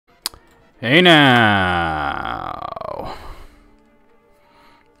Hey now.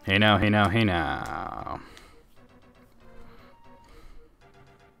 Hey now, hey now, hey now.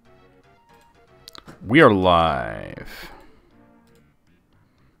 We are live.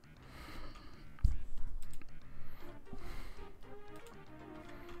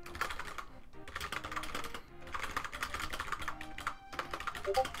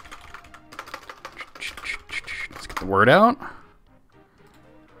 Let's get the word out.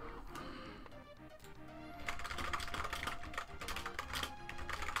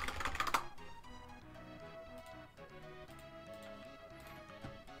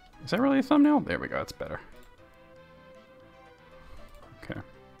 Is that really a thumbnail? There we go, it's better. Okay.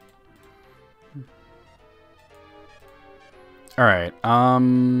 Alright,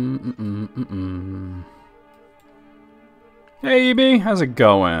 Hey, EB, how's it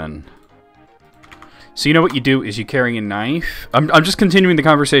going? So you know what you do is you carry a knife. I'm just continuing the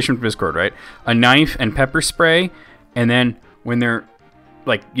conversation with Discord, right? A knife and pepper spray, and then when they're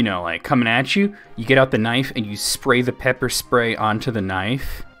like, you know, like coming at you, you get out the knife and you spray the pepper spray onto the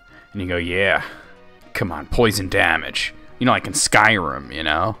knife. And you go, yeah, come on, poison damage. You know, like in Skyrim, you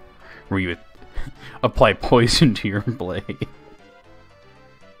know? Where you would apply poison to your blade.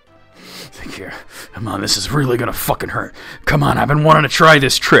 It's like, yeah, come on, this is really gonna fucking hurt. Come on, I've been wanting to try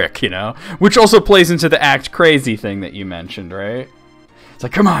this trick, you know? Which also plays into the act crazy thing that you mentioned, right? It's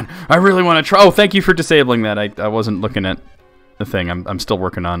like, come on, I really want to try. Oh, thank you for disabling that. I wasn't looking at the thing. I'm still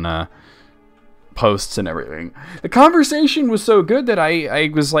working on posts and everything. The conversation was so good that I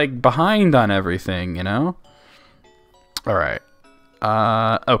was like behind on everything, you know? Alright.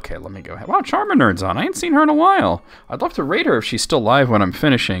 Okay, let me go ahead. Wow, Charmanerd's on. I ain't seen her in a while. I'd love to rate her if she's still live when I'm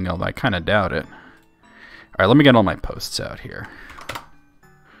finishing, although I kind of doubt it. Alright, let me get all my posts out here.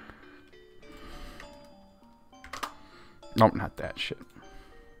 Nope, not that shit.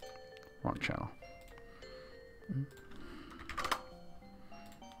 Wrong channel.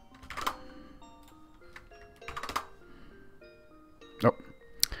 Nope.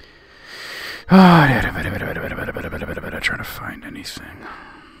 Trying to find anything.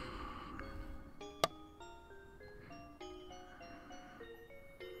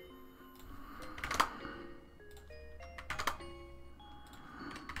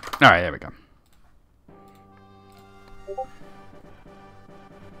 All right, there we go.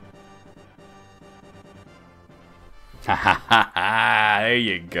 Ha ha ha ha! There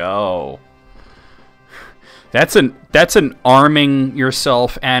you go. That's an arming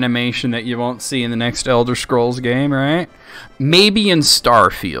yourself animation that you won't see in the next Elder Scrolls game, right? Maybe in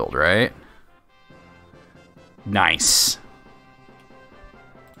Starfield, right? Nice.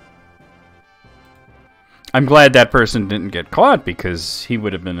 I'm glad that person didn't get caught, because he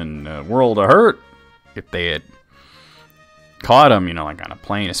would have been in a world of hurt if they had caught him, you know, like on a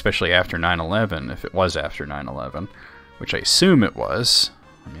plane, especially after 9/11, if it was after 9/11, which I assume it was.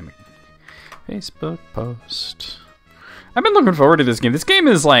 Let me Facebook post. I've been looking forward to this game. This game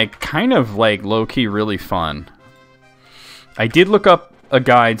is like kind of like low-key really fun. I did look up a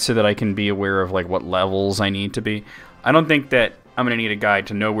guide so that I can be aware of like what levels I need to be. I don't think that I'm gonna need a guide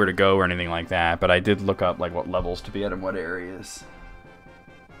to know where to go or anything like that, but I did look up like what levels to be at in what areas.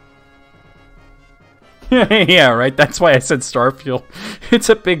 Yeah, right? That's why I said Starfield. It's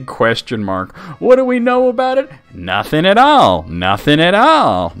a big question mark. What do we know about it? Nothing at all. Nothing at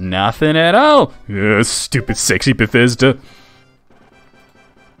all. Nothing at all. Ugh, stupid sexy Bethesda.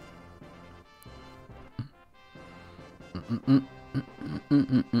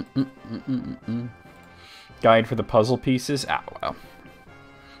 Guide for the puzzle pieces? Ah, well.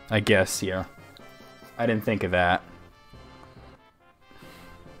 I guess, yeah. I didn't think of that.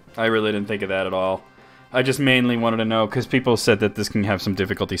 I really didn't think of that at all. I just mainly wanted to know, because people said that this can have some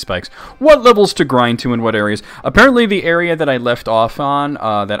difficulty spikes. What levels to grind to in what areas? Apparently the area that I left off on,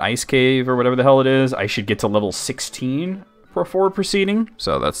 that ice cave or whatever the hell it is, I should get to level 16 before proceeding.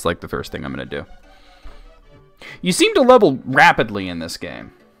 So that's like the first thing I'm going to do. You seem to level rapidly in this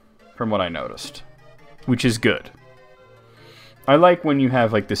game, from what I noticed, which is good. I like when you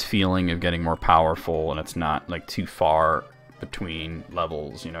have like this feeling of getting more powerful and it's not like too far between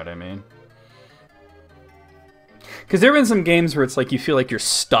levels, you know what I mean? Because there have been some games where it's like you feel like you're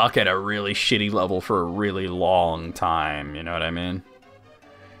stuck at a really shitty level for a really long time, you know what I mean?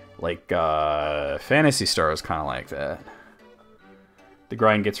 Like, Phantasy Star is kind of like that. The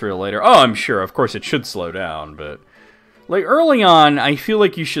grind gets real later. Oh, I'm sure, of course it should slow down, but... Like, early on, I feel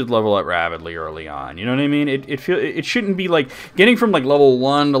like you should level up rapidly early on, you know what I mean? It shouldn't be like, getting from like level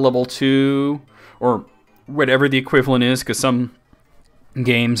 1 to level 2, or whatever the equivalent is, because some...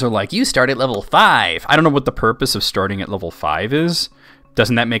 games are like, you start at level 5. I don't know what the purpose of starting at level 5 is,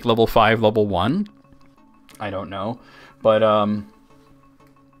 Doesn't that make level 5 level 1? I don't know. But,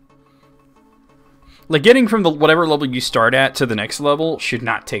 like, getting from the whatever level you start at to the next level should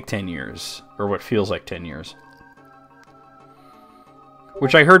not take 10 years. Or what feels like 10 years.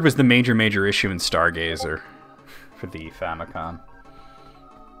 Which I heard was the major issue in Stargazer for the Famicom.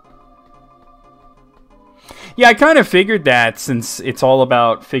 Yeah, I kind of figured that since it's all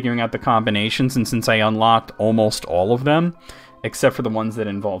about figuring out the combinations, and since I unlocked almost all of them, except for the ones that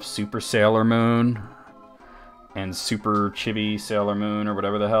involve Super Sailor Moon and Super Chibi Sailor Moon or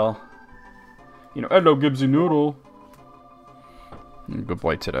whatever the hell. You know, hello Gibbsy Noodle. Good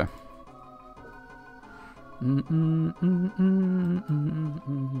boy today.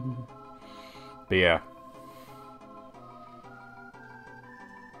 But yeah.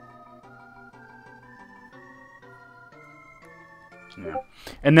 Yeah.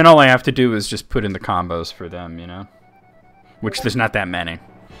 And then all I have to do is just put in the combos for them, you know? Which there's not that many.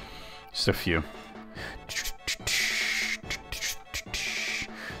 Just a few.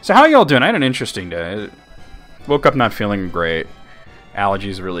 So how y'all doing? I had an interesting day. Woke up not feeling great.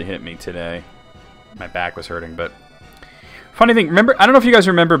 Allergies really hit me today. My back was hurting, but... Funny thing, remember, I don't know if you guys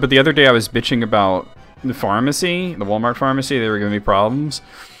remember, but the other day I was bitching about the pharmacy, the Walmart pharmacy, they were giving me problems.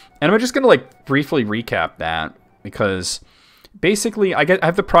 And I'm just going to, like, briefly recap that, because basically I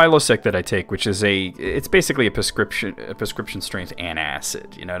have the Prilosec that I take, which is it's basically a prescription strength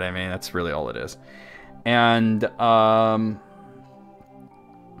antacid, you know what I mean? That's really all it is. And,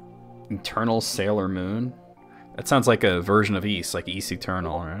 Eternal Sailor Moon. That sounds like a version of Ys, like Ys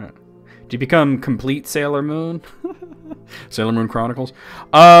Eternal, right? Do you become complete Sailor Moon? Sailor Moon Chronicles.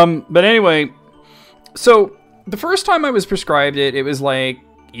 But anyway, so the first time I was prescribed it, it was like,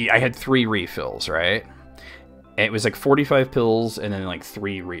 I had 3 refills, right? It was like 45 pills and then like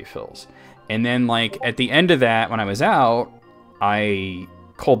 3 refills. And then like at the end of that, when I was out, I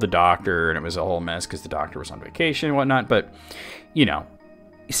called the doctor and it was a whole mess because the doctor was on vacation and whatnot. But, you know,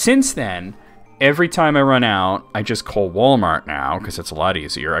 since then, every time I run out, I just call Walmart now, because it's a lot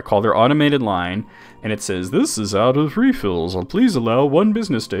easier. I call their automated line, and it says, "This is out of refills. Please allow 1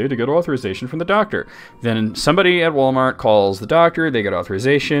 business day to get authorization from the doctor." Then somebody at Walmart calls the doctor, they get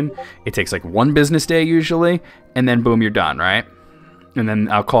authorization. It takes like 1 business day usually, and then boom, you're done, right? And then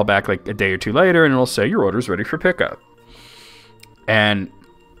I'll call back like a day or 2 later, and it'll say, "Your order's ready for pickup." And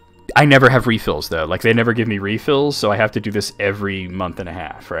I never have refills, though. Like, they never give me refills, so I have to do this every month and a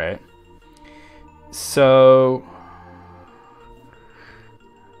half, right? So,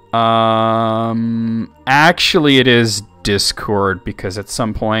 actually it is Discord, because at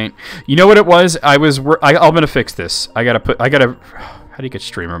some point, you know what it was? I'm gonna fix this. How do you get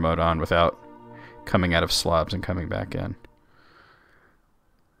streamer mode on without coming out of slobs and coming back in?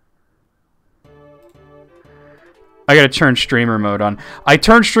 I gotta turn streamer mode on. I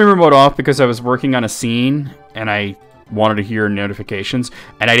turned streamer mode off because I was working on a scene, and I wanted to hear notifications,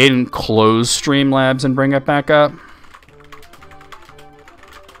 and I didn't close Streamlabs and bring it back up.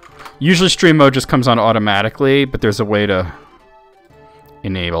 Usually stream mode just comes on automatically, but there's a way to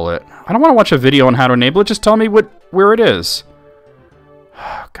enable it. I don't want to watch a video on how to enable it, just tell me where it is.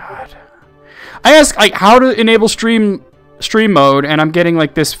 Oh god. I ask like how to enable stream mode, and I'm getting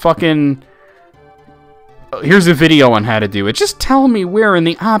like this fucking here's a video on how to do it. Just tell me where in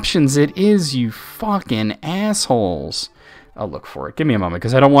the options it is, you fucking assholes. I'll look for it. Give me a moment,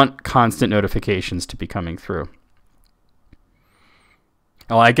 because I don't want constant notifications to be coming through.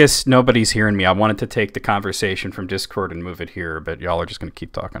 Well, I guess nobody's hearing me. I wanted to take the conversation from Discord and move it here, but y'all are just going to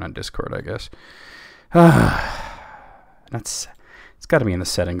keep talking on Discord, I guess. It's got to be in the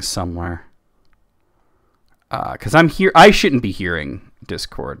settings somewhere. Because I'm here. I shouldn't be hearing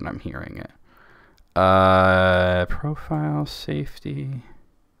Discord, and I'm hearing it. Profile safety.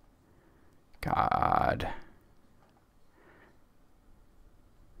 God.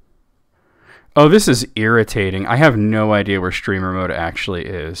 Oh, this is irritating. I have no idea where streamer mode actually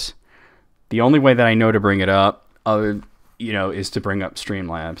is. The only way that I know to bring it up, is to bring up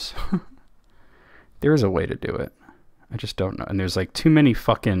Streamlabs. There is a way to do it. I just don't know. And there's like too many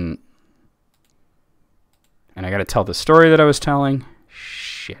fucking... And I gotta tell the story that I was telling.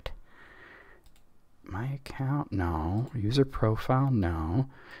 Shit. My account? No. User profile? No.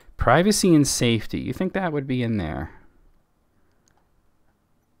 Privacy and safety. You think that would be in there?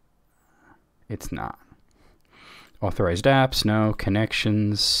 It's not. Authorized apps? No.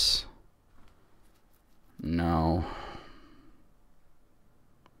 Connections? No.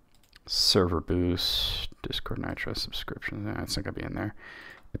 Server boost. Discord Nitro subscription. That's not going to be in there.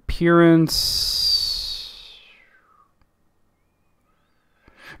 Appearance.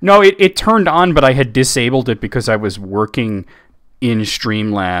 No, it turned on, but I had disabled it because I was working in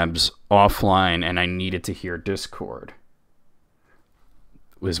Streamlabs offline and I needed to hear Discord.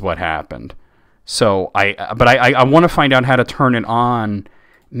 Was what happened. So I want to find out how to turn it on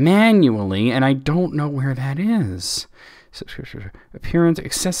manually, and I don't know where that is. Appearance,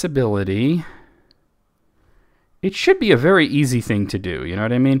 accessibility. It should be a very easy thing to do, you know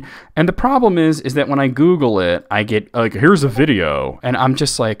what I mean? And the problem is that when I Google it, I get like, here's a video, and I'm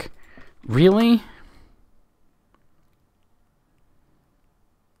just like, really?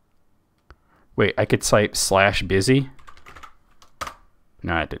 Wait, I could type /busy.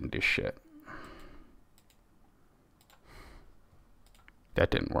 No, it didn't do shit.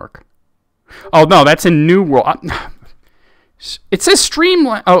 That didn't work. Oh, no, that's in New World. It says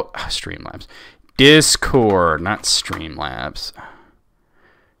Streamlabs. Oh, Streamlabs. Discord, not Streamlabs.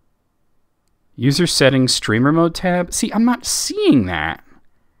 User settings, streamer mode tab. See, I'm not seeing that.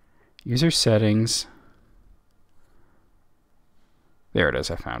 User settings. There it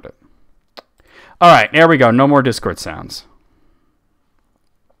is. I found it. All right, there we go. No more Discord sounds.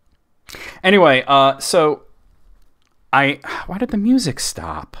 Anyway, so why did the music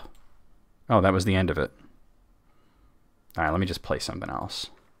stop? Oh, that was the end of it. All right, let me just play something else.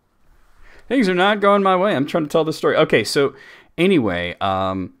 Things are not going my way. I'm trying to tell this story. Okay, so anyway,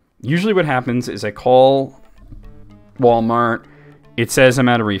 usually what happens is I call Walmart. It says I'm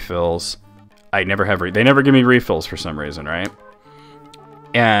out of refills. I never have they never give me refills for some reason, right?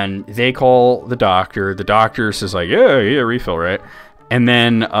 And they call the doctor. The doctor says like, yeah, refill, right? And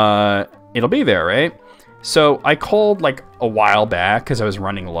then it'll be there, right? So I called like a while back because I was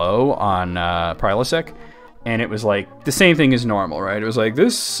running low on Prilosec, and it was like the same thing as normal, right? It was like,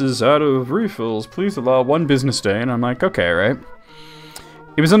 this is out of refills. Please allow 1 business day. And I'm like, okay, right?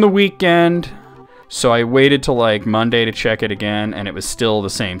 It was on the weekend, so I waited till like Monday to check it again, and it was still the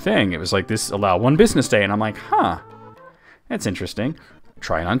same thing. It was like, this allow 1 business day, and I'm like, huh, that's interesting.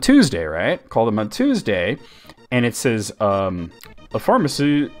 Try it on Tuesday, right? Call them on Tuesday, and it says, a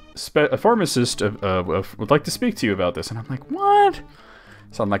pharmacist would like to speak to you about this. And I'm like, what?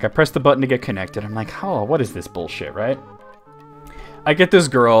 So I'm like, I press the button to get connected. I'm like, oh, what is this bullshit, right? I get this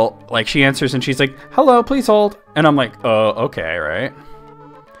girl, like, she answers and she's like, hello, please hold. And I'm like, okay, right?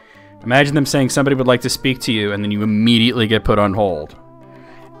 Imagine them saying somebody would like to speak to you, and then you immediately get put on hold.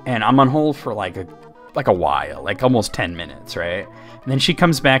 And I'm on hold for like a while, like almost 10 minutes, right? And then she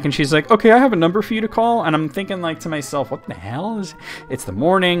comes back and she's like, okay, I have a number for you to call. And I'm thinking like to myself, what the hell is, it's the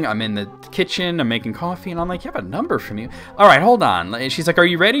morning, I'm in the kitchen, I'm making coffee, and I'm like, you have a number for me? All right, hold on. She's like, are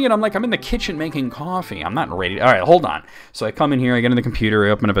you ready? And I'm like, I'm in the kitchen making coffee. I'm not ready. All right, hold on. So I come in here, I get in the computer,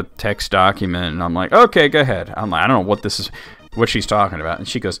 I open up a text document, and I'm like, okay, go ahead. I'm like, I don't know what this is, what she's talking about. And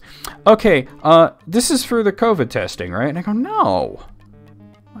she goes, okay, this is for the COVID testing, right? And I go, no.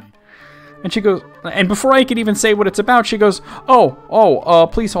 And she goes, and before I could even say what it's about, she goes,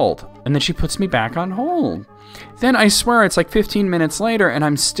 please hold. And then she puts me back on hold. Then I swear it's like 15 minutes later and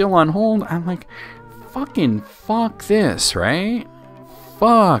I'm still on hold. I'm like, fucking fuck this, right?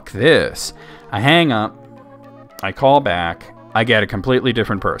 Fuck this. I hang up. I call back. I get a completely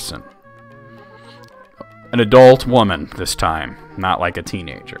different person. An adult woman this time, not like a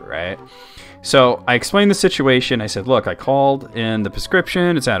teenager, right? So I explained the situation. I said, look, I called in the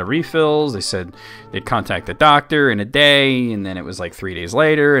prescription. It's out of refills. They said they'd contact the doctor in a day. And then it was like 3 days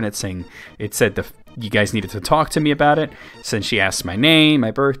later. And it said you guys needed to talk to me about it. So then she asked my name, my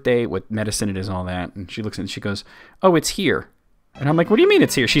birthday, what medicine it is, and all that. And she looks and she goes, oh, it's here. And I'm like, what do you mean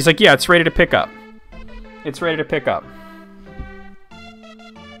it's here? She's like, yeah, it's ready to pick up. It's ready to pick up.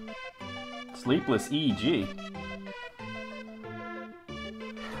 Sleepless EG.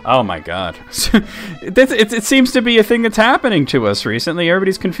 Oh my god. It seems to be a thing that's happening to us recently.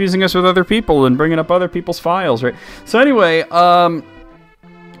 Everybody's confusing us with other people and bringing up other people's files, right? So anyway, I'm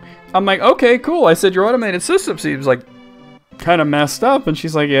like, okay, cool. I said, your automated system seems like kind of messed up. And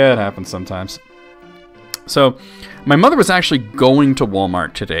she's like, yeah, it happens sometimes. So my mother was actually going to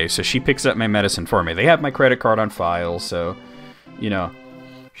Walmart today, so she picks up my medicine for me. They have my credit card on file, so, you know.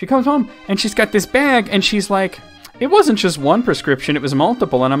 She comes home, and she's got this bag, and she's like, it wasn't just 1 prescription, it was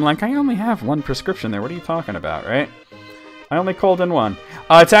multiple. And I'm like, I only have 1 prescription there. What are you talking about, right? I only called in 1.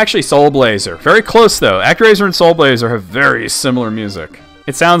 It's actually Soul Blazer. Very close, though. Actraiser and Soul Blazer have very similar music.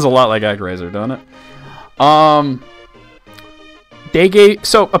 It sounds a lot like Actraiser, doesn't it?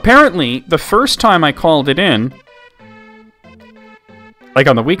 So, apparently, the first time I called it in, like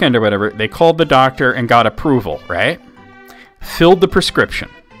on the weekend or whatever, they called the doctor and got approval, right? Filled the prescription,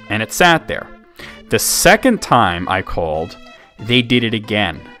 and it sat there. The second time I called, they did it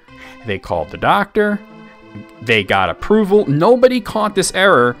again. They called the doctor. They got approval. Nobody caught this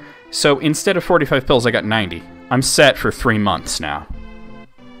error. So instead of 45 pills, I got 90. I'm set for 3 months now.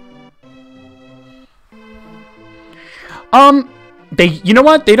 You know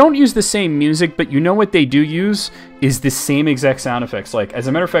what? They don't use the same music, but you know what they do use is the same exact sound effects. Like, as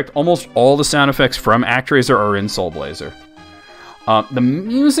a matter of fact, almost all the sound effects from ActRaiser are in Soul Blazer. The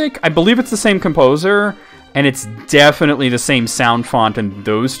music, I believe it's the same composer, and it's definitely the same sound font in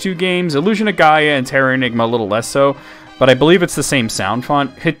those two games. Illusion of Gaia and Terra Enigma a little less so, but I believe it's the same sound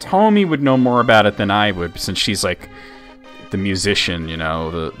font. Hitomi would know more about it than I would, since she's like the musician, you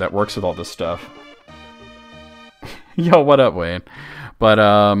know, that works with all this stuff. Yo, what up, Wayne? But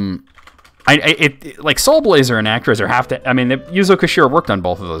like Soul Blazer and ActRaiser have to. I mean, Yuzo Koshiro worked on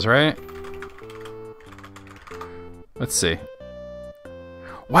both of those, right? Let's see.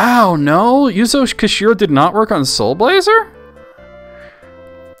 Wow, no, Yuzo Koshiro did not work on Soul Blazer.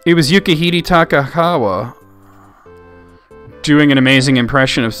 It was Yukihide Takakawa doing an amazing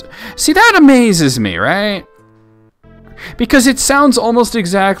impression of. See, that amazes me, right? Because it sounds almost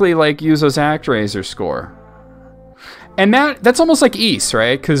exactly like Yuzo's ActRaiser score. And that's almost like Ys,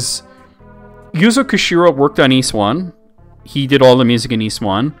 right? Because Yuzo Koshiro worked on Ys 1. He did all the music in Ys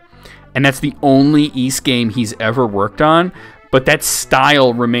 1. And that's the only Ys game he's ever worked on. But that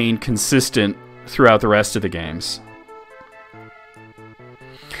style remained consistent throughout the rest of the games.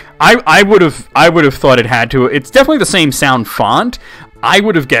 I would have thought it had to. It's definitely the same sound font. I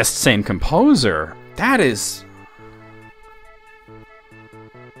would have guessed same composer. That is...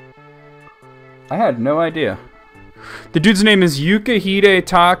 I had no idea. The dude's name is Yukihide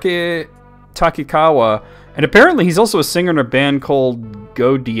Takikawa, and apparently he's also a singer in a band called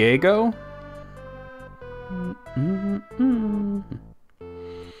Go Diego.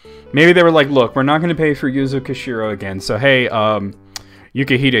 Maybe they were like, look, we're not going to pay for Yuzo Koshiro again, so hey,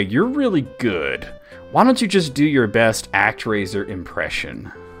 Yukihide, you're really good. Why don't you just do your best ActRaiser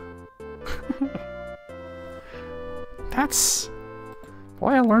impression? That's...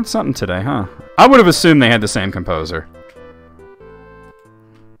 Boy, I learned something today, huh? I would have assumed they had the same composer.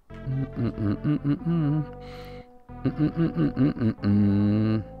 I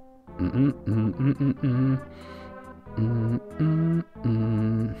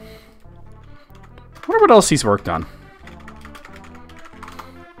wonder what else he's worked on.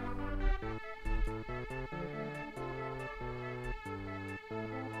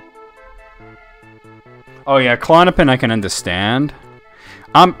 Oh yeah, Klonopin I can understand.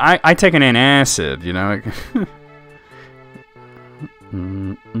 I take an antacid, you know.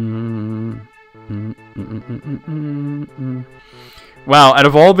 Wow, out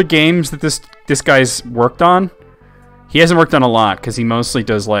of all the games that this guy's worked on, he hasn't worked on a lot because he mostly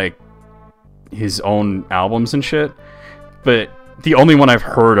does like his own albums and shit. But the only one I've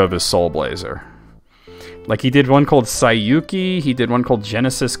heard of is Soul Blazer. Like he did one called Sayuki, he did one called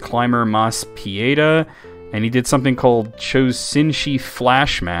Genesis Climber Mas Pieta, and he did something called Chosinshi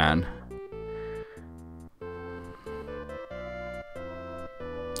Flashman.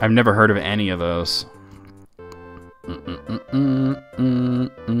 I've never heard of any of those.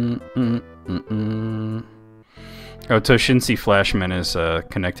 Oh, Toshinshi Flashman is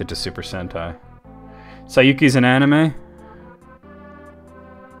connected to Super Sentai. Sayuki's an anime?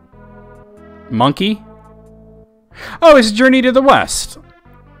 Monkey? Oh, it's Journey to the West.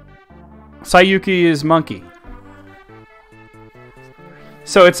 Sayuki is Monkey.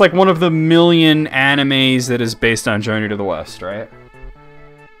 So it's like one of the million animes that is based on Journey to the West, right?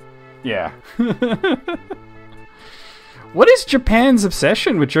 Yeah. What is Japan's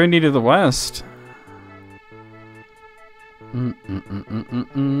obsession with Journey to the West?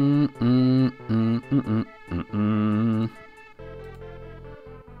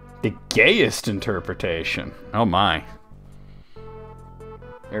 The gayest interpretation. Oh my.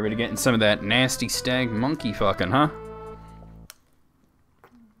 Everybody getting some of that nasty stag monkey fucking, huh?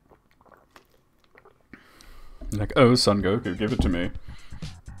 Like, oh, Son Goku, give it to me.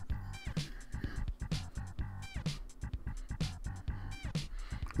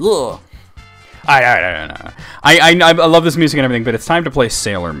 Ugh. I love this music and everything, but it's time to play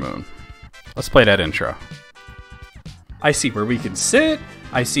Sailor Moon. Let's play that intro. I see where we could sit.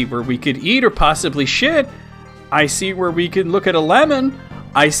 I see where we could eat or possibly shit. I see where we could look at a lemon.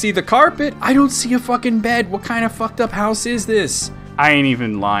 I see the carpet. I don't see a fucking bed. What kind of fucked up house is this? I ain't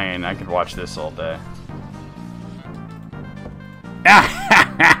even lying. I could watch this all day.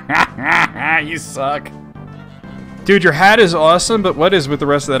 You suck. Dude, your hat is awesome, but what is with the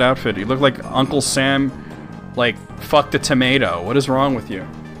rest of that outfit? You look like Uncle Sam, like, fucked a tomato. What is wrong with you?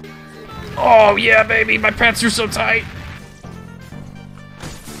 Oh, yeah, baby, my pants are so tight.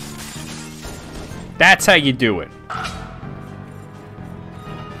 That's how you do it.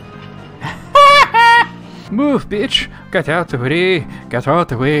 Move, bitch! Get out the way! Get out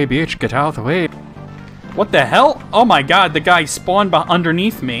the way, bitch! Get out the way! What the hell? Oh my god, the guy spawned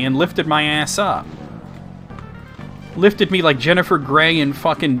underneath me and lifted my ass up. Lifted me like Jennifer Grey in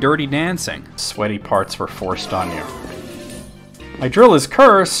fucking Dirty Dancing. Sweaty parts were forced on you. My drill is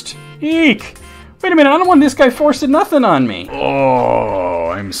cursed! Eek! Wait a minute, I don't want this guy forcing nothing on me. Oh,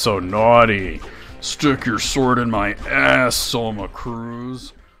 I'm so naughty. Stick your sword in my ass, Selma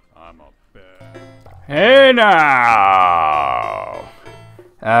Cruz. I'm a bad... Hey now!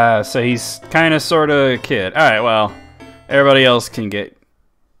 So he's kind of, sort of a kid. Alright, well, everybody else can get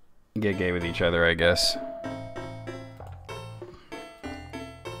gay with each other, I guess.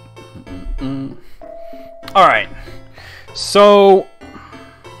 Alright. So...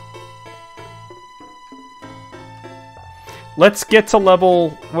 let's get to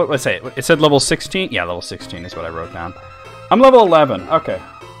level... what was it? It said level 16? Yeah, level 16 is what I wrote down. I'm level 11. Okay.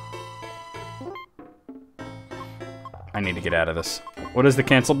 I need to get out of this. What is the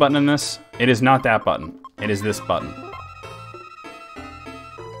cancel button in this? It is not that button. It is this button.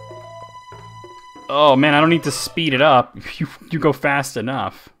 Oh, man, I don't need to speed it up. You go fast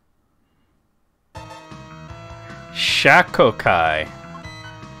enough. Shakokai.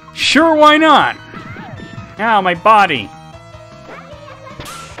 Sure, why not? Ow, my body.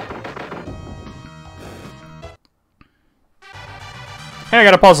 Hey, I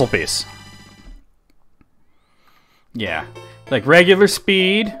got a puzzle piece. Yeah. Like regular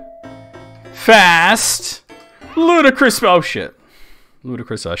speed. Fast. Ludicrous. Oh, shit.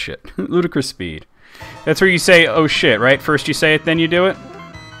 Ludicrous. Oh, shit. Ludicrous speed. That's where you say, oh, shit, right? First you say it, then you do it?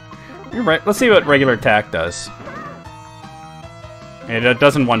 You're right. Let's see what regular attack does. It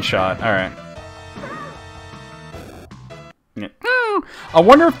does in one shot. All right. Yeah. I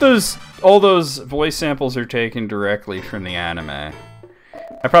wonder if all those voice samples are taken directly from the anime.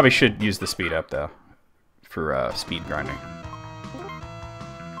 I probably should use the speed up, though, for speed grinding.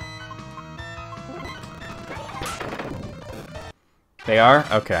 They are?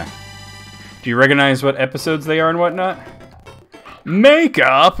 Okay. Do you recognize what episodes they are and whatnot?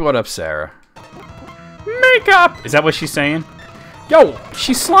 Makeup! What up, Sarah? Makeup! Is that what she's saying? Yo,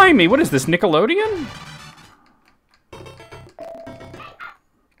 she's slimy. What is this, Nickelodeon?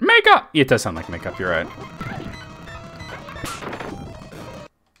 Makeup! Yeah, it does sound like makeup, you're right.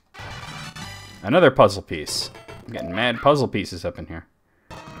 Another puzzle piece. I'm getting mad puzzle pieces up in here.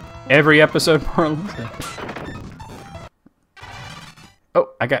 Every episode more or less. Oh,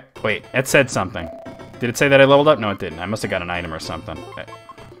 wait, it said something. Did it say that I leveled up? No, it didn't. I must have got an item or something.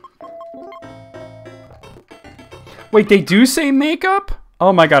 Wait, they do say makeup?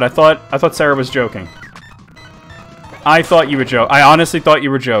 Oh my god, I thought Sarah was joking. I thought you were joking. I honestly thought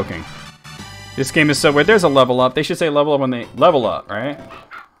you were joking. This game is so weird. There's a level up. They should say level up when they level up, right?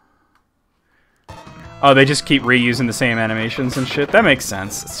 Oh, they just keep reusing the same animations and shit? That makes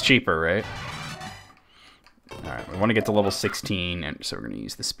sense. It's cheaper, right? Alright, we want to get to level 16, and so we're going to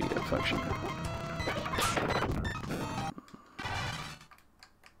use the speed up function.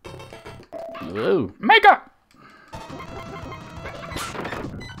 Ooh, makeup!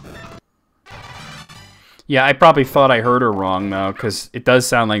 Yeah, I probably thought I heard her wrong, though, because it does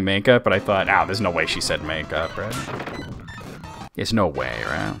sound like makeup, but I thought, there's no way she said makeup, right? There's no way,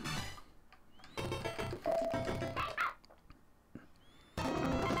 right?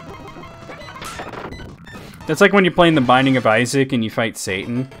 That's like when you're playing The Binding of Isaac and you fight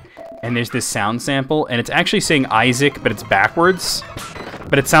Satan, and there's this sound sample, and it's actually saying Isaac, but it's backwards.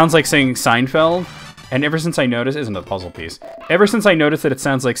 But it sounds like saying Seinfeld, and ever since I noticed, isn't a puzzle piece, ever since I noticed that it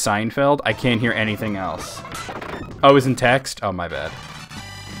sounds like Seinfeld, I can't hear anything else. Oh, is in text? Oh, my bad.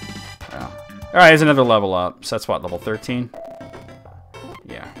 Oh. Alright, there's another level up. So that's what, level 13?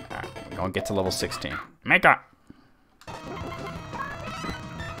 Yeah, alright. We're going to get to level 16. Makeup!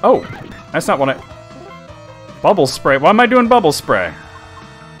 Oh, that's not what I... Bubble spray. Why am I doing bubble spray?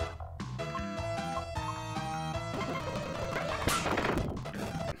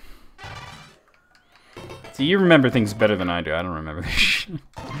 See, you remember things better than I do. I don't remember this shit.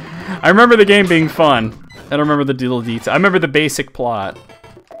 I remember the game being fun. I don't remember the little details. I remember the basic plot.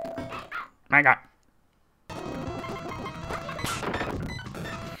 My god.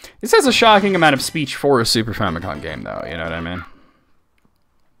 This has a shocking amount of speech for a Super Famicom game, though. You know what I mean?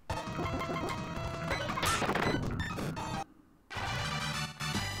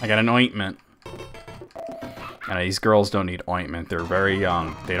 I got an ointment. And these girls don't need ointment. They're very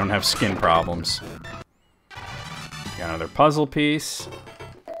young. They don't have skin problems. Got another puzzle piece.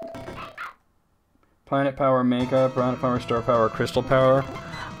 Planet power, makeup, planet power, star power, crystal power.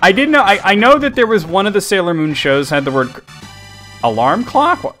 I didn't know. I know that there was one of the Sailor Moon shows had the word alarm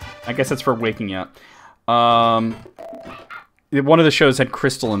clock. I guess that's for waking you up. One of the shows had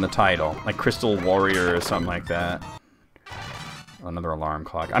Crystal in the title, like Crystal Warrior or something like that. Another alarm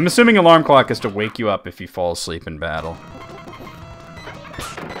clock. I'm assuming alarm clock is to wake you up if you fall asleep in battle.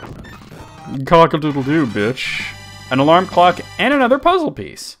 Cock-a-doodle-doo, bitch. An alarm clock and another puzzle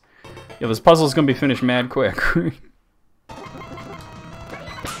piece. Yeah, this puzzle's gonna be finished mad quick.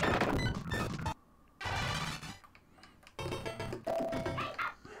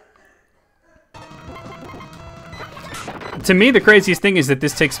 To me, the craziest thing is that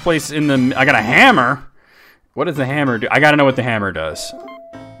this takes place in the... I got a hammer? What does the hammer do? I gotta know what the hammer does.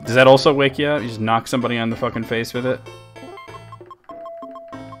 Does that also wake you up? You just knock somebody on the fucking face with it?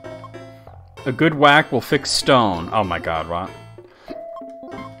 A good whack will fix stone. Oh my god, what?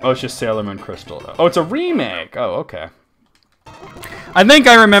 Oh, it's just Sailor Moon Crystal. Oh, it's a remake! Oh, okay. I think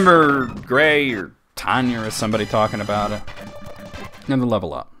I remember Gray or Tanya or somebody talking about it. Another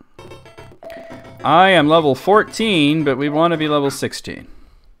level up. I am level 14, but we want to be level 16.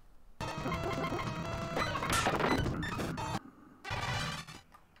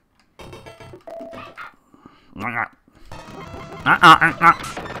 What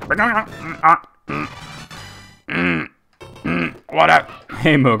up?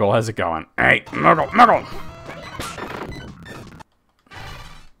 Hey, Moogle, how's it going? Hey, Moogle!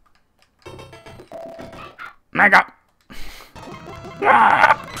 Mega!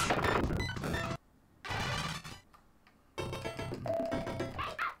 Ah!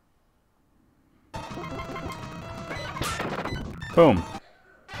 Boom.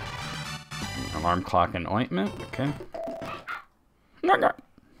 Alarm clock and ointment. Okay.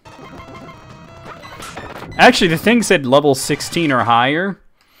 Actually, the thing said level 16 or higher.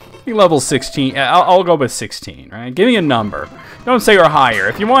 I think level 16. I'll go with 16, right? Give me a number. Don't say or higher.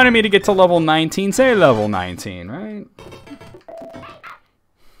 If you wanted me to get to level 19, say level 19, right?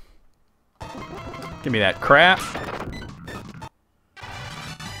 Give me that crap.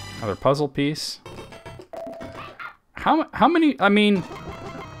 Another puzzle piece. How many? I mean,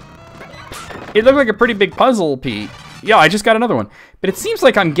 it looked like a pretty big puzzle piece. Yeah, I just got another one. But it seems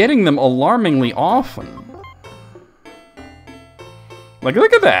like I'm getting them alarmingly often. Like,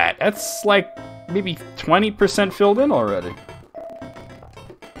 look at that. That's like maybe 20% filled in already.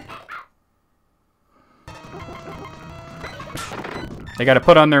 They gotta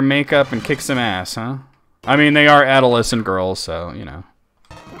put on their makeup and kick some ass, huh? I mean, they are adolescent girls, so, you know.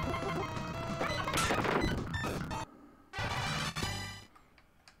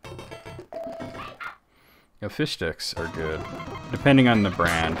 Yeah, fish sticks are good, depending on the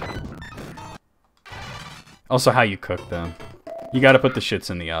brand. Also, how you cook them. You gotta put the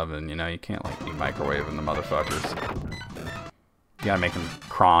shits in the oven, you know? You can't, like, be microwaving the motherfuckers. You gotta make them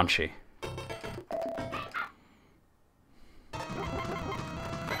crunchy.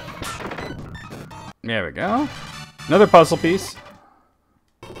 There we go. Another puzzle piece.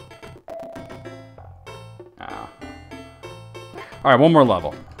 Oh. Alright, one more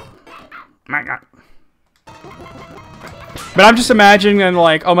level. My god. But I'm just imagining them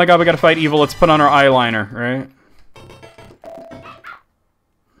like, oh my god, we gotta fight evil, let's put on our eyeliner, right?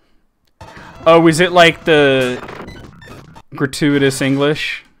 Oh, is it like the gratuitous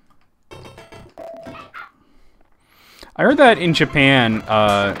English? I heard that in Japan,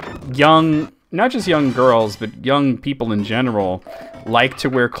 not just young girls, but young people in general like to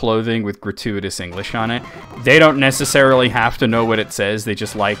wear clothing with gratuitous English on it. They don't necessarily have to know what it says, they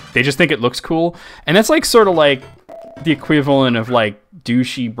just think it looks cool. And that's like sort of like the equivalent of like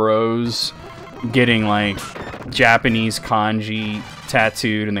douchey bros getting like Japanese kanji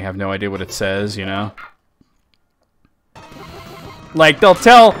tattooed and they have no idea what it says, you know? Like they'll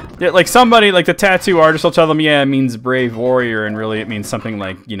tell, like somebody, like the tattoo artist will tell them, yeah, it means brave warrior, and really it means something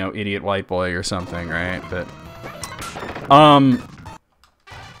like, you know, idiot white boy or something, right?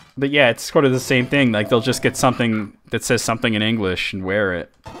 But yeah, it's sort of the same thing. Like they'll just get something that says something in English and wear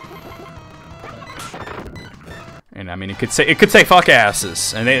it. And I mean, it could say fuck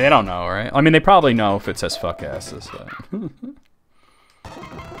asses, and they don't know, right? I mean, they probably know if it says fuck asses. But and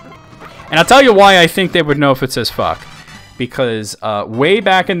I'll tell you why I think they would know if it says fuck. Because way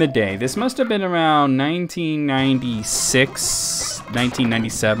back in the day, this must have been around 1996,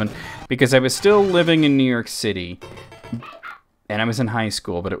 1997, because I was still living in New York City, and I was in high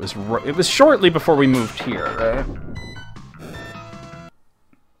school, but it was shortly before we moved here, right?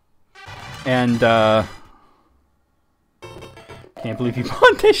 And can't believe you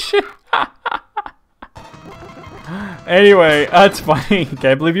bought this shit. Anyway, that's funny.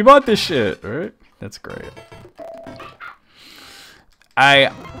 Can't believe you bought this shit, right? That's great.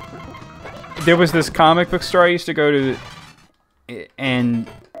 There was this comic book store I used to go to, and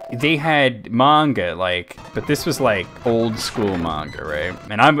they had manga, like, but this was like old school manga, right?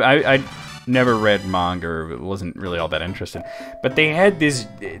 And I never read manga, wasn't really all that interested. But they had these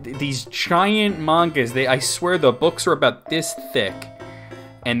giant mangas. I swear the books were about this thick,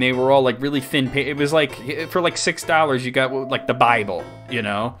 and they were all like really thin. It was like for like $6 you got like the Bible, you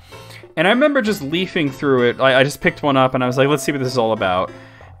know. And I remember just leafing through it. I just picked one up and I was like, let's see what this is all about.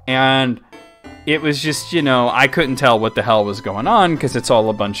 And it was just, you know, I couldn't tell what the hell was going on because it's all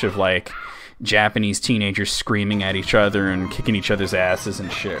a bunch of like Japanese teenagers screaming at each other and kicking each other's asses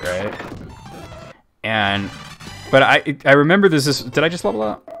and shit, right? But I remember there's this. Did I just level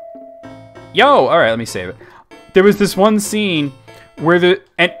up? Yo, all right, let me save it. There was this one scene where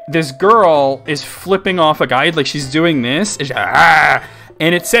this girl is flipping off a guy, like she's doing this,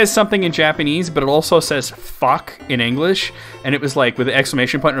 and it says something in Japanese, but it also says fuck in English, and it was like with an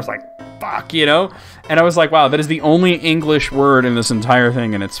exclamation point, and it was like fuck, you know? And I was like, wow, that is the only English word in this entire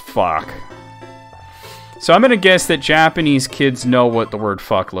thing, and it's fuck. So I'm gonna guess that Japanese kids know what the word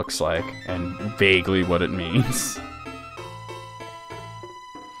fuck looks like, and vaguely what it means.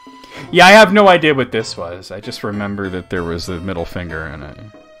 Yeah, I have no idea what this was. I just remember that there was a middle finger in it.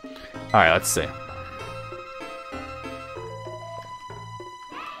 Alright, let's see.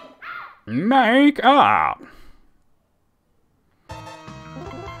 Make up!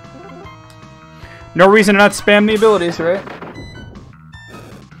 No reason to not spam the abilities, right?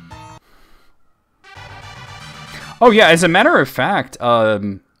 Oh yeah, as a matter of fact,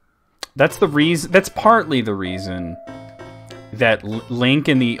 that's the reason. That's partly the reason that Link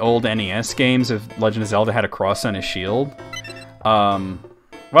in the old NES games of Legend of Zelda had a cross on his shield. Wow,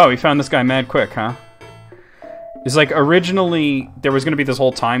 we found this guy mad quick, huh? It's like originally there was going to be this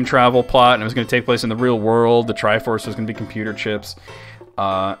whole time travel plot, and it was going to take place in the real world. The Triforce was going to be computer chips,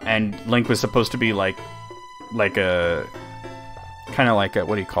 and Link was supposed to be like a kind of like a,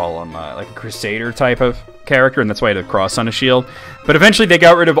 what do you call him? Like a Crusader type of character, and that's why he had a cross on his shield. But eventually they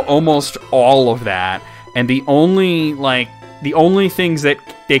got rid of almost all of that, and the only things that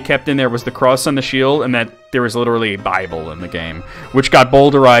they kept in there was the cross on the shield, and that there was literally a Bible in the game, which got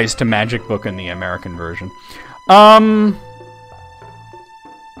boulderized to Magic Book in the American version.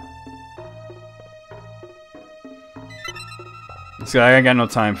 So I got no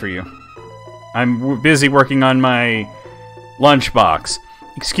time for you. I'm busy working on my lunchbox.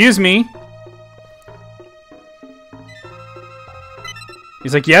 Excuse me?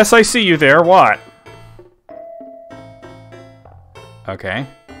 He's like, yes, I see you there. What? Okay.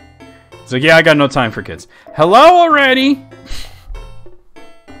 He's like, yeah, I got no time for kids. Hello already?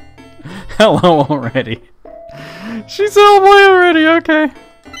 Hello already. She's all boy already, okay.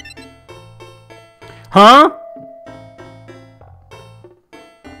 Huh?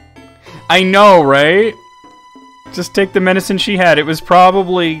 I know, right? Just take the medicine she had. It was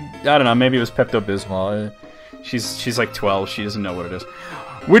probably, I don't know, maybe it was Pepto-Bismol. She's like 12. She doesn't know what it is.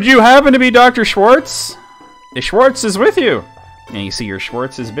 Would you happen to be Dr. Schwartz? The Schwartz is with you. And you see your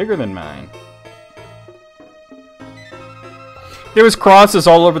Schwartz is bigger than mine. There was crosses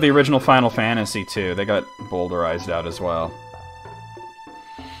all over the original Final Fantasy, too. They got boulderized out as well.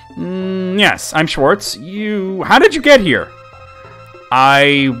 Yes, I'm Schwartz. How did you get here?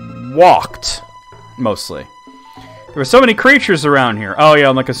 I walked, mostly. There were so many creatures around here. Oh, yeah,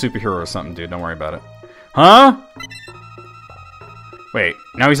 I'm like a superhero or something, dude. Don't worry about it. Huh? Wait,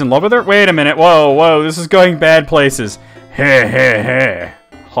 now he's in love with her? Wait a minute. Whoa, whoa, this is going bad places. Heh, heh, heh.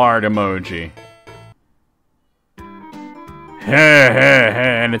 Heart emoji. Heh, heh,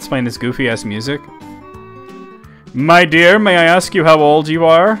 heh. And it's playing this goofy-ass music. My dear, may I ask you how old you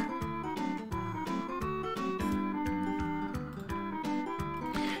are?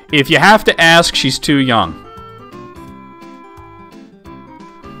 If you have to ask, she's too young.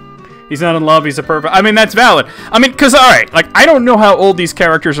 He's not in love, he's a pervert. I mean, that's valid. I mean, because, alright, like, I don't know how old these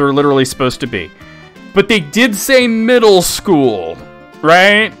characters are literally supposed to be. But they did say middle school,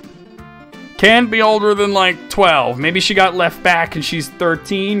 right? Can't be older than, like, 12. Maybe she got left back and she's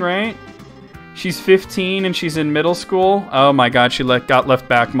 13, right? She's 15 and she's in middle school. Oh my god, she got left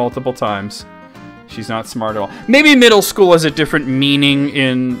back multiple times. She's not smart at all. Maybe middle school has a different meaning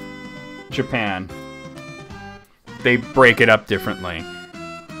in Japan. They break it up differently.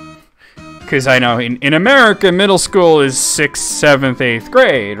 Because I know in America, middle school is 6th, 7th, 8th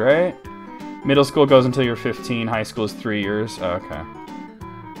grade, right? Middle school goes until you're 15. High school is 3 years. Oh, okay.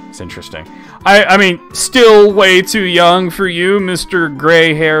 It's interesting. I mean, still way too young for you, Mr.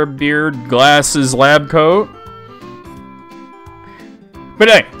 Gray hair, beard, glasses, lab coat. But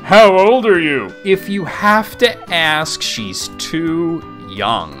hey, how old are you? If you have to ask, she's too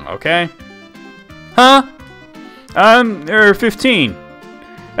young, okay? Huh? They're 15.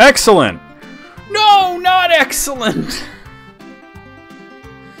 Excellent! No, not excellent!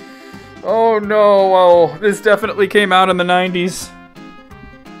 Oh no, oh, this definitely came out in the 90s.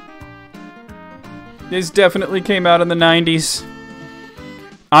 This definitely came out in the 90s.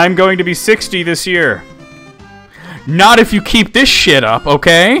 I'm going to be 60 this year. Not if you keep this shit up,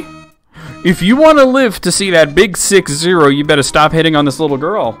 okay? If you want to live to see that big 6-0, you better stop hitting on this little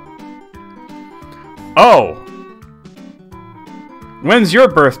girl. Oh. When's your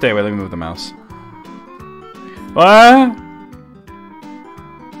birthday? Wait, let me move the mouse. What?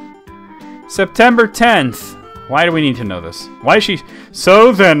 September 10th. Why do we need to know this? Why is she...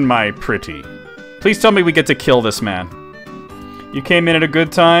 So then, my pretty. Please tell me we get to kill this man. You came in at a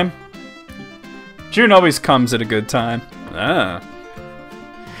good time? June always comes at a good time. Ah.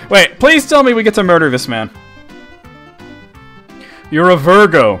 Wait, please tell me we get to murder this man. You're a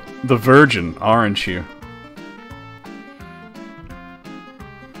Virgo, the Virgin, aren't you?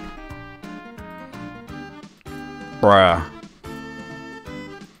 Bruh.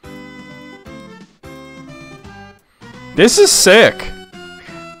 This is sick.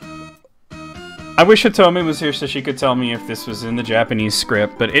 I wish Hitomi was here so she could tell me if this was in the Japanese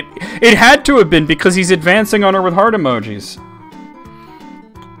script, but it had to have been because he's advancing on her with heart emojis.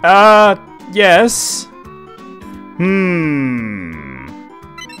 Yes.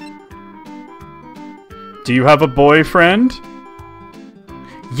 Do you have a boyfriend?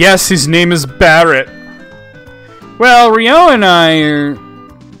 Yes, his name is Barrett. Well, Rio and I are...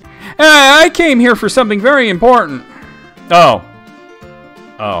 I came here for something very important. Oh.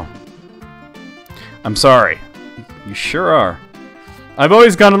 Oh. I'm sorry. You sure are. I've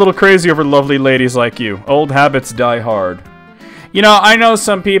always gone a little crazy over lovely ladies like you. Old habits die hard. You know, I know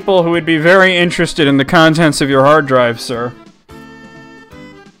some people who would be very interested in the contents of your hard drive, sir.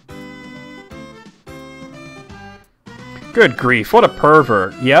 Good grief, what a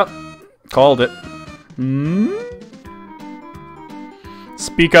pervert. Yep, called it.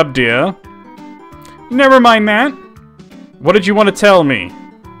 Speak up, dear. Never mind that. What did you want to tell me?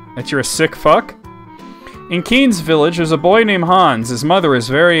 That you're a sick fuck? In Keen's village, there's a boy named Hans. His mother is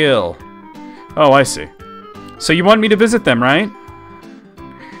very ill. Oh, I see. So you want me to visit them, right?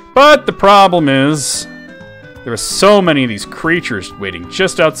 But the problem is, there are so many of these creatures waiting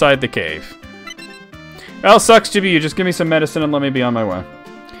just outside the cave. Well, sucks to be you. Just give me some medicine and let me be on my way.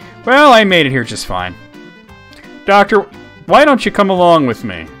 Well, I made it here just fine. Doctor, why don't you come along with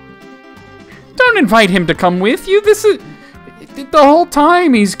me? Don't invite him to come with you. This is... The whole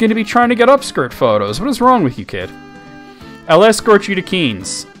time he's going to be trying to get upskirt photos. What is wrong with you, kid? I'll escort you to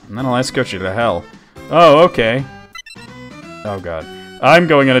Keen's. And then I'll escort you to hell. Oh, okay. Oh, God. I'm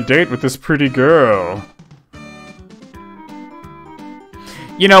going on a date with this pretty girl.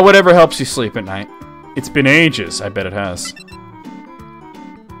 You know, whatever helps you sleep at night. It's been ages. I bet it has.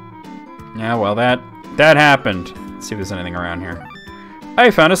 Yeah, well, that happened. Let's see if there's anything around here.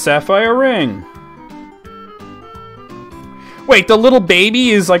 I found a sapphire ring. Wait, the little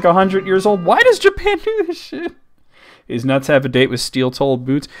baby is like 100 years old? Why does Japan do this shit? His nuts have a date with steel-toed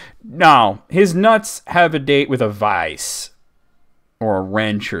boots? No, his nuts have a date with a vice. Or a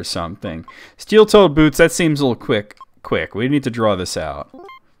wrench or something. Steel-toed boots, that seems a little quick. We need to draw this out.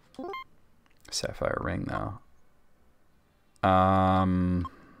 Sapphire ring, though. I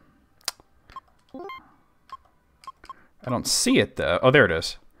don't see it, though. Oh, there it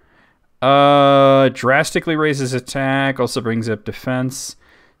is. Drastically raises attack, also brings up defense.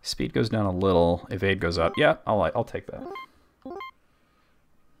 Speed goes down a little, evade goes up. Yeah, I'll take that.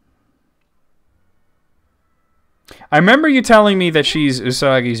 I remember you telling me that she's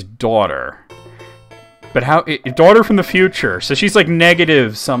Usagi's daughter. But how... daughter from the future, so she's like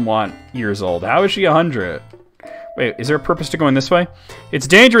negative somewhat years old. How is she 100? Wait, is there a purpose to going this way? It's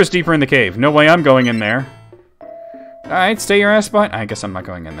dangerous deeper in the cave. No way I'm going in there. Alright, stay your ass behind. I guess I'm not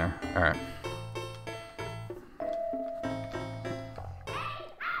going in there. Alright.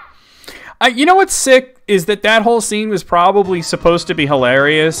 You know what's sick? Is that whole scene was probably supposed to be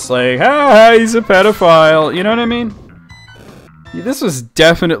hilarious. Like, ah, he's a pedophile. You know what I mean? Yeah, this was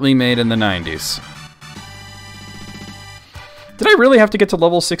definitely made in the 90s. Did I really have to get to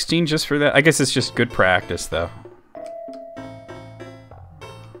level 16 just for that? I guess it's just good practice, though.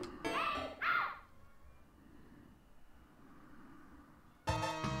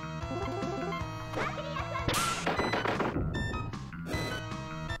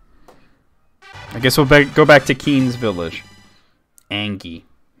 I guess we'll go back to Keen's village. Angie.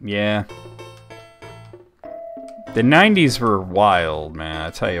 Yeah. The 90s were wild, man.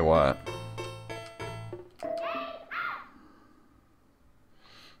 I tell you what.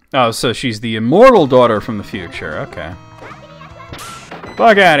 Oh, so she's the immortal daughter from the future. Okay.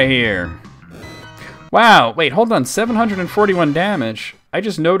 Fuck out of here. Wow, wait, hold on. 741 damage. I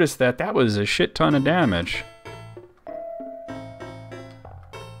just noticed that. That was a shit ton of damage.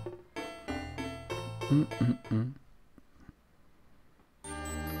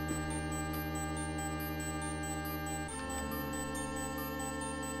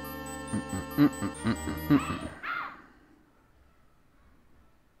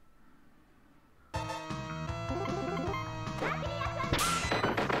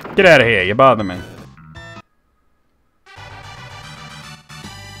 Get out of here, you bother me.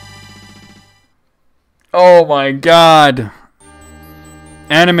 Oh my god.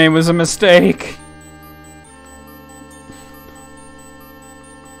 Anime was a mistake.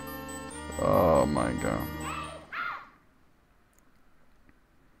 Oh my god.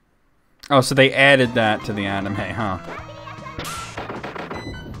 Oh, so they added that to the anime, huh?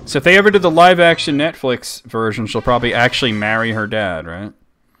 So if they ever did the live-action Netflix version, she'll probably actually marry her dad, right?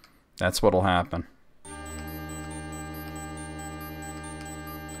 That's what'll happen.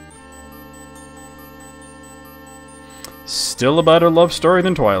 Still a better love story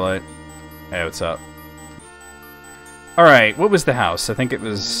than Twilight. Hey, what's up? Alright, what was the house? I think it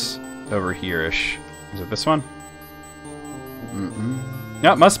was over here-ish. Is it this one?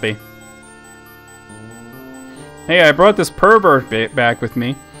 Yeah, it must be. Hey, I brought this pervert back with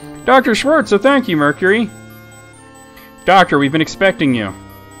me. Dr. Schwartz, so thank you, Mercury. Doctor, we've been expecting you.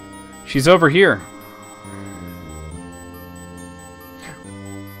 She's over here.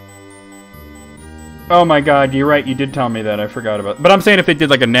 Oh my god, you're right, you did tell me that, I forgot about it. But I'm saying if they did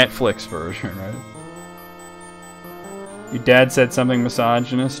like a Netflix version, right? Your dad said something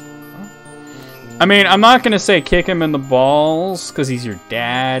misogynist. I mean, I'm not gonna say kick him in the balls, because he's your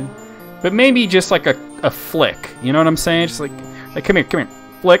dad. But maybe just like a flick, you know what I'm saying? Just like come here,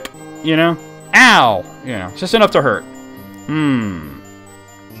 flick, you know? Ow! You know, just enough to hurt.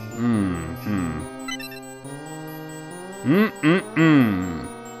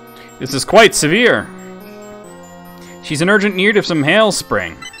 This is quite severe. She's in urgent need of some hail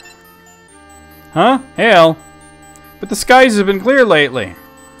spring. Huh? Hail? But the skies have been clear lately.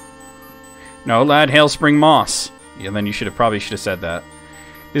 No, lad, hail spring moss. Yeah, then you probably should have said that.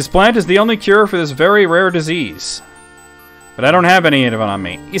 This plant is the only cure for this very rare disease. But I don't have any of it on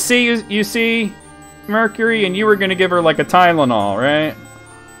me. You see, Mercury, and you were gonna give her like a Tylenol, right?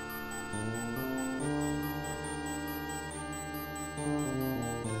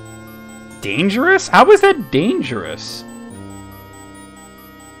 Dangerous? How is that dangerous?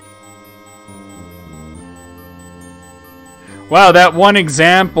 Wow, that one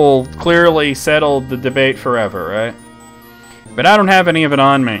example clearly settled the debate forever, right? But I don't have any of it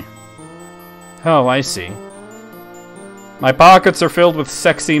on me. Oh, I see. My pockets are filled with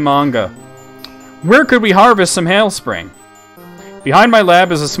sexy manga. Where could we harvest some hailspring? Behind my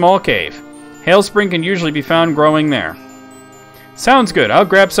lab is a small cave. Hailspring can usually be found growing there. Sounds good. I'll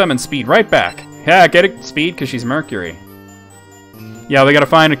grab some and speed right back. Yeah, get it, speed, because she's Mercury. Yeah, we gotta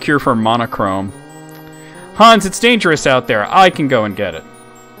find a cure for monochrome. Hans, it's dangerous out there. I can go and get it.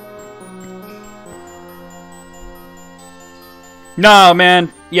 No,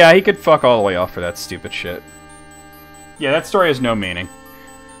 man. Yeah, he could fuck all the way off for that stupid shit. Yeah, that story has no meaning.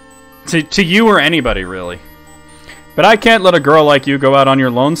 To you or anybody, really. But I can't let a girl like you go out on your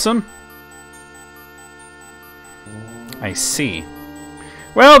lonesome. I see.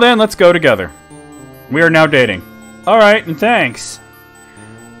 Well then, let's go together. We are now dating. Alright, and thanks.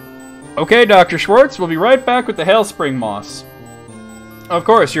 Okay, Dr. Schwartz, we'll be right back with the hailspring moss. Of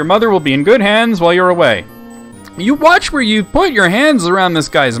course, your mother will be in good hands while you're away. You watch where you put your hands around this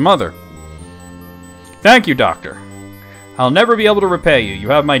guy's mother. Thank you, Doctor. I'll never be able to repay you. You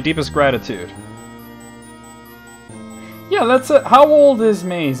have my deepest gratitude. Yeah, that's it. How old is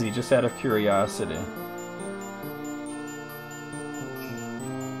Maisie, just out of curiosity?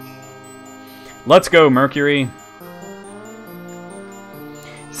 Let's go, Mercury.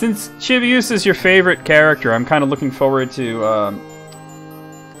 Since Chibiusa is your favorite character, I'm kind of looking forward to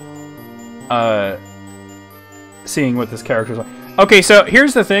seeing what this character is like. Okay, so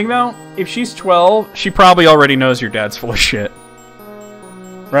here's the thing, though. If she's 12, she probably already knows your dad's full of shit.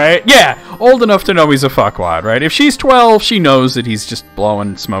 Right? Yeah, old enough to know he's a fuckwad, right? If she's 12, she knows that he's just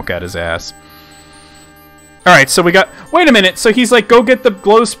blowing smoke out his ass. Alright, so we got... Wait a minute, so he's like, go get the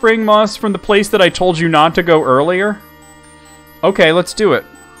glow spring moss from the place that I told you not to go earlier? Okay, let's do it.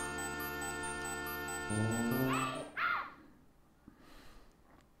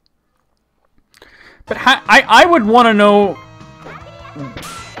 But I would want to know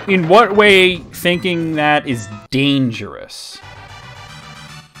in what way thinking that is dangerous.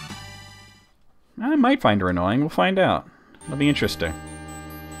 I might find her annoying. We'll find out. It'll be interesting.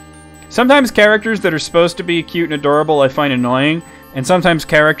 Sometimes characters that are supposed to be cute and adorable I find annoying, and sometimes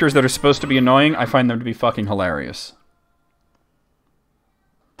characters that are supposed to be annoying, I find them to be fucking hilarious.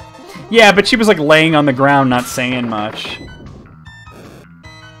 Yeah, but she was like laying on the ground, not saying much.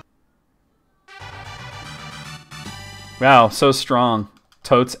 Wow, so strong.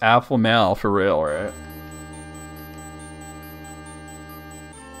 Totes alpha male, for real, right?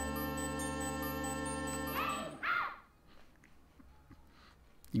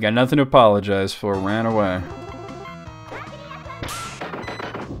 You got nothing to apologize for, ran away.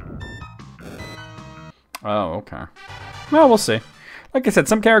 Oh, okay. Well, we'll see. Like I said,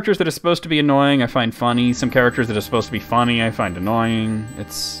 some characters that are supposed to be annoying I find funny. Some characters that are supposed to be funny I find annoying.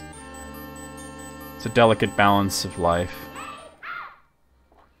 It's a delicate balance of life.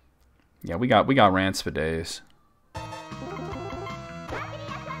 Yeah, we got rants for days.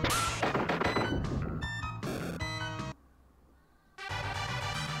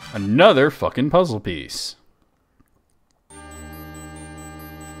 Another fucking puzzle piece. I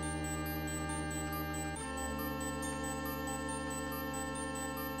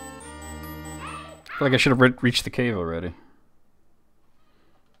feel like I should have reached the cave already.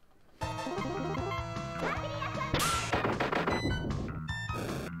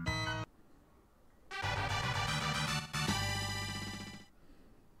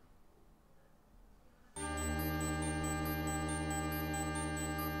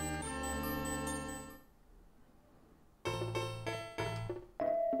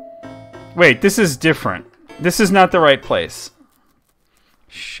 Wait, this is different. This is not the right place.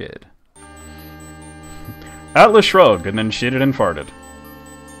 Shit. Atlas shrugged and then shitted and farted.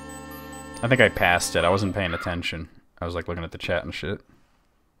 I think I passed it. I wasn't paying attention. I was like looking at the chat and shit.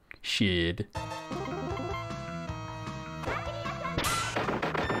 Shit.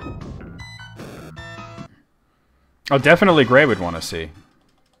 Oh, definitely Gray would want to see.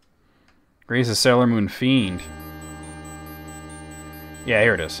 Gray's a Sailor Moon fiend. Yeah,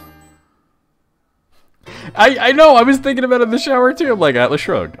 here it is. I know, I was thinking about it in the shower too. I'm like, Atlas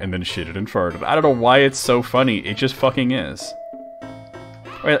shrugged, and then shitted and farted. I don't know why it's so funny. It just fucking is.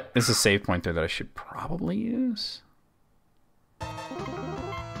 Wait, there's a save point there that I should probably use.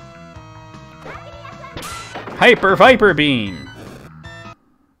 Hyper Viper Beam!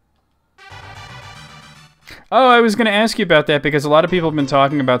 Oh, I was gonna ask you about that because a lot of people have been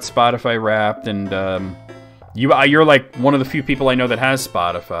talking about Spotify Wrapped, and you're like one of the few people I know that has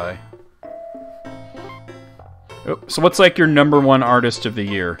Spotify. Oh, so what's like your #1 artist of the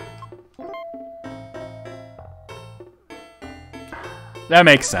year? That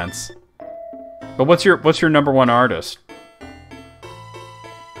makes sense. But what's your #1 artist?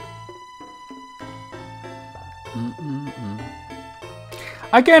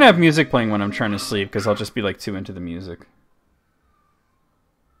 I can't have music playing when I'm trying to sleep because I'll just be like too into the music.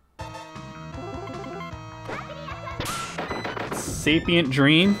 Sapient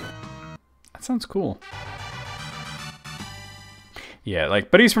Dream? That sounds cool. Yeah, like,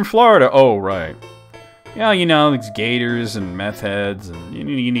 but he's from Florida. Oh, right. Yeah, you know, these gators and meth heads, and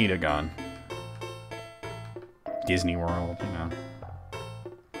you need a gun. Disney World, you know.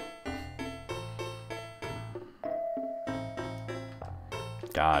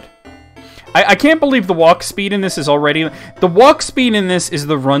 God. I can't believe the walk speed in this is already... The walk speed in this is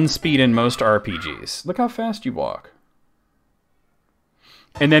the run speed in most RPGs. Look how fast you walk.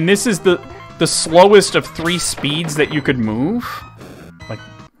 And then this is the slowest of 3 speeds that you could move.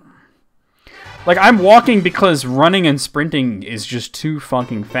 Like, I'm walking because running and sprinting is just too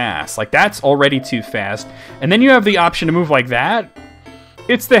fucking fast. Like, that's already too fast. And then you have the option to move like that.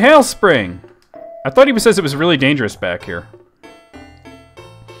 It's the Hailspring. I thought he says it was really dangerous back here.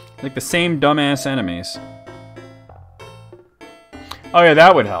 Like the same dumbass enemies. Oh yeah,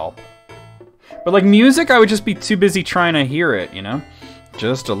 that would help. But like music, I would just be too busy trying to hear it, you know?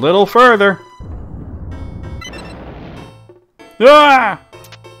 Just a little further. Ah!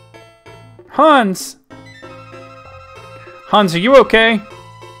 Hans! Hans, are you okay?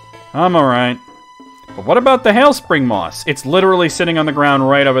 I'm alright. But what about the Hailspring moss? It's literally sitting on the ground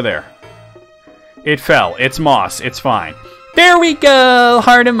right over there. It fell. It's moss. It's fine. There we go!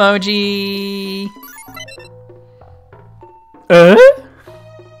 Heart emoji!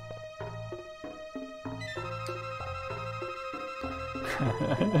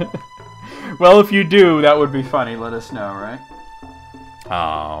 Well, if you do, that would be funny. Let us know, right?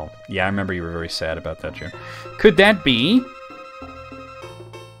 Oh, yeah, I remember you were very sad about that, June. Could that be?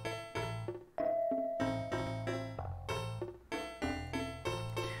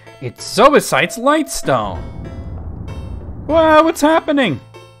 It's Zoisite's Lightstone! Wow, what's happening?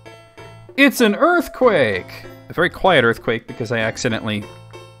 It's an earthquake! A very quiet earthquake because I accidentally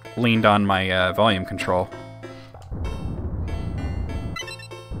leaned on my volume control.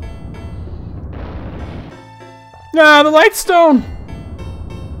 Ah, the light stone!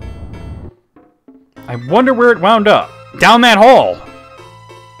 I wonder where it wound up. Down that hall!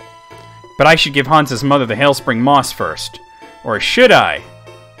 But I should give Hans's mother the Hailspring Moss first. Or should I?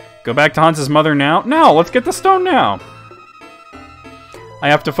 Go back to Hans's mother now? No, let's get the stone now. I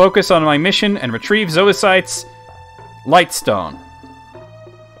have to focus on my mission and retrieve Zoisite's Lightstone.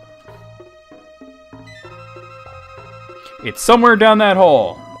 It's somewhere down that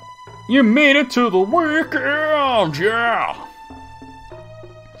hall. You made it to the weekend, yeah!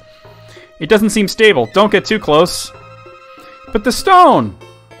 It doesn't seem stable. Don't get too close. But the stone!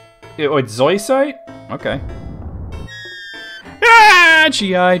 It's Zoisite? Okay. Ah,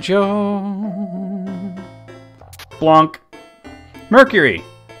 G.I. Joe. Blanc. Mercury,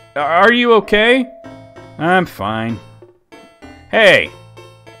 are you okay? I'm fine. Hey,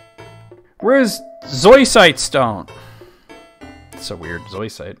 where's Zoisite stone? It's so weird,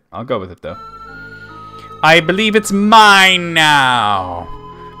 Zoisite. I'll go with it though. I believe it's mine now.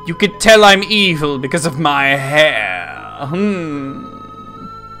 You could tell I'm evil because of my hair.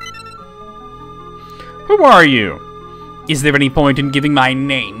 Who are you? Is there any point in giving my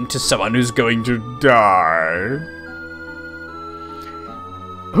name to someone who's going to die?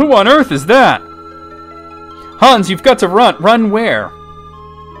 Who on earth is that? Hans, you've got to run. Run where?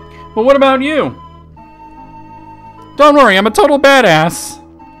 Well, what about you? Don't worry, I'm a total badass.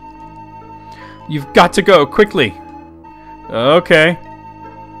 You've got to go, quickly. Okay.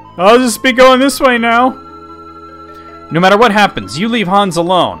 I'll just be going this way now. No matter what happens, you leave Hans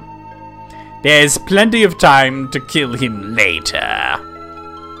alone. There's plenty of time to kill him later.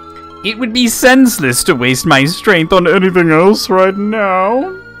 It would be senseless to waste my strength on anything else right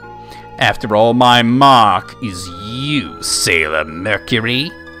now. After all, my mark is you, Sailor Mercury.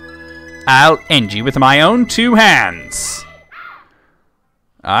 I'll end you with my own 2 hands.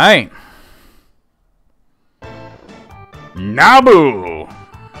 Aye. Nabu!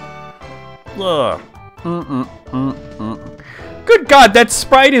 Ugh. Good God, that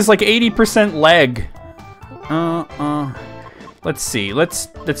sprite is like 80% leg. Let's see. Let's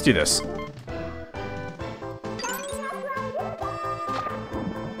do this.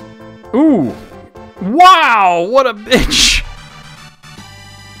 Ooh. Wow, what a bitch.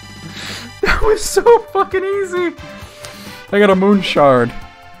 That was so fucking easy. I got a moon shard.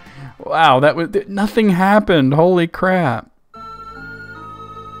 Wow, that was nothing happened. Holy crap.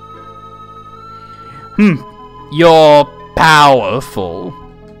 You're powerful.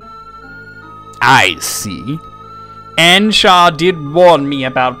 I see. Anshar did warn me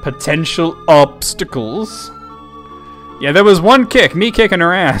about potential obstacles. Yeah, there was one kick, me kicking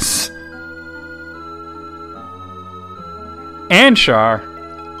her ass. Anshar?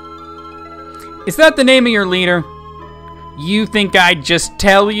 Is that the name of your leader? You think I'd just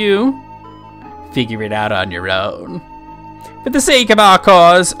tell you? Figure it out on your own. For the sake of our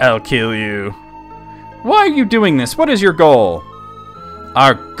cause, I'll kill you. Why are you doing this? What is your goal?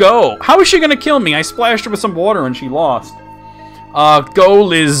 Our goal? How is she gonna kill me? I splashed her with some water and she lost. Our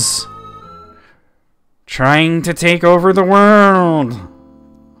goal is trying to take over the world.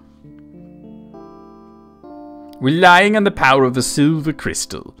 Relying on the power of the silver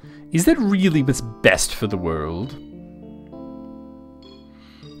crystal. Is that really what's best for the world?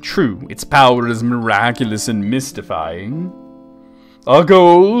 True, its power is miraculous and mystifying. Our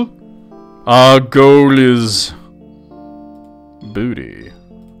goal is booty.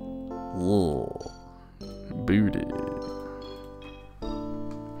 Booty.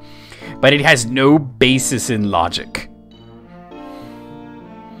 But it has no basis in logic.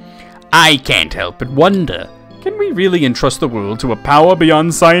 I can't help but wonder, can we really entrust the world to a power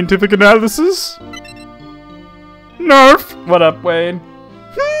beyond scientific analysis? Nerf! What up, Wayne?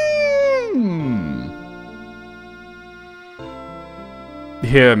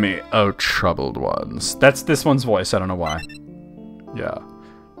 Hear me, oh troubled ones. That's this one's voice, I don't know why. Yeah.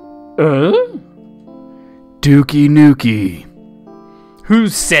 Dookie Nukie. Who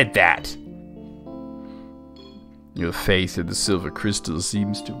said that? Your faith in the silver crystal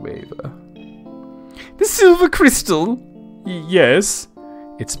seems to waver. The silver crystal? Yes.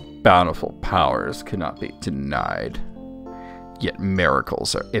 Its bountiful powers cannot be denied. Yet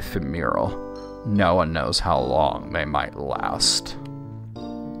miracles are ephemeral. No one knows how long they might last.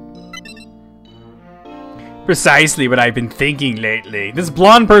 Precisely what I've been thinking lately. This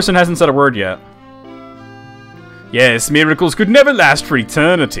blonde person hasn't said a word yet. Yes, miracles could never last for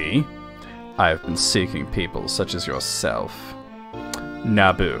eternity. I have been seeking people such as yourself.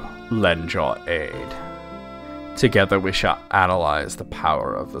 Nabu, lend your aid. Together we shall analyze the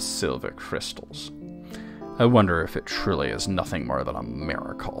power of the silver crystals. I wonder if it truly is nothing more than a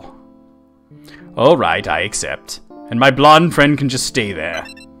miracle. All right, I accept. And my blonde friend can just stay there.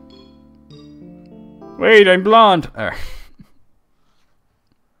 Wait, I'm blonde.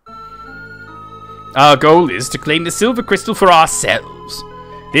 Our goal is to claim the silver crystal for ourselves.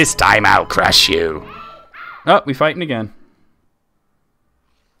 This time I'll crush you. Oh, we fighting again.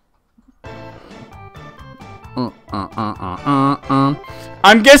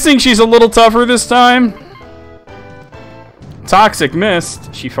 I'm guessing she's a little tougher this time. Toxic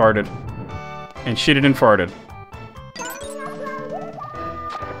missed. She farted. And shitted and farted.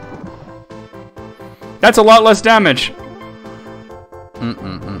 That's a lot less damage.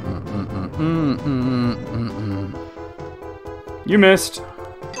 You missed.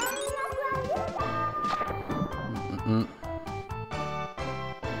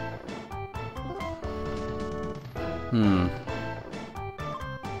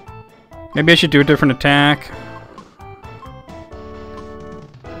 Maybe I should do a different attack.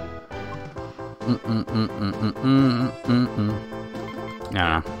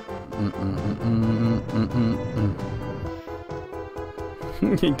 Nah.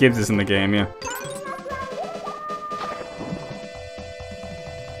 He gives us in the game, yeah.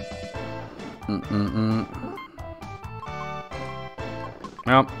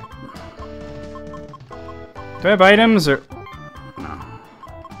 Well. Do I have items or... No.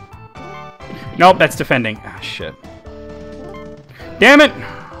 Nope, that's defending. Ah, shit. Damn it!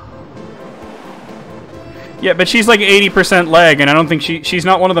 Yeah, but she's like 80% leg, and I don't think she's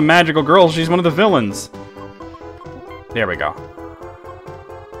not one of the magical girls, she's one of the villains. There we go.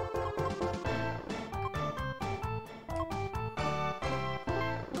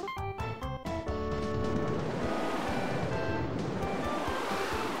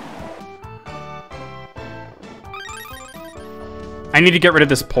 I need to get rid of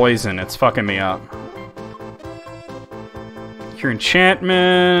this poison. It's fucking me up. Cure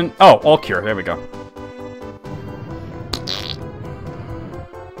enchantment. Oh, all cure. There we go.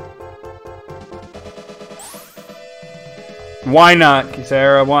 Why not,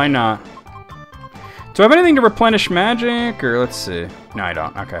 Kisara? Why not? Do I have anything to replenish magic? Or let's see. No, I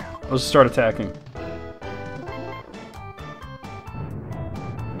don't. Okay. Let's start attacking.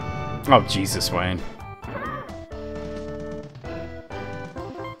 Oh, Jesus, Wayne.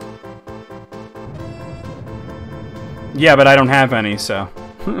 Yeah, but I don't have any, so.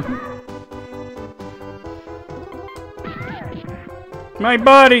 My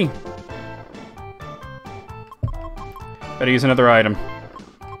body! Better use another item.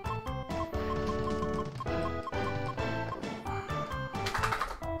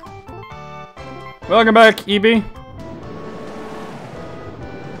 Welcome back, EB.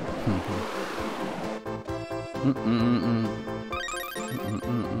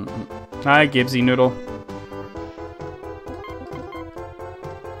 Hi, Gibbsy Noodle.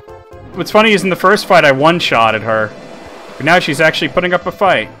 What's funny is in the first fight I one-shotted her, but now she's actually putting up a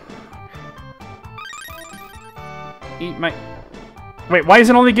fight. Eat my... Wait, why is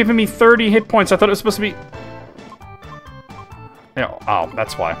it only giving me 30 hit points? I thought it was supposed to be... Oh,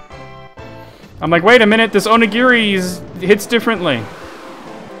 that's why. I'm like, wait a minute, this onigiri hits differently.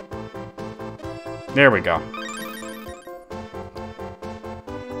 There we go.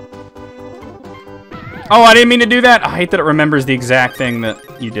 Oh, I didn't mean to do that! I hate that it remembers the exact thing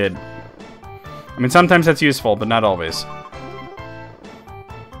that you did. I mean, sometimes that's useful, but not always.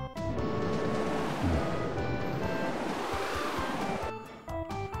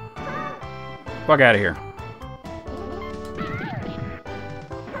 Fuck out of here.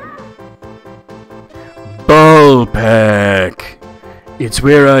 Ball pack. It's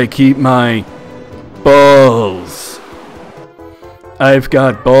where I keep my balls. I've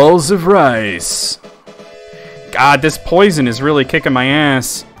got balls of rice. God, this poison is really kicking my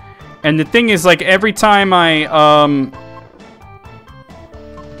ass. And the thing is, like, every time I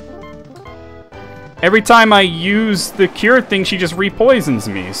use the cure thing, she just re-poisons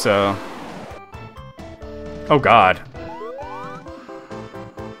me, so... Oh, God.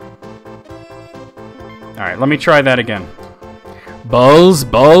 Alright, let me try that again. Balls,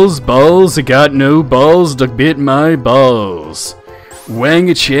 balls, balls, I got no balls, dog bit my balls.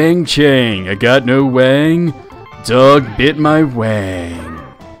 Wang-a-chang-chang, I got no wang, dog bit my wang.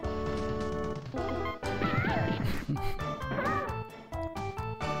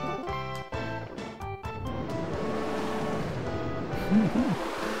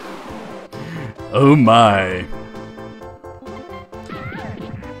 Oh my.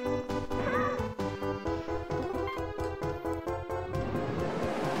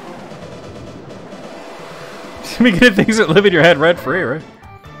 Speaking of things that live in your head rent free, right?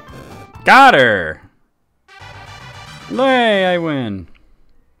 Got her! Yay, I win.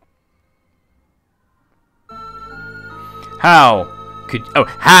 How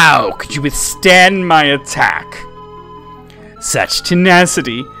could you withstand my attack? Such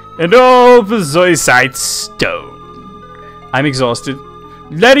tenacity and all the Zoisite stone. I'm exhausted.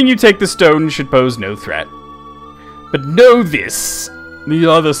 Letting you take the stone should pose no threat. But know this. The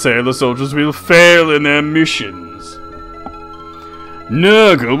other sailor soldiers will fail in their missions.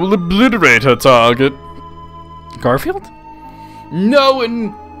 Nurgle will obliterate her target. Garfield? No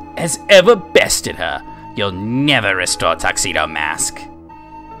one has ever bested her. You'll never restore Tuxedo Mask.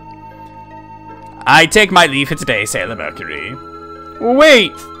 I take my leave for today, Sailor Mercury.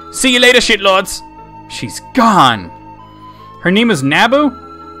 Wait! See you later, shitlords! She's gone! Her name is Nabu?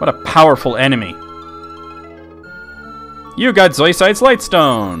 What a powerful enemy. You got Zoisite's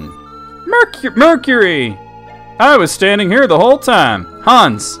Lightstone. Mercury! I was standing here the whole time.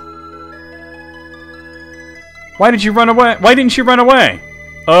 Hans. Why did you run away? Why didn't you run away?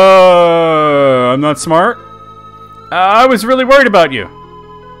 I'm not smart. I was really worried about you.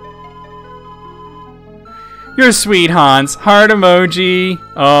 You're sweet, Hans. Heart emoji.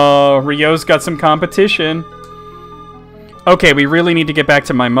 Oh, Ryo's got some competition. Okay, we really need to get back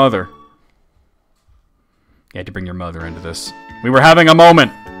to my mother. You had to bring your mother into this. We were having a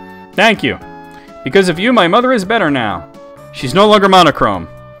moment. Thank you. Because of you, my mother is better now. She's no longer monochrome.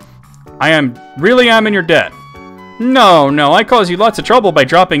 I really am in your debt. No, I caused you lots of trouble by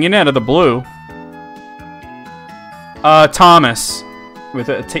dropping in out of the blue. Thomas. With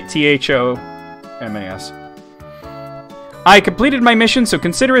a T-H-O-M-A-S. I completed my mission, so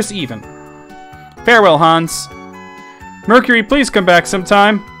consider us even. Farewell, Hans. Mercury, please come back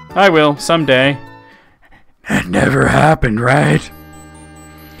sometime. I will, someday. That never happened, right?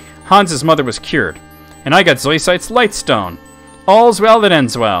 Hans's mother was cured, and I got Zoisite's Lightstone. All's well that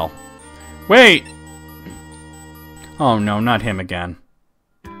ends well. Wait! Oh no, not him again.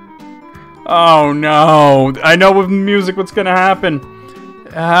 Oh no! I know with music what's gonna happen.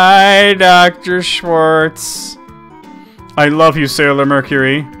 Hi, Dr. Schwartz. I love you, Sailor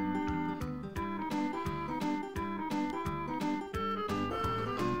Mercury.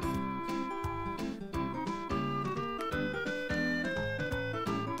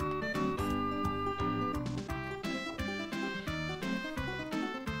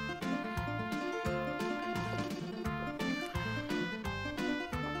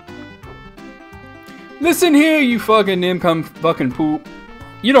 Listen here, you fucking income fucking poop.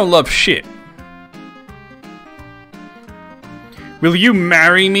 You don't love shit. Will you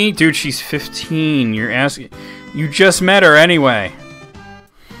marry me? Dude, she's 15. You're asking. You just met her anyway.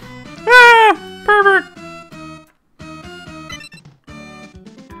 Ah, pervert.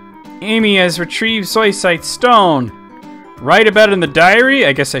 Amy has retrieved Zoisite Stone. Write about it in the diary?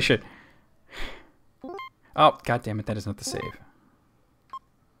 I guess I should. Oh, goddammit, that is not the save.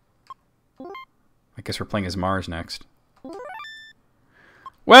 I guess we're playing as Mars next.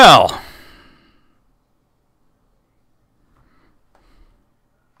 Well.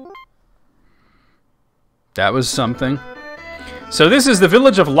 That was something. So this is the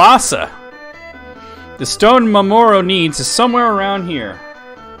village of Lhasa. The stone Mamoru needs is somewhere around here.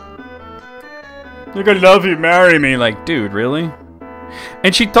 You're gonna love you, marry me. Like, dude, really?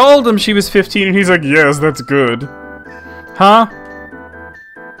 And she told him she was 15 and he's like, yes, that's good. Huh?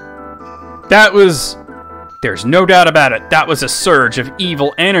 That was... There's no doubt about it. That was a surge of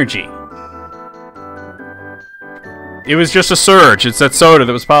evil energy. It was just a surge. It's that soda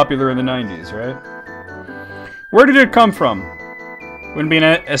that was popular in the 90s, right? Where did it come from? Wouldn't be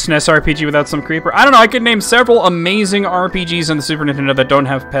an SNES RPG without some creeper. I don't know. I could name several amazing RPGs on the Super Nintendo that don't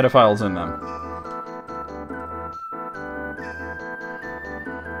have pedophiles in them.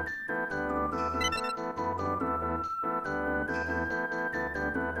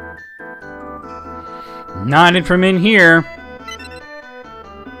 Not in from in here.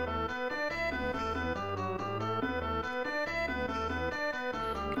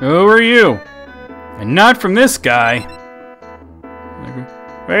 Who are you? And not from this guy.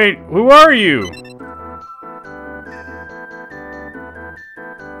 Wait, who are you?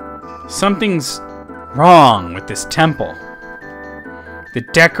 Something's wrong with this temple. The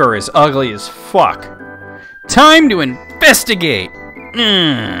decor is ugly as fuck. Time to investigate.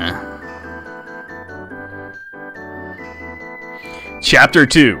 Chapter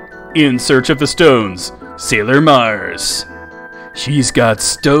 2. In Search of the Stones. Sailor Mars. She's got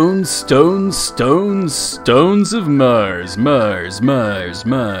stones, stones, stones, stones of Mars. Mars, Mars,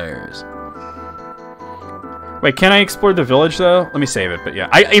 Mars. Wait, can I explore the village, though? Let me save it, but yeah.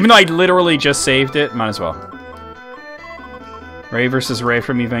 Even though I literally just saved it, might as well. Ray versus Ray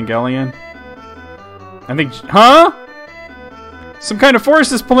from Evangelion. I think... Huh? Some kind of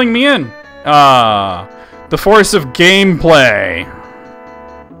force is pulling me in. Ah, the force of gameplay.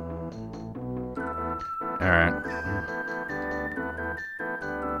 Alright.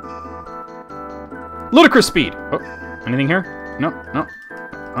 Ludicrous speed. Oh, anything here? No, no.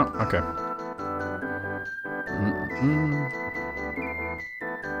 Oh, okay.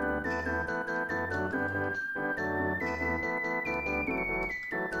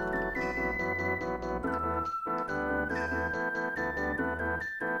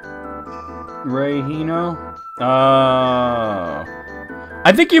 Ray Hino? Oh.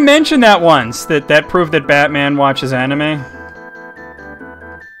 I think you mentioned that once, that proved that Batman watches anime.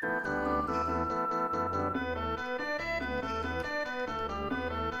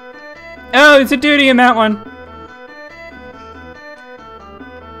 Oh, it's a duty in that one.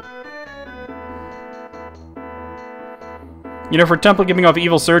 You know, for Temple giving off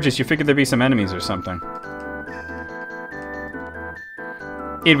evil surges, you figured there'd be some enemies or something.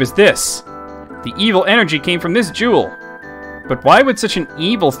 It was this. The evil energy came from this jewel. But why would such an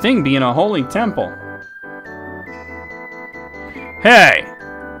evil thing be in a holy temple? Hey!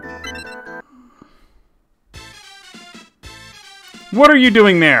 What are you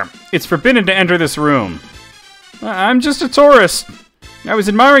doing there? It's forbidden to enter this room. I'm just a tourist. I was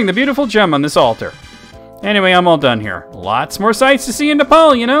admiring the beautiful gem on this altar. Anyway, I'm all done here. Lots more sights to see in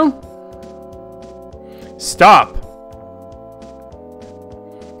Nepal, you know? Stop!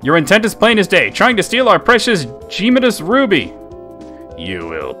 Your intent is plain as day, trying to steal our precious Gemidas ruby. You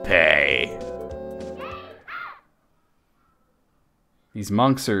will pay. These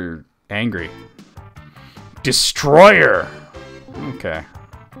monks are angry. Destroyer! Okay.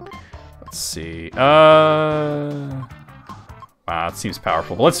 Let's see. Wow, it seems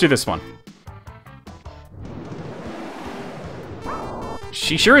powerful. But let's do this one.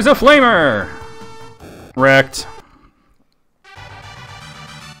 She sure is a flamer! Wrecked.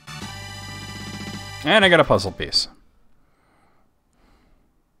 And I got a puzzle piece.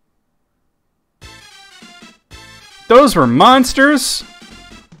 Those were monsters?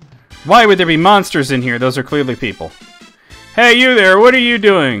 Why would there be monsters in here? Those are clearly people. Hey, you there, what are you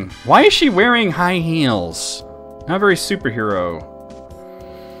doing? Why is she wearing high heels? Not very superhero.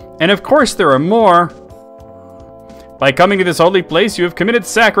 And of course there are more. By coming to this holy place, you have committed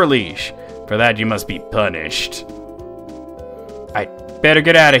sacrilege. For that, you must be punished. I better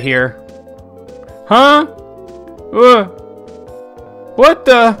get out of here. Huh? What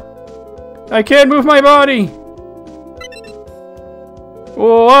the? I can't move my body.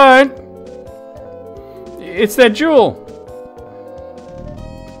 What? It's that jewel.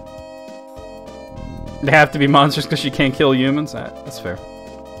 They have to be monsters because she can't kill humans? That's fair.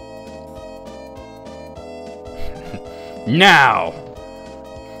 Now!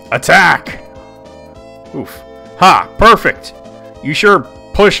 Attack! Oof. Ha! Perfect! You sure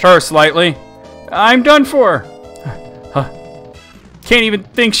pushed her slightly. I'm done for! Huh. Can't even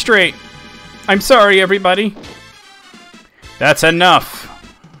think straight. I'm sorry, everybody. That's enough.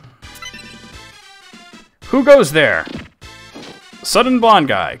 Who goes there? Sudden blonde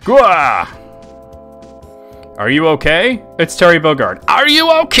guy. Gah! Are you okay? It's Terry Bogard. Are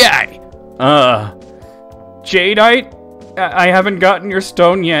you okay? Jadeite? I haven't gotten your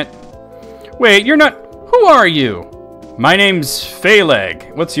stone yet. Wait, you're not... Who are you? My name's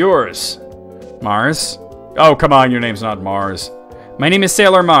Phaleg. What's yours? Mars? Oh, come on, your name's not Mars. My name is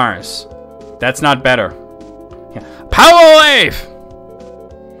Sailor Mars. That's not better. Power wave!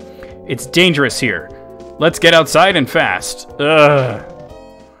 It's dangerous here. Let's get outside and fast. Ugh.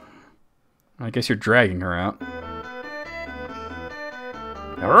 I guess you're dragging her out.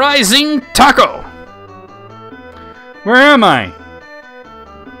 Rising Taco! Where am I?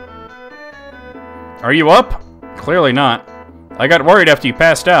 Are you up? Clearly not. I got worried after you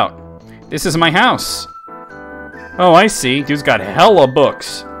passed out. This is my house. Oh, I see. Dude's got hella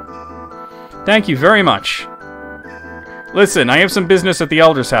books. Thank you very much. Listen, I have some business at the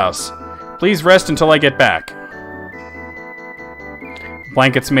Elder's house. Please rest until I get back.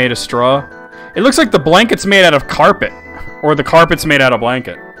 Blankets made of straw. It looks like the blanket's made out of carpet. Or the carpet's made out of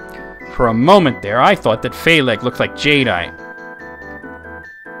blanket. For a moment there, I thought that Phaleg looked like Jadeite.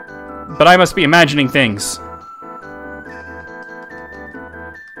 But I must be imagining things.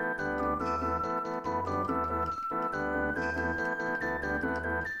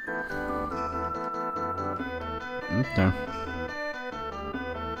 Okay.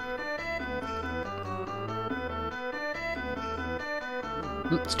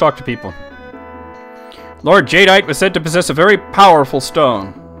 Let's talk to people. Lord Jadeite was said to possess a very powerful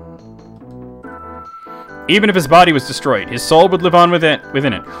stone. Even if his body was destroyed, his soul would live on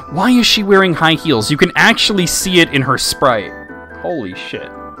within it. Why is she wearing high heels? You can actually see it in her sprite. Holy shit.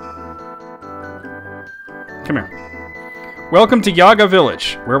 Come here. Welcome to Yaga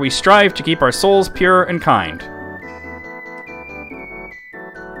Village, where we strive to keep our souls pure and kind.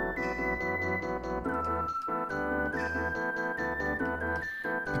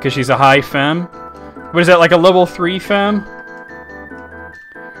 Because she's a high femme? What is that, like a level 3 femme?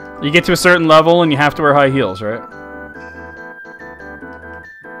 You get to a certain level and you have to wear high heels, right?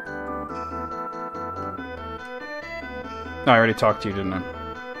 No, I already talked to you, didn't I?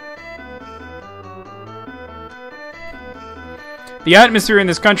 The atmosphere in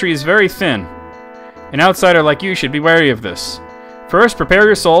this country is very thin. An outsider like you should be wary of this. First, prepare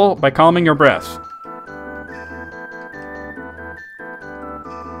your soul by calming your breath.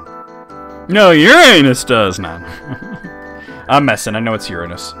 No, Uranus does not. I'm messing, I know it's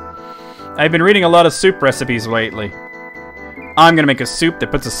Uranus. I've been reading a lot of soup recipes lately. I'm gonna make a soup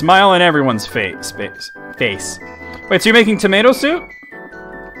that puts a smile on everyone's face. Wait, so you're making tomato soup?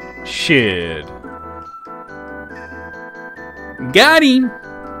 Shit. Got him!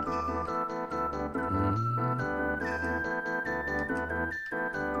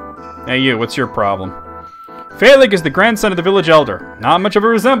 Hey you, what's your problem? Phaleg is the grandson of the village elder. Not much of a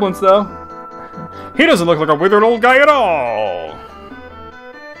resemblance, though. He doesn't look like a withered old guy at all.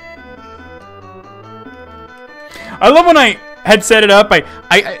 I love when I had set it up.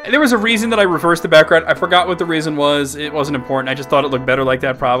 There was a reason that I reversed the background. I forgot what the reason was. It wasn't important. I just thought it looked better like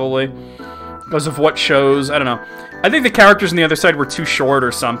that, probably. Because of what shows. I don't know. I think the characters on the other side were too short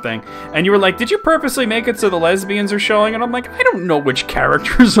or something. And you were like, did you purposely make it so the lesbians are showing? And I'm like, I don't know which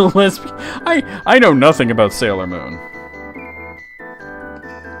characters are lesbian. I know nothing about Sailor Moon.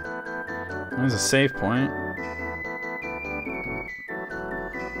 There's a save point.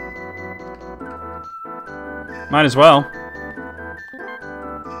 Might as well.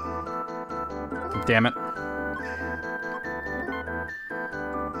 Damn it.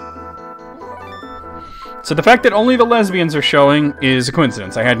 So the fact that only the lesbians are showing is a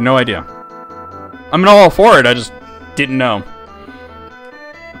coincidence. I had no idea. I'm all for it, I just didn't know.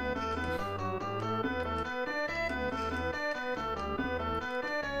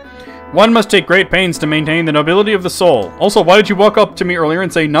 One must take great pains to maintain the nobility of the soul. Also, why did you walk up to me earlier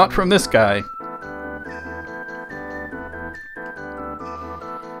and say, not from this guy?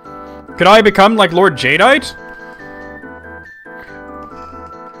 Could I become like Lord Jadeite?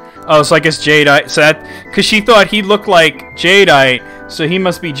 Oh, so I guess Jadeite, so that, because she thought he looked like Jadeite, so he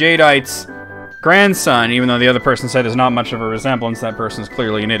must be Jadeite's grandson, even though the other person said there's not much of a resemblance. That person's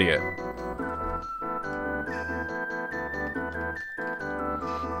clearly an idiot.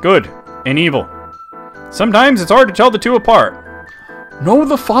 Good and evil. Sometimes it's hard to tell the two apart. No,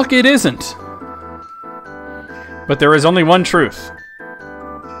 the fuck it isn't. But there is only one truth.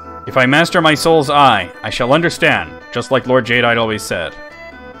 If I master my soul's eye, I shall understand, just like Lord Jadeite always said.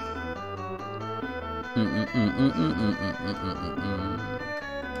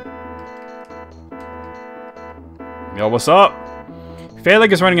 Yo, what's up?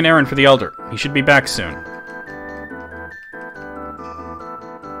 Phaleg is running an errand for the Elder. He should be back soon.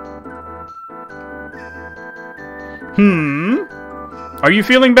 Are you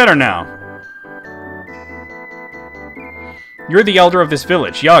feeling better now? You're the Elder of this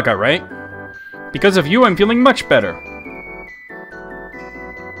village, Yaga, right? Because of you, I'm feeling much better.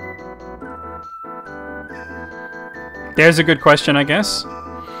 There's a good question, I guess.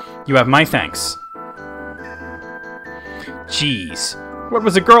 You have my thanks. Jeez, what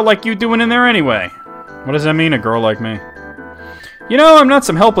was a girl like you doing in there anyway? What does that mean, a girl like me? You know, I'm not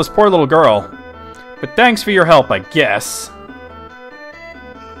some helpless poor little girl. But thanks for your help, I guess.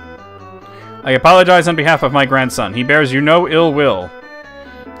 I apologize on behalf of my grandson. He bears you no ill will.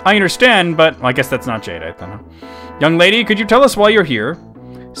 I understand, but I guess that's not Jadeite, then. Young lady, could you tell us why you're here?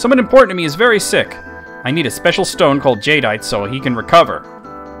 Someone important to me is very sick. I need a special stone called Jadeite so he can recover.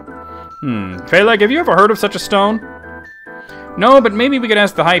 Phaleg, have you ever heard of such a stone? No, but maybe we could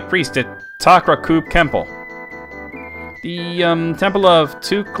ask the High Priest at Takra Koop Temple. The, Temple of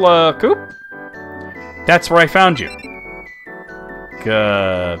Tukla Koop? That's where I found you.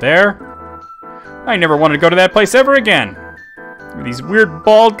 There? I never wanted to go to that place ever again. There were these weird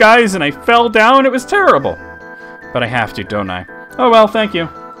bald guys and I fell down. It was terrible. But I have to, don't I? Oh well, thank you.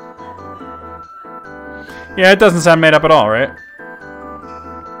 Yeah, it doesn't sound made up at all, right?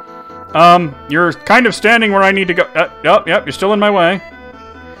 You're kind of standing where I need to go. Yep, you're still in my way.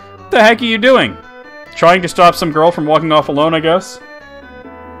 What the heck are you doing? Trying to stop some girl from walking off alone, I guess?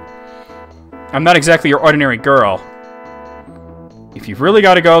 I'm not exactly your ordinary girl. If you've really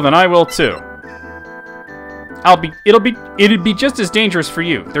got to go, then I will too. It'd be just as dangerous for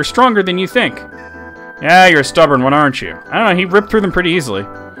you. They're stronger than you think. Yeah, you're a stubborn one, aren't you? I don't know, he ripped through them pretty easily.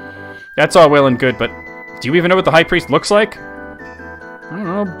 That's all well and good, but do you even know what the High Priest looks like? I don't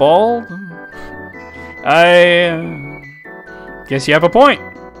know, bald? I guess you have a point.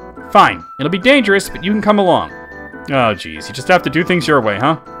 Fine, it'll be dangerous, but you can come along. Oh, geez, you just have to do things your way,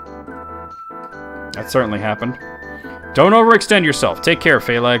 huh? That certainly happened. Don't overextend yourself. Take care,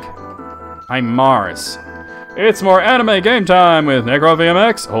 Phaleg. I'm Mars. It's more anime game time with Necro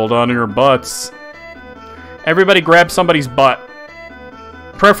VMX. Hold on to your butts. Everybody grab somebody's butt.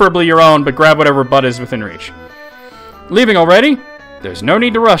 Preferably your own, but grab whatever butt is within reach. Leaving already? There's no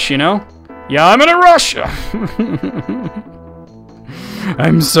need to rush, you know? Yeah, I'm in a rush!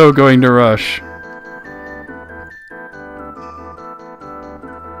 I'm so going to rush.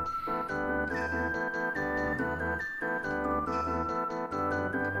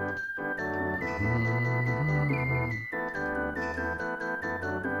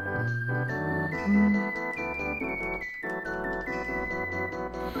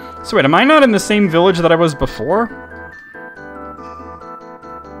 So wait, am I not in the same village that I was before?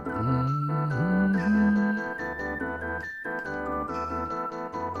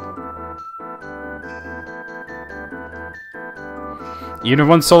 Even if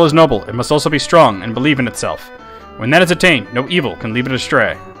one's soul is noble, it must also be strong and believe in itself. When that is attained, no evil can lead it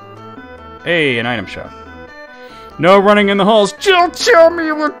astray. Hey, an item shop. No running in the halls. Jill, tell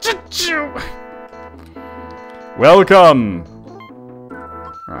me what to do. Welcome.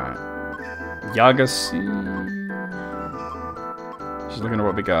 Alright. Yagasi. Just looking at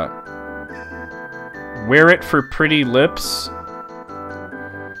what we got. Wear it for pretty lips.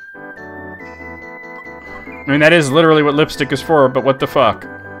 I mean, that is literally what lipstick is for, but what the fuck?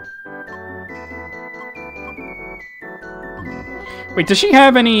 Wait, does she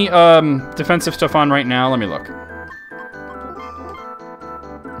have any defensive stuff on right now? Let me look.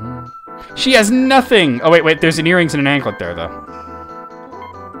 She has nothing! Oh, wait, there's an earrings and an anklet there, though.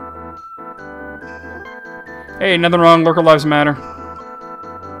 Hey, nothing wrong. Lurker lives matter.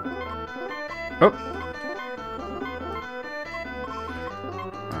 Oh.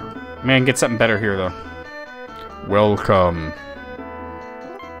 Man, get something better here, though. Welcome.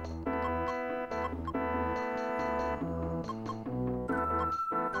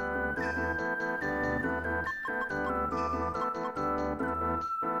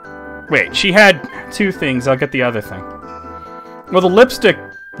 Wait, she had two things. I'll get the other thing. Well, the lipstick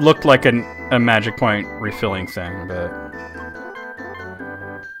looked like a magic point refilling thing, but...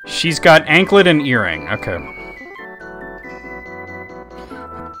 She's got anklet and earring. Okay.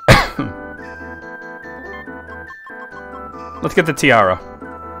 Let's get the tiara.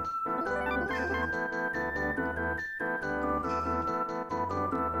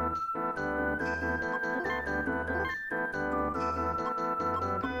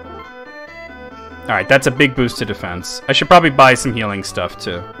 Alright, that's a big boost to defense. I should probably buy some healing stuff,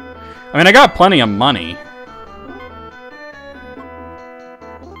 too. I mean, I got plenty of money.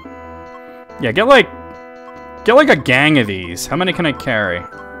 Yeah, get like a gang of these. How many can I carry?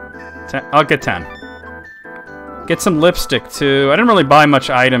 10? I'll get 10. Get some lipstick, too. I didn't really buy much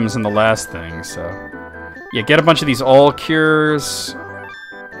items in the last thing, so... Yeah, get a bunch of these all cures.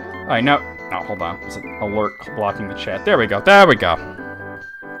 Alright, now... Oh, hold on. There's an alert blocking the chat. There we go. There we go.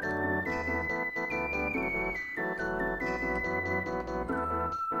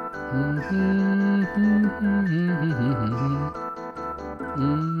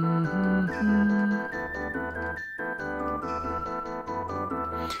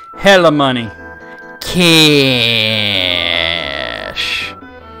 Hella money. Cash.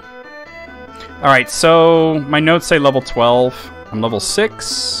 Alright, so my notes say level 12. I'm level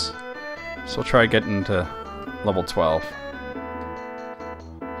 6. So we'll try getting to level 12.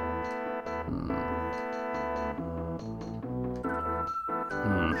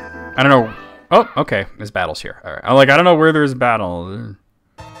 I don't know. Oh, okay. There's battles here. Alright. I don't know where there's battle.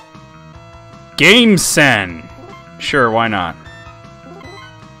 Game Sen. Sure, why not?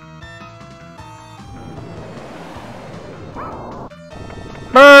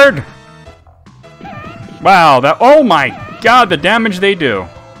 Bird! Wow, that... Oh my god, the damage they do.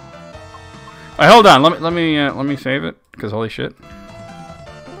 Alright, hold on. Let me save it, because holy shit.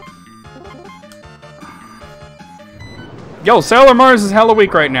 Yo, Sailor Mars is hella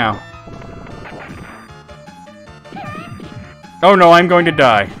weak right now. Oh no, I'm going to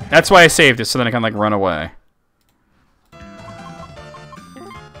die. That's why I saved it, so then I can, like, run away.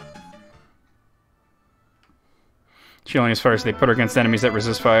 She only as far as they put her against enemies that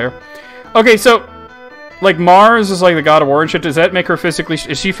resist fire. Okay, so, like, Mars is like the god of war and shit. Does that make her physically...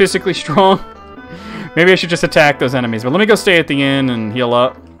 Is she physically strong? Maybe I should just attack those enemies, but let me go stay at the inn and heal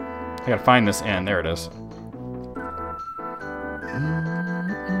up. I gotta find this inn. There it is.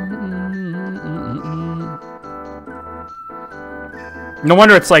 No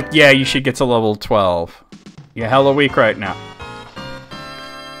wonder it's like, yeah, you should get to level 12. You're hella weak right now.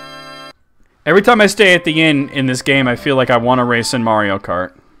 Every time I stay at the inn in this game, I feel like I want to race in Mario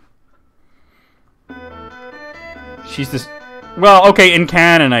Kart. She's this... Well, okay, in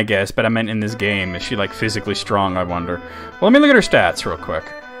canon, I guess, but I meant in this game. Is she, like, physically strong, I wonder? Well, let me look at her stats real quick.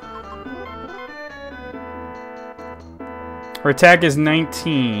 Her attack is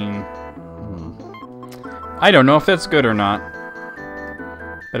 19. I don't know if that's good or not.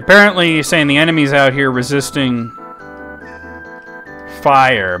 But apparently, you're saying the enemy's out here resisting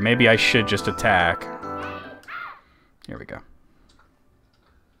fire. Maybe I should just attack. Here we go.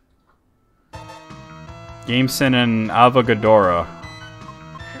 Gameson and Avogadora.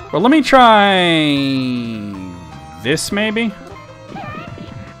 Well, let me try this, maybe?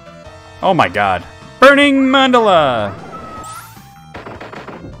 Oh my god. Burning Mandala!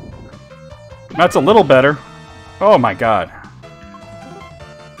 That's a little better. Oh my god.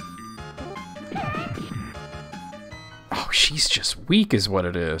 Oh, she's just weak is what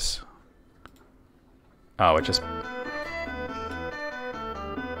it is. Oh, it just...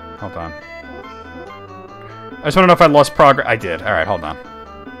 Hold on. I just want to know if I lost progress. I did. Alright, hold on.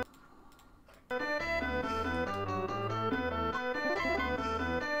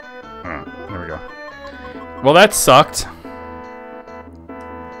 There we go. Well, that sucked.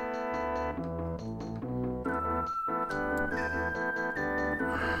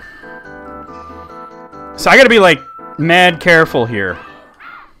 So I gotta be, like, mad careful here.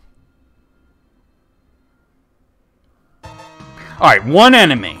 Alright, one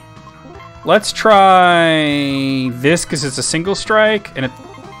enemy. Let's try this because it's a single strike and it...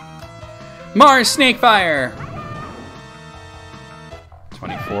 Mars Snake Fire!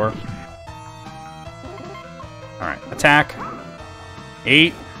 24. Alright, attack.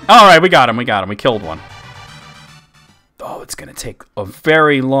 8. Alright, we got him, we killed one. Oh, it's gonna take a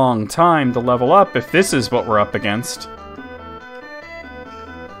very long time to level up if this is what we're up against.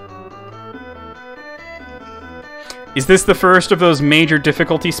 Is this the first of those major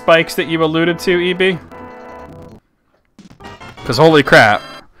difficulty spikes that you alluded to, EB? Because holy crap.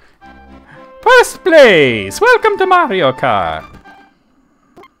 First place! Welcome to Mario Kart!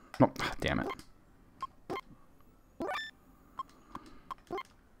 Oh, damn it.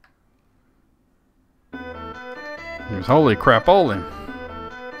 Holy crap, holy.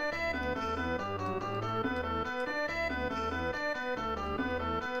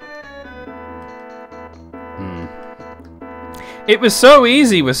 It was so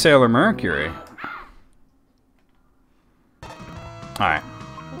easy with Sailor Mercury. Alright.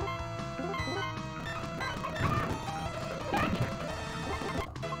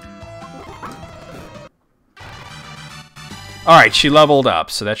 Alright, she leveled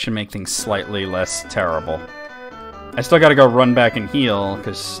up, so that should make things slightly less terrible. I still gotta go run back and heal,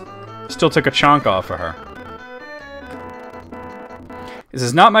 because still took a chunk off of her. This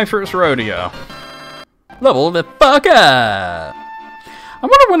is not my first rodeo. Level the fuck up! I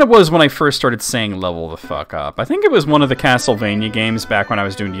wonder when it was when I first started saying level the fuck up. I think it was one of the Castlevania games back when I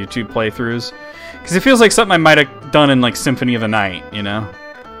was doing YouTube playthroughs. Because it feels like something I might have done in, like, Symphony of the Night, you know?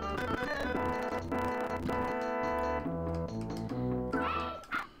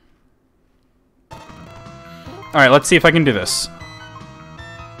 Alright, let's see if I can do this.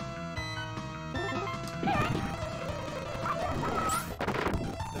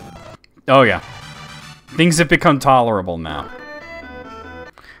 Oh, yeah. Things have become tolerable now.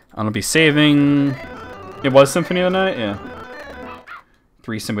 I'm gonna be saving... It was Symphony of the Night? Yeah.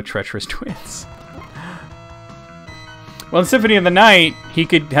 Threesome with treacherous twins. Well, in Symphony of the Night, he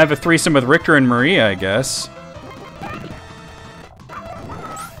could have a threesome with Richter and Maria, I guess.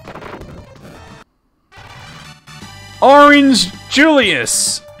 Orange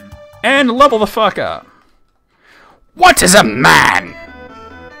Julius! And level the fuck up. What is a man?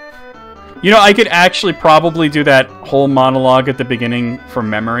 You know, I could actually probably do that whole monologue at the beginning from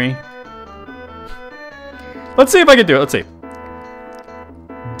memory. Let's see if I can do it. Let's see.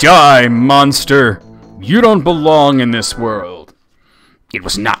 Die, monster. You don't belong in this world. It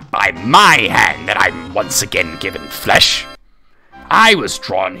was not by my hand that I'm once again given flesh. I was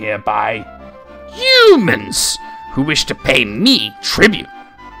drawn here by humans who wish to pay me tribute.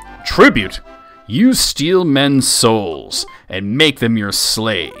 Tribute? You steal men's souls and make them your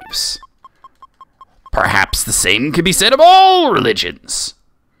slaves. Perhaps the same could be said of all religions.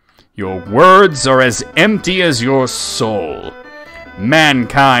 Your words are as empty as your soul.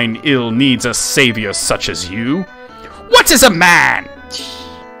 Mankind ill needs a savior such as you. What is a man?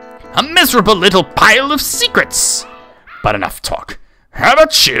 A miserable little pile of secrets. But enough talk. How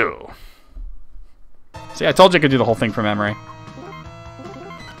about you? See, I told you I could do the whole thing from memory.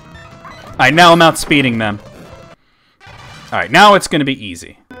 Alright, now I'm outspeeding them. Alright, now it's going to be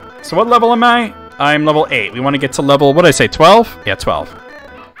easy. So what level am I? I'm level 8. We want to get to level, what did I say, 12? Yeah, 12.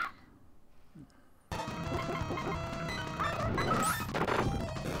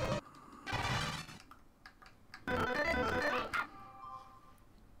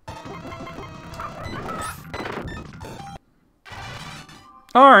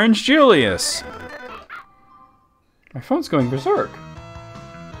 Orange Julius. My phone's going berserk.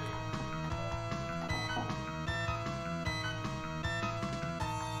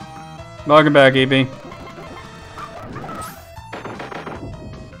 Welcome back, EB.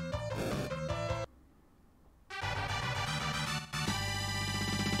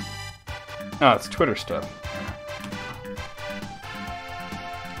 Oh, it's Twitter stuff.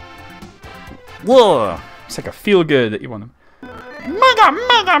 Whoa! It's like a feel good that you want to. Mega,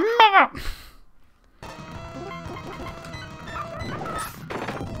 mega, mega!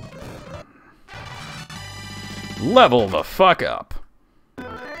 Level the fuck up.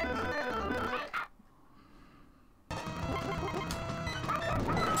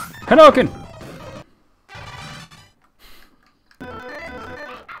 Hadouken!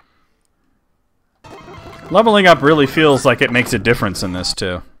 Leveling up really feels like it makes a difference in this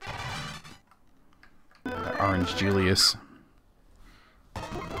too. Orange Julius.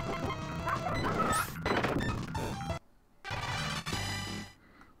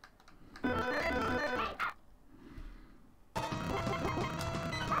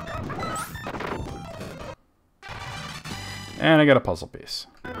 And I got a puzzle piece.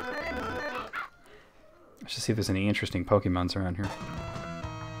 Let's just see if there's any interesting Pokemons around here.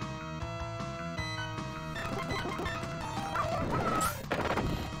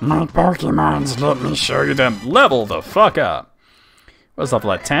 My Pokemons, let me show you them. Level the fuck up. What's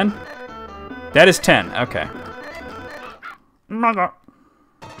level at 10? That is 10, okay. Mega.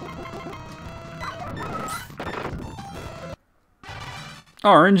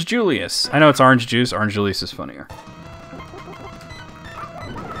 Orange Julius. I know it's orange juice. Orange Julius is funnier.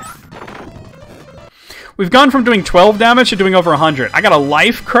 We've gone from doing 12 damage to doing over 100. I got a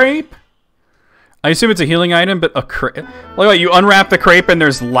life crepe. I assume it's a healing item, but a crepe. Look at you unwrap the crepe and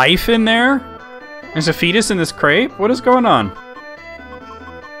there's life in there. There's a fetus in this crepe. What is going on?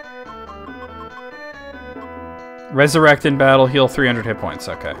 Resurrect in battle, heal 300 hit points.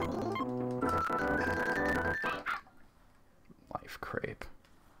 Okay. Life crepe.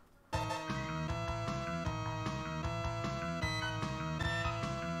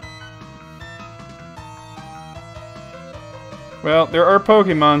 Well, there are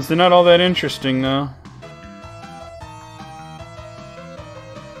Pokemons. They're not all that interesting, though.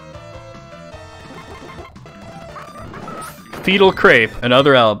 Fetal Crepe and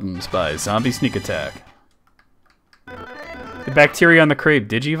Other Albums by Zombie Sneak Attack. The bacteria on the crepe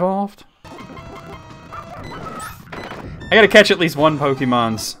digivolved? I gotta catch at least one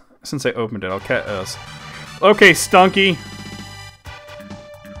Pokemon since I opened it. I'll catch us. Okay, Stunky.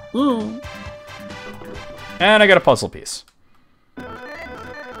 Ooh. And I got a puzzle piece.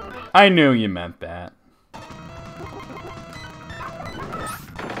 I knew you meant that.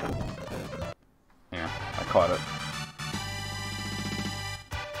 Yeah, I caught it.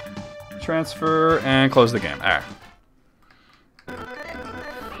 Transfer and close the game. Alright. Oh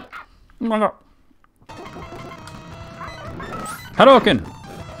my god. Hadouken!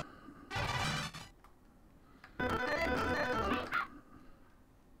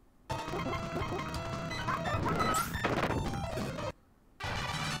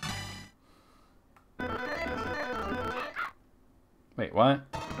 Wait, what?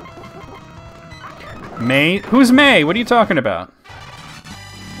 May? Who's May? What are you talking about?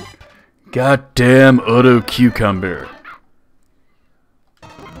 Goddamn Auto Cucumber.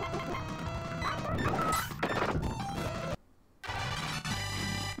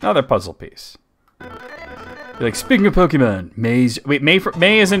 Another puzzle piece. You're like, speaking of Pokemon, May's... Wait,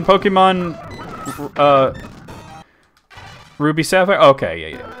 May is in Pokemon... Ruby Sapphire?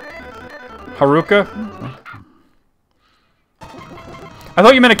 Okay, yeah. Haruka? I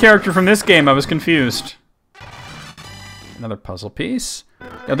thought you meant a character from this game. I was confused. Another puzzle piece.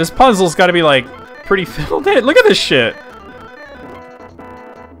 Now this puzzle's got to be like pretty filled in. Look at this shit.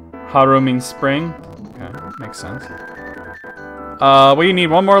 Haru means spring. Okay, makes sense. We need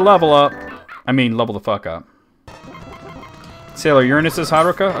one more level up. I mean, level the fuck up. Sailor Uranus is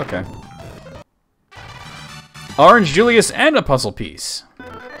Haruka? Okay. Orange Julius and a puzzle piece.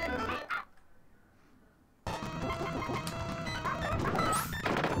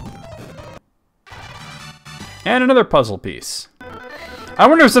 And another puzzle piece. I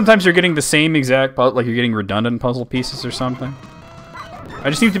wonder if sometimes you're getting the same exact, like you're getting redundant puzzle pieces or something. I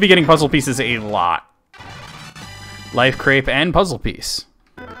just seem to be getting puzzle pieces a lot. Life Crepe and puzzle piece.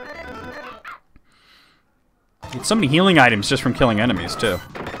 Get so many healing items just from killing enemies, too.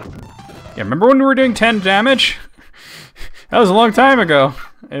 Yeah, remember when we were doing 10 damage? That was a long time ago.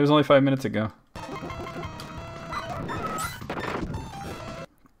 It was only 5 minutes ago.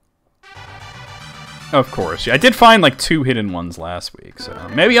 Of course. Yeah, I did find like 2 hidden ones last week, so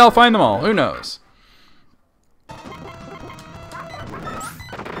maybe I'll find them all. Who knows?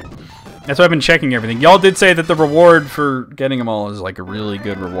 That's why I've been checking everything. Y'all did say that the reward for getting them all is like a really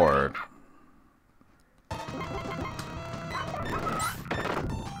good reward.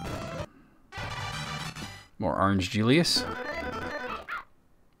 More Orange Julius.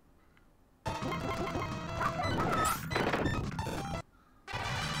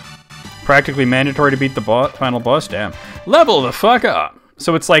 Practically mandatory to beat the final boss. Damn. Level the fuck up.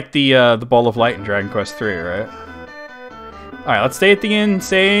 So it's like the Ball of Light in Dragon Quest III, right? Alright, let's stay at the end,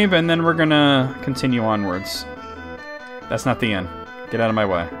 save, and then we're gonna continue onwards. That's not the end. Get out of my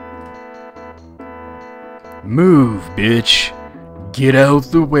way. Move, bitch. Get out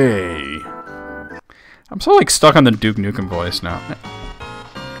the way. I'm so like stuck on the Duke Nukem voice now.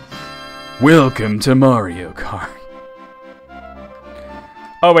 Welcome to Mario Kart.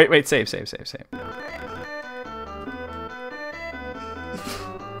 Oh, wait, save.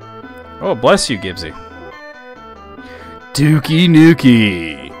 Oh, bless you, Gibbsy. Dookie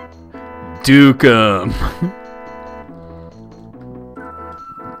Nukie. Dukem.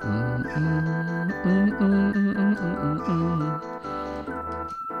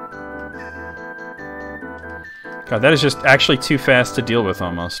 God, that is just actually too fast to deal with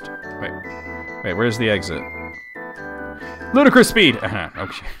almost. Wait, where's the exit? Ludicrous speed!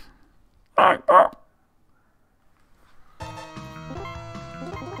 Okay.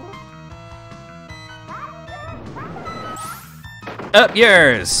 Up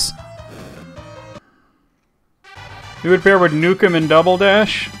yours! Who would pair with Nukem and Double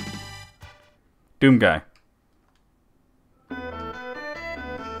Dash? Doom Guy.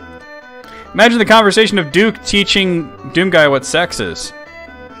 Imagine the conversation of Duke teaching Doom Guy what sex is.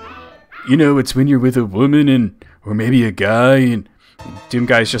 You know, it's when you're with a woman and... or maybe a guy, and Doom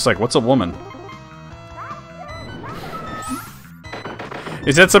Guy's just like, what's a woman?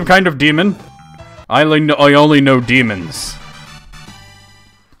 Is that some kind of demon? I only know demons.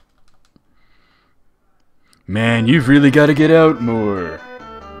 Man, you've really got to get out more.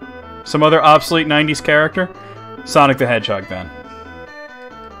 Some other obsolete 90s character? Sonic the Hedgehog, then.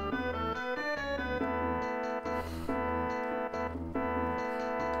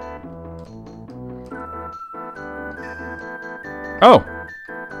 Oh.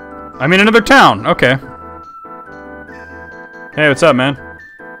 I'm in another town. Okay. Hey, what's up, man?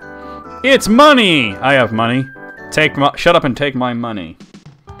 It's money! I have money. Shut up and take my money.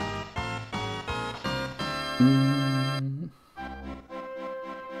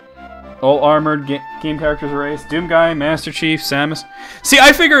 All armored game characters erased. Doom Guy, Master Chief, Samus. See,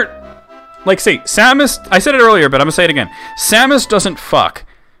 I figured... like, see, Samus... I said it earlier, but I'm gonna say it again. Samus doesn't fuck.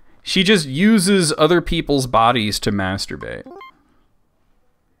 She just uses other people's bodies to masturbate.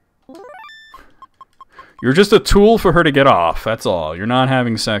 You're just a tool for her to get off, that's all. You're not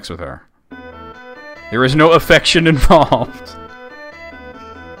having sex with her. There is no affection involved.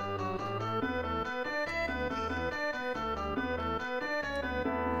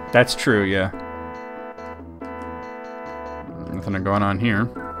 That's true, yeah. Nothing going on here.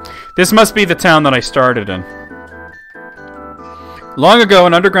 This must be the town that I started in. Long ago,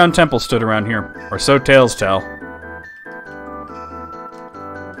 an underground temple stood around here, or so tales tell.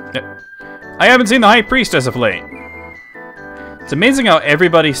 I haven't seen the High Priest as of late. It's amazing how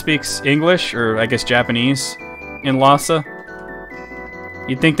everybody speaks English, or I guess Japanese, in Lhasa.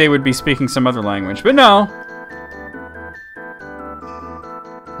 You'd think they would be speaking some other language, but no.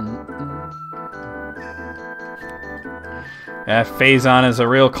 Phazon is a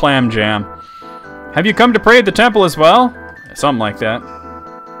real clam jam. Have you come to pray at the temple as well? Something like that.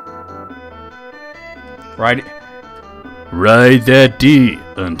 Ride that D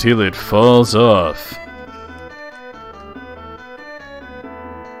until it falls off.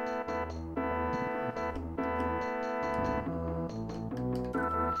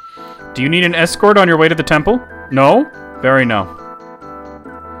 Do you need an escort on your way to the temple? No? Very no.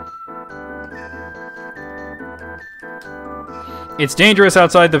 It's dangerous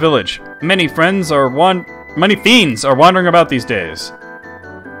outside the village. Many friends are Many fiends are wandering about these days.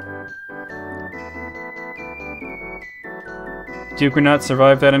 Duke would not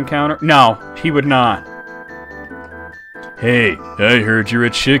survive that encounter? No, he would not. Hey, I heard you're a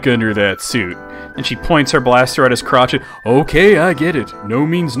chick under that suit. And she points her blaster at his crotch. Okay, I get it. No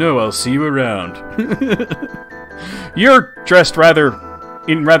means no, I'll see you around. You're dressed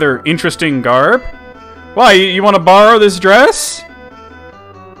in rather interesting garb. Why, you want to borrow this dress?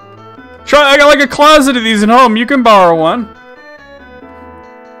 I got like a closet of these at home. You can borrow one.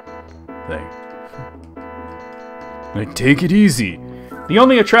 Like, take it easy. The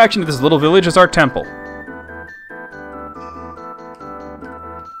only attraction to this little village is our temple.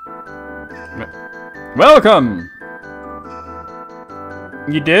 Welcome!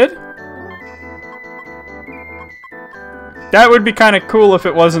 You did? That would be kind of cool if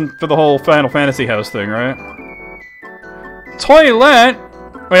it wasn't for the whole Final Fantasy house thing, right? Toilet?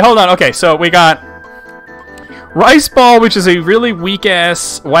 Wait, hold on. Okay, so we got Rice Ball, which is a really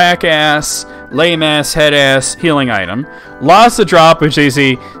weak-ass, whack-ass, lame-ass, head-ass healing item. Lhasa Drop, which is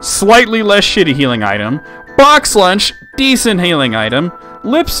a slightly less shitty healing item. Box Lunch, decent healing item.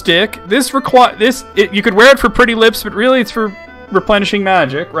 Lipstick, you could wear it for pretty lips, but really it's for replenishing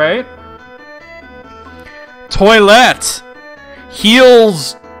magic, right? Toilet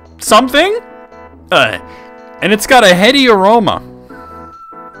heals something? And it's got a heady aroma.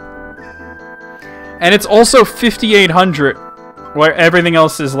 And it's also 5,800, where everything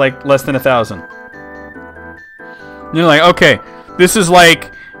else is like less than 1,000. You're like, okay, this is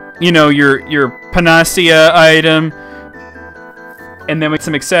like, you know, your panacea item, and then with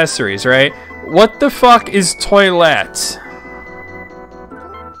some accessories, right? What the fuck is toilet?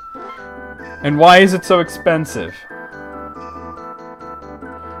 And why is it so expensive?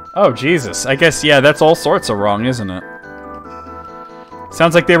 Oh, Jesus. I guess, yeah, that's all sorts of wrong, isn't it?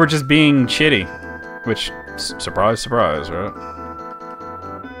 Sounds like they were just being shitty. Which, surprise, surprise, right?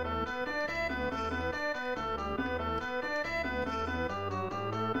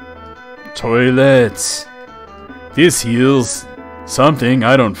 Toilets. This heals something,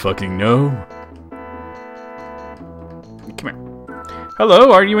 I don't fucking know. Come here.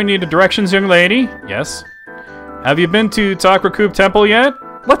 Hello, are you in need of directions, young lady? Yes. Have you been to Takrakup Temple yet?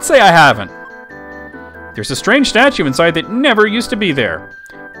 Let's say I haven't. There's a strange statue inside that never used to be there.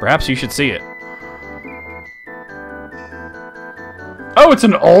 Perhaps you should see it. Oh, it's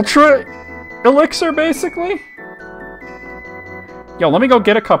an ultra elixir, basically? Yo, let me go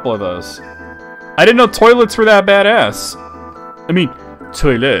get a couple of those. I didn't know toilets were that badass. I mean,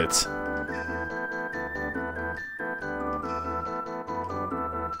 toilets.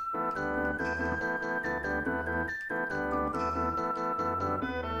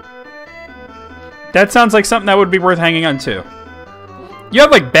 That sounds like something that would be worth hanging on to. You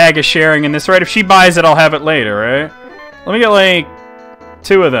have, like, bag of sharing in this, right? If she buys it, I'll have it later, right? Let me get, like,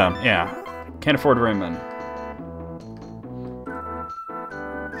 2 of them. Yeah. Can't afford very many.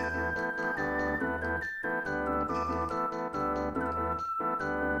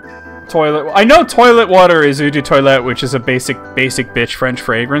 Toilet. I know toilet water is Eau de Toilette, which is a basic bitch French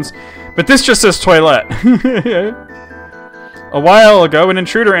fragrance, but this just says toilet. A while ago, an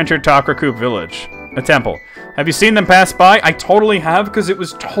intruder entered Takrakup Village, a temple. Have you seen them pass by? I totally have, because it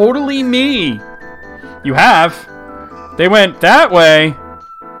was totally me. You have? They went that way.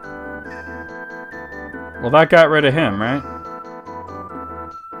 Well, that got rid of him, right?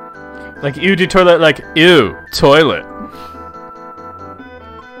 Like, eau de toilet, like, ew, toilet.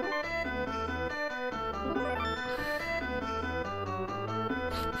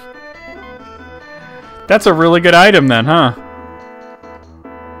 That's a really good item then, huh?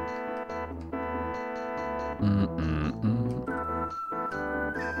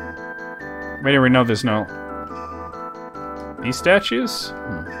 Wait, do we know there's no... These statues?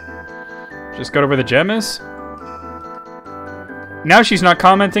 Just go to where the gem is? Now she's not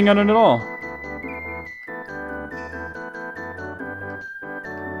commenting on it at all.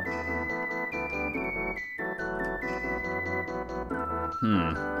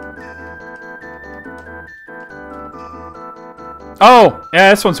 Oh!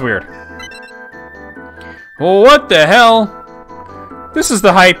 Yeah, this one's weird. Well, what the hell? This is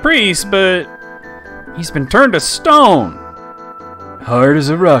the high priest, but... he's been turned to stone. Hard as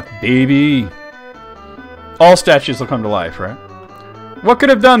a rock, baby. All statues will come to life, right? What could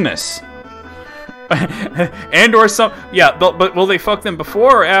have done this? And or some... yeah, but will they fuck them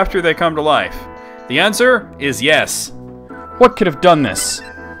before or after they come to life? The answer is yes. What could have done this?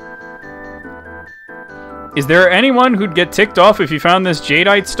 Is there anyone who'd get ticked off if you found this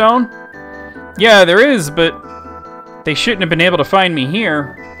jadeite stone? Yeah, there is, but they shouldn't have been able to find me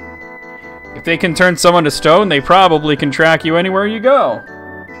here. If they can turn someone to stone, they probably can track you anywhere you go.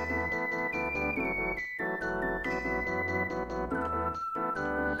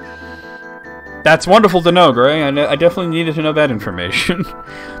 That's wonderful to know, Gray. I definitely needed to know that information.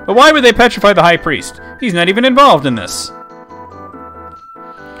 But why would they petrify the High Priest? He's not even involved in this.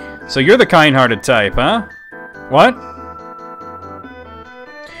 So you're the kind-hearted type, huh? What?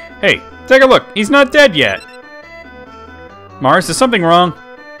 Hey, take a look. He's not dead yet. Mars, is something wrong?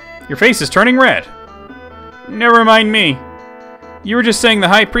 Your face is turning red. Never mind me. You were just saying the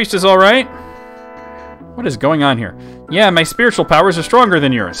High Priest is alright? What is going on here? Yeah, my spiritual powers are stronger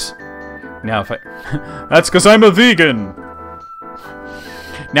than yours. Now if I... That's because I'm a vegan!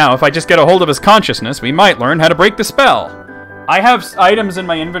 Now, if I just get a hold of his consciousness, we might learn how to break the spell. I have items in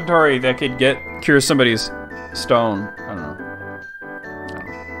my inventory that could cure somebody's stone. I don't know.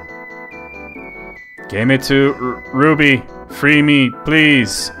 Give me to Ruby. Free me,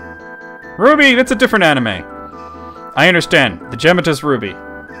 please. Ruby, that's a different anime. I understand. The Gemitus Ruby.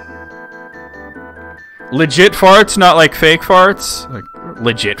 Legit farts, not like fake farts. Like,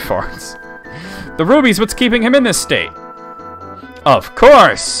 legit farts. The Ruby's what's keeping him in this state. Of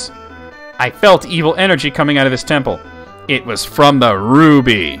course! I felt evil energy coming out of this temple. It was from the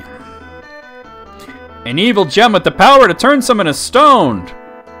Ruby. An evil gem with the power to turn someone to stoned.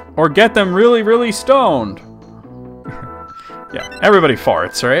 Or get them really, really stoned. Yeah, everybody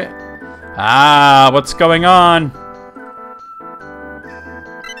farts, right? Ah, what's going on?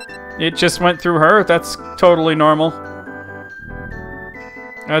 It just went through her. That's totally normal.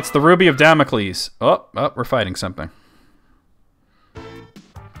 That's the Ruby of Damocles. Oh, we're fighting something.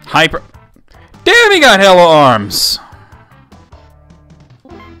 Hyper... Damn, he got hella arms!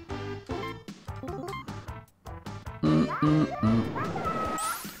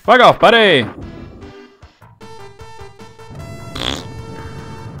 Fuck off, buddy!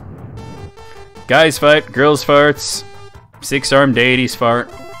 Guys fight, girls farts. Six-armed deities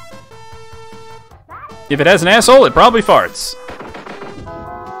fart. If it has an asshole, it probably farts.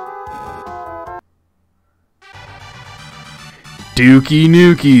 Dookie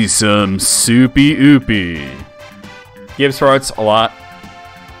nookie, some soupy oopy. Gibbs farts a lot.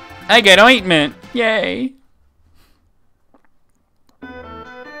 I get ointment! Yay!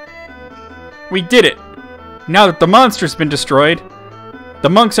 We did it! Now that the monster's been destroyed, the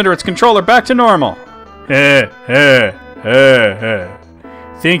monks under its control are back to normal. Heh, heh, heh, heh.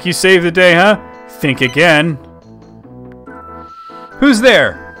 Think you saved the day, huh? Think again. Who's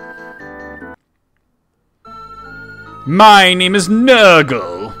there? My name is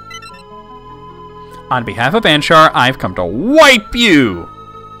Nurgle. On behalf of Anshar, I've come to wipe you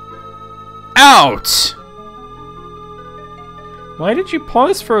out. Why did you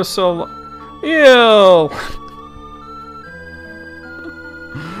pause for so long? Ew.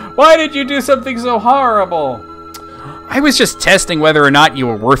 Why did you do something so horrible? I was just testing whether or not you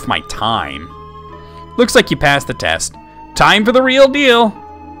were worth my time. Looks like you passed the test. Time for the real deal.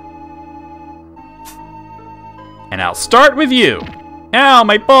 And I'll start with you. Ow,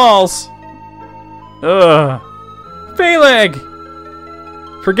 my balls. Ugh. Phaleg!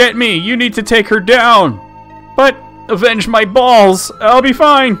 Forget me, you need to take her down. But avenge my balls. I'll be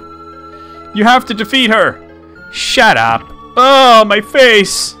fine. You have to defeat her. Shut up. Oh, my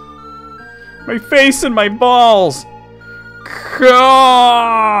face. My face and my balls.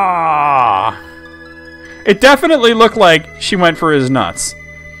 It definitely looked like she went for his nuts.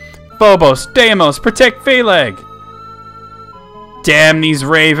 Phobos, Deimos, protect Phaleg. Damn these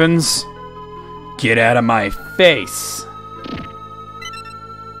ravens. Get out of my face.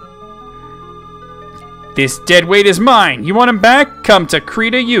 This dead weight is mine. You want him back? Come to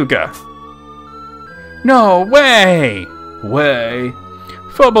Krita Yuga. No way. Way.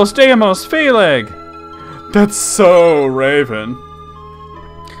 Phobos, Deimos, Phaleg. That's so Raven.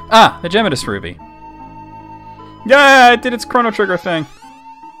 Ah, the Gemitus Ruby. Yeah, it did its Chrono Trigger thing.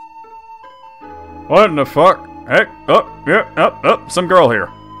 What in the fuck? Hey, some girl here.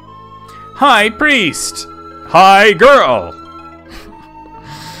 High Priest. Hi, girl.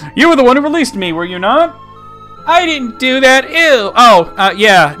 You were the one who released me, were you not? I didn't do that. Ew. Oh,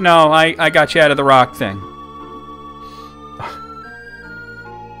 yeah, no, I got you out of the rock thing.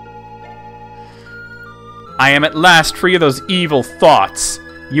 I am at last free of those evil thoughts.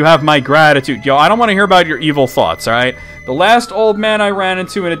 You have my gratitude. Yo, I don't want to hear about your evil thoughts, alright? The last old man I ran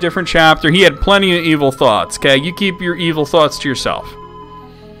into in a different chapter, he had plenty of evil thoughts, okay? You keep your evil thoughts to yourself.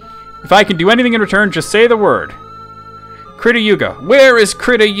 If I can do anything in return, just say the word. Krita Yuga. Where is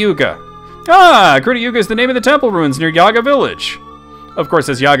Krita Yuga? Ah, Krita Yuga is the name of the temple ruins near Yaga village. Of course,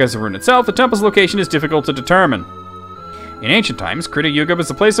 as Yaga is a ruin itself, the temple's location is difficult to determine. In ancient times, Krita Yuga was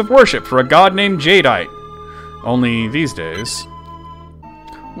a place of worship for a god named Jadeite. Only these days...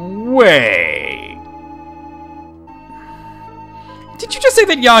 Wait... Did you just say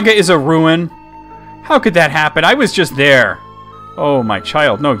that Yaga is a ruin? How could that happen? I was just there. Oh, my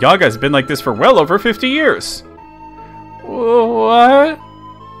child. No, Yaga has been like this for well over 50 years. What?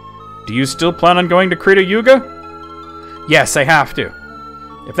 Do you still plan on going to Krita Yuga? Yes, I have to.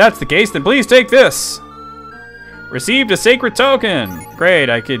 If that's the case, then please take this. Received a sacred token. Great,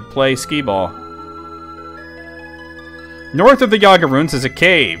 I could play skee-ball. North of the Yaga ruins is a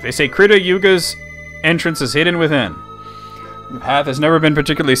cave. They say Krita Yuga's entrance is hidden within. The path has never been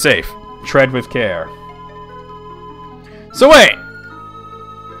particularly safe. Tread with care. So wait.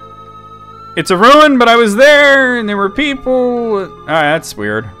 It's a ruin, but I was there, and there were people. Alright, that's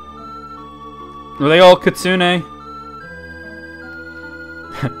weird. Were they all Kitsune?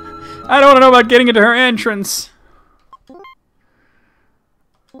 I don't want to know about getting into her entrance.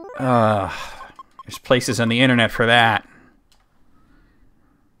 There's places on the internet for that.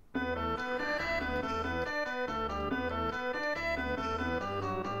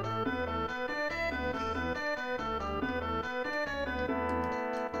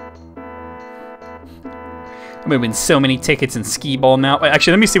 I'm gonna win so many tickets in skee-ball now. Wait,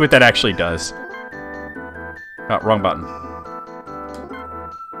 actually, let me see what that actually does. Oh, wrong button.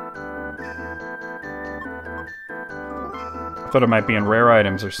 I thought it might be in rare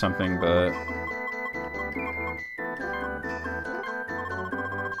items or something, but...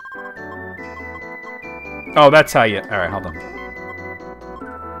 Oh, that's how you... Alright, hold on.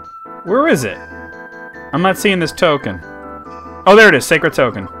 Where is it? I'm not seeing this token. Oh, there it is. Sacred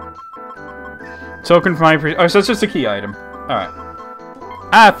token. Token for my... Oh, so it's just a key item. Alright.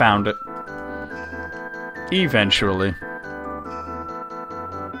 I found it. Eventually.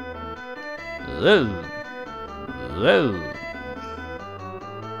 Whoa. Whoa.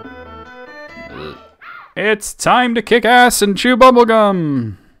 It's time to kick ass and chew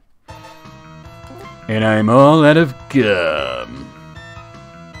bubblegum. And I'm all out of gum.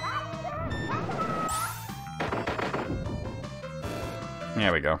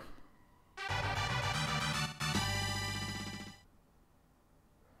 There we go.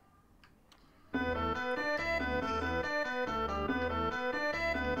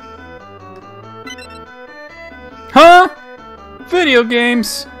 Huh? Video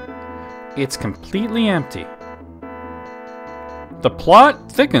games. It's completely empty. The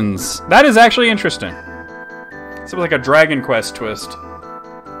plot thickens. That is actually interesting. It's like a Dragon Quest twist.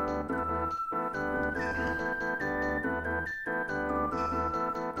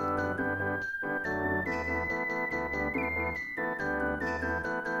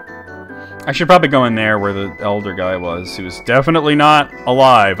 I should probably go in there where the elder guy was. He was definitely not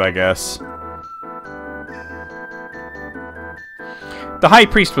alive, I guess. The High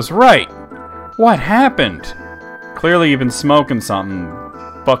Priest was right. What happened? Clearly you've been smoking something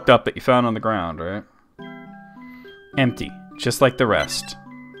fucked up that you found on the ground, right? Empty, just like the rest.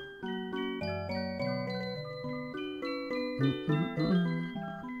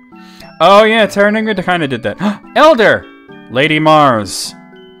 Oh yeah, Terranigma kind of did that. Elder! Lady Mars.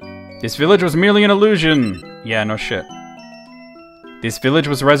 This village was merely an illusion. Yeah, no shit. This village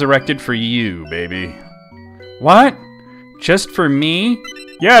was resurrected for you, baby. What? Just for me?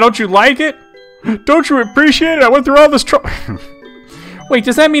 Yeah, don't you like it? Don't you appreciate it? I went through all this trouble. Wait,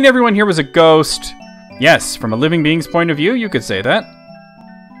 does that mean everyone here was a ghost? Yes, from a living being's point of view, you could say that.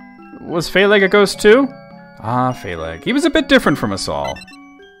 Was Phaleg a ghost too? Ah, Phaleg. He was a bit different from us all.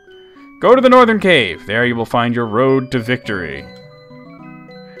 Go to the Northern Cave. There you will find your road to victory.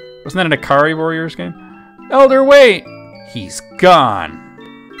 Wasn't that an Akari Warriors game? Elder, wait! He's gone.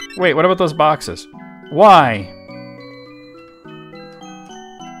 Wait, what about those boxes? Why?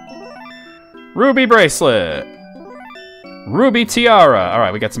 Ruby bracelet. Ruby tiara.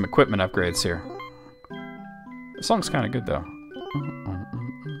 Alright, we got some equipment upgrades here. The song's kind of good, though.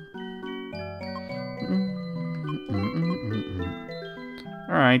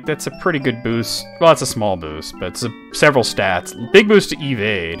 Alright, that's a pretty good boost. Well, it's a small boost, but it's several stats. Big boost to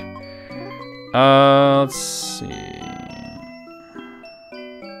evade. Let's see.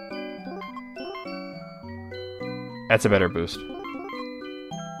 That's a better boost.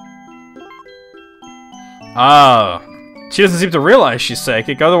 Ah, she doesn't seem to realize she's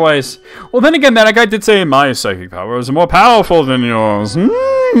psychic. Otherwise, well, then again, that guy did say my psychic power is more powerful than yours. Yes.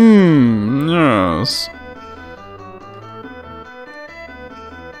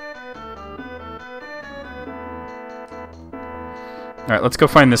 All right, let's go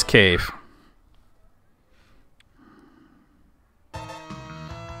find this cave.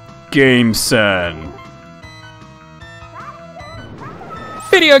 Game Sen.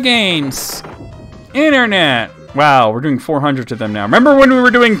 Video games! Internet! Wow, we're doing 400 to them now. Remember when we were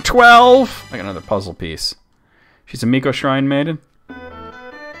doing 12? I got another puzzle piece. She's a Miko Shrine Maiden.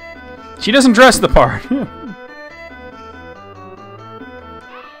 She doesn't dress the part.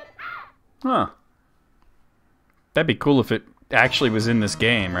 Huh. That'd be cool if it actually was in this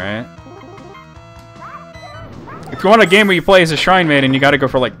game, right? If you want a game where you play as a Shrine Maiden, you gotta go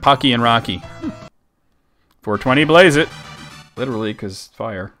for like Pocky and Rocky. 420 blaze it. Literally, because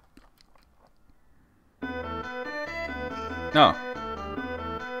fire. No.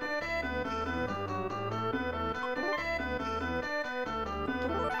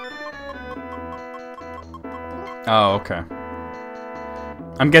 Oh, okay.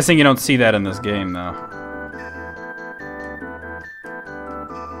 I'm guessing you don't see that in this game, though.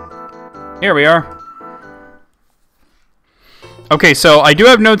 Here we are. Okay, so I do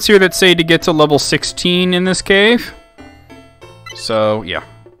have notes here that say to get to level 16 in this cave. So, yeah.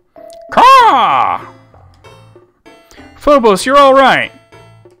 Caw! Phobos, you're alright.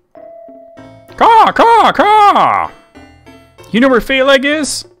 Caw, caw, caw! You know where Phaleg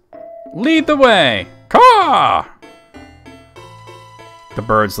is? Lead the way. Caw! The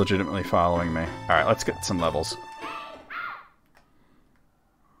bird's legitimately following me. Alright, let's get some levels.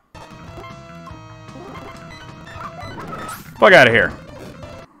 Fuck out of here.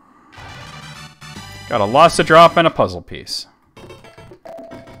 Got a lost a drop and a puzzle piece.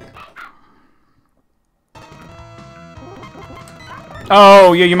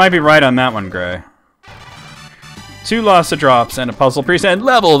 Oh, yeah, you might be right on that one, Gray. 2 lost a drops and a puzzle piece and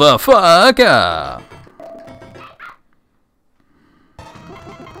level the fuck up.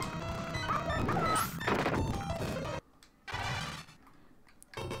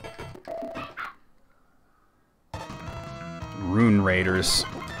 Rune Raiders.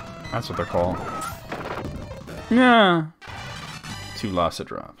 That's what they're called. Yeah. 2 lost a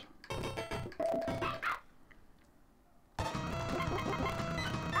drops.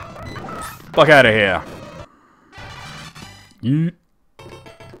 Fuck out of here. Yeet.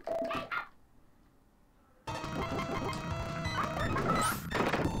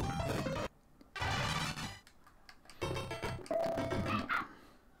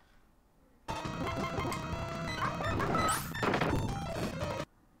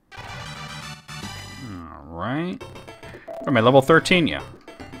 Alright. Am I level 13? Yeah.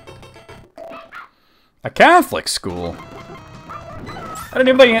 A Catholic school. I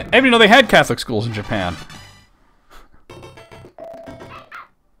didn't even know they had Catholic schools in Japan.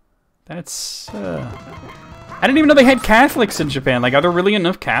 That's, I didn't even know they had Catholics in Japan. Like, are there really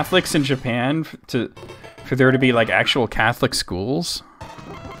enough Catholics in Japan for there to be, like, actual Catholic schools?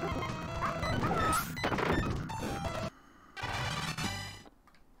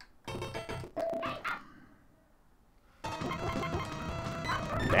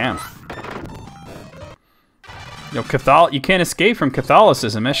 Damn. Yo, you can't escape from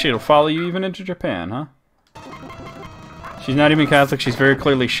Catholicism. That shit'll follow you even into Japan, huh? She's not even Catholic, she's very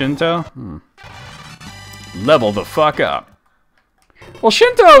clearly Shinto? Level the fuck up. Well,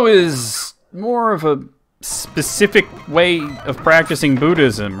 Shinto is more of a specific way of practicing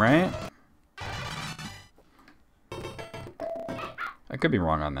Buddhism, right? I could be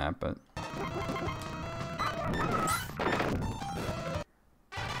wrong on that, but...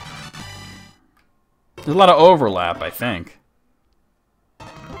 There's a lot of overlap, I think.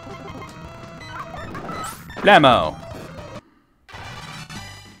 Blammo!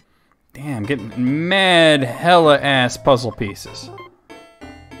 Damn, getting mad hella ass puzzle pieces.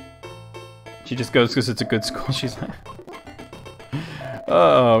 She just goes because it's a good school. She's like,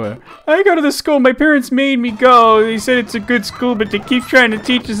 oh, man. I go to the school. My parents made me go. They said it's a good school, but they keep trying to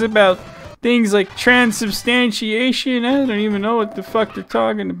teach us about things like transubstantiation. I don't even know what the fuck they're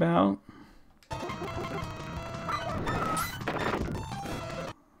talking about.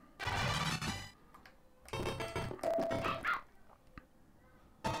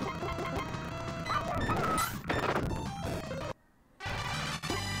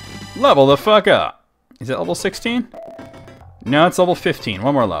 Level the fuck up. Is it level 16? No, it's level 15.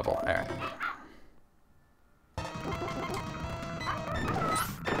 One more level. Alright.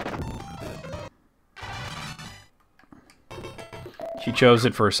 She chose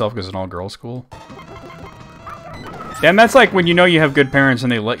it for herself because it's an all-girls school. And that's like when you know you have good parents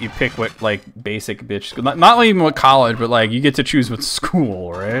and they let you pick what, like, basic bitch school. Not even what college, but, like, you get to choose what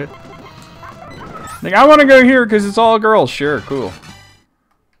school, right? Like, I want to go here because it's all girls. Sure, cool.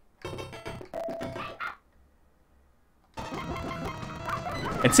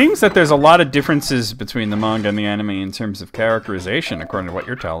 It seems that there's a lot of differences between the manga and the anime in terms of characterization, according to what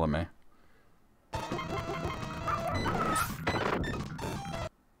you're telling me.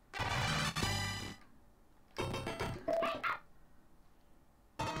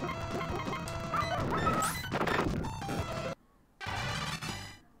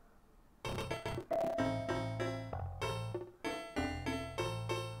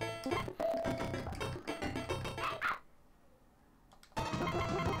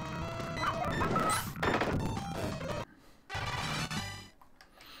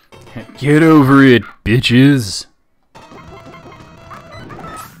 Get over it, bitches.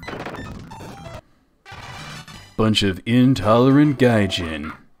 Bunch of intolerant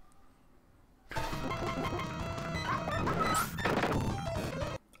gaijin.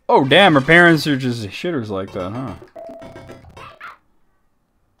 Oh damn, her parents are just shitters like that, huh?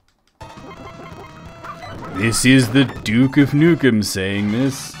 This is the Duke of Nukem saying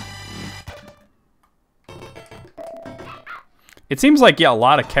this. It seems like, yeah, a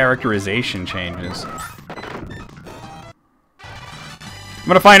lot of characterization changes. I'm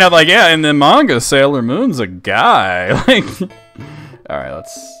gonna find out, like, yeah, in the manga, Sailor Moon's a guy. Like, alright,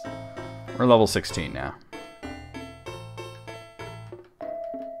 we're level 16 now.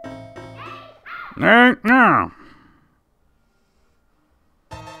 No.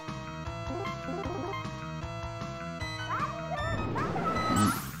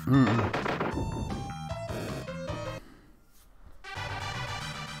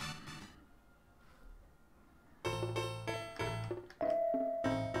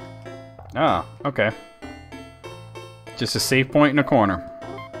 Ah, okay. Just a save point in a corner.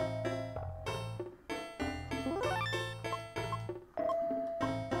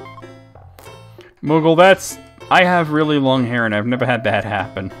 Moogle, that's... I have really long hair and I've never had that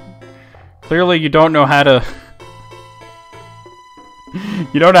happen. Clearly you don't know how to...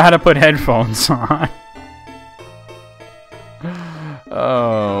 you don't know how to put headphones on.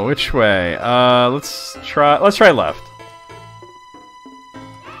 Oh, which way? Let's try left.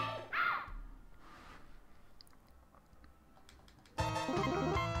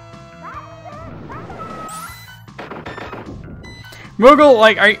 Moogle,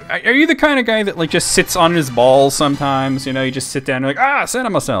 like, are you the kind of guy that, like, just sits on his balls sometimes? You know, you just sit down and you're like, ah, sad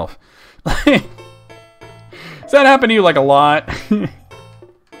on myself. Does that happen to you, like, a lot?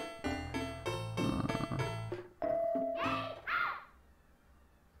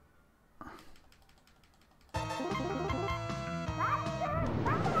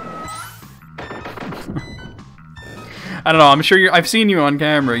 I don't know, I'm sure I've seen you on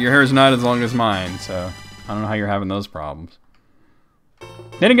camera. Your hair is not as long as mine, so I don't know how you're having those problems.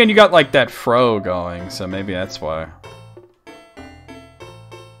 Then again, you got, like, that fro going, so maybe that's why.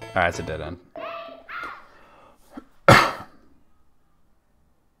 Alright, it's a dead end.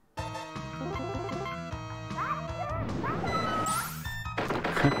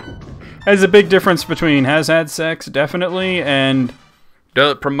 There's a big difference between has had sex, definitely, and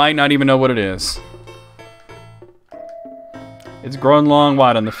might not even know what it is. It's grown long,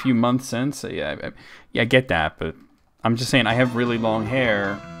 what, in the few months since? Yeah, I get that, but I'm just saying I have really long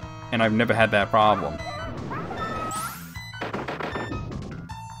hair, and I've never had that problem.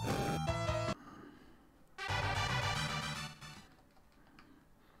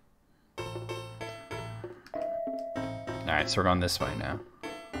 Alright, so we're going this way now.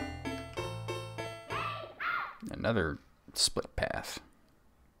 Another split path.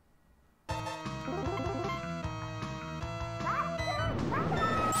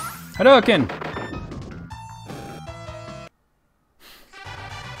 Hadouken!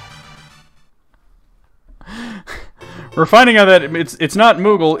 We're finding out that it's not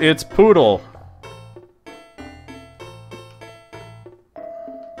Moogle, it's Poodle.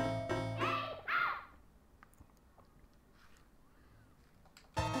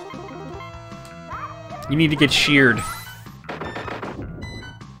 You need to get sheared.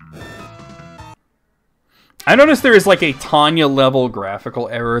 I noticed there is like a Tanya level graphical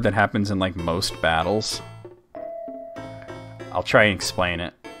error that happens in like most battles. I'll try and explain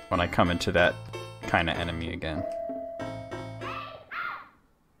it when I come into that kind of enemy again.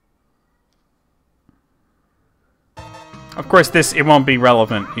 Of course, it won't be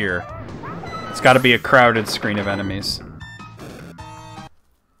relevant here. It's got to be a crowded screen of enemies.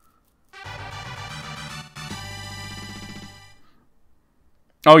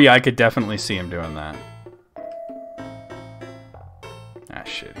 Oh yeah, I could definitely see him doing that. Ah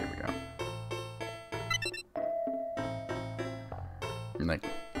shit, here we go. I'm like...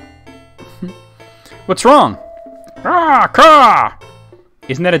 What's wrong? Ah, caw!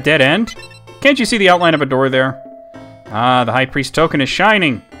 Isn't that a dead end? Can't you see the outline of a door there? Ah, the High Priest token is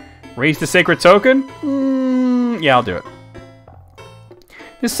shining. Raise the sacred token? Yeah, I'll do it.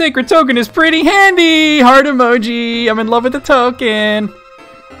 The sacred token is pretty handy! Heart emoji! I'm in love with the token!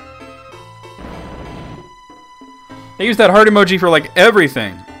 They use that heart emoji for, like,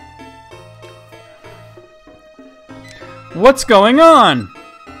 everything. What's going on?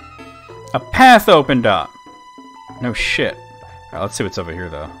 A path opened up. No shit. Alright, let's see what's over here,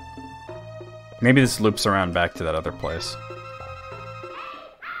 though. Maybe this loops around back to that other place.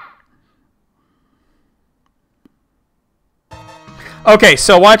 Okay,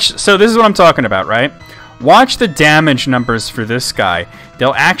 so watch. So this is what I'm talking about, right? Watch the damage numbers for this guy.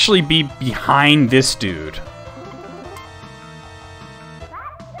 They'll actually be behind this dude.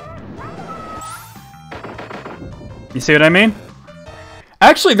 You see what I mean?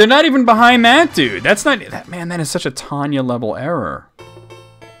 Actually, they're not even behind that dude. That's not... Man, that is such a Tanya level error.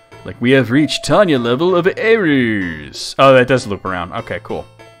 Like, we have reached Tanya level of errors. Oh, that does loop around. Okay, cool.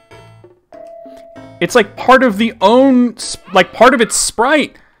 It's like part of the own... Like, part of its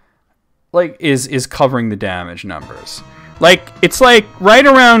sprite... Like, is covering the damage numbers. Like, it's like right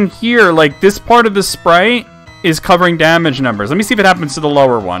around here, like, this part of the sprite is covering damage numbers. Let me see if it happens to the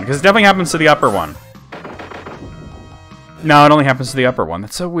lower one, because it definitely happens to the upper one. No, it only happens to the upper one.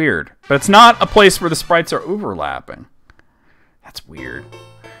 That's so weird. But it's not a place where the sprites are overlapping. That's weird.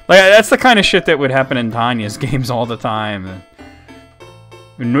 Like, that's the kind of shit that would happen in Tanya's games all the time.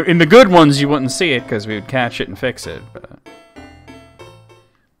 In the good ones, you wouldn't see it, because we would catch it and fix it, but...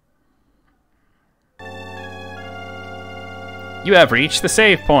 You have reached the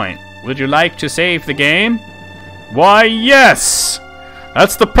save point. Would you like to save the game? Why, yes!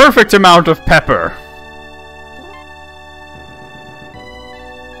 That's the perfect amount of pepper.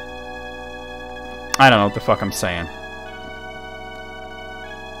 I don't know what the fuck I'm saying.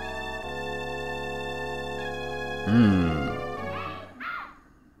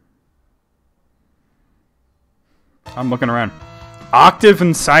 I'm looking around. Octave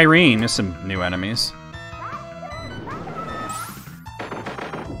and Cyrene. There's some new enemies.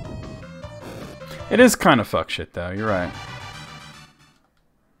 It is kind of fuck shit, though. You're right.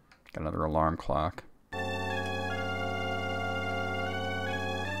 Got another alarm clock.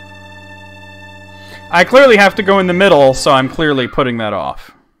 I clearly have to go in the middle, so I'm clearly putting that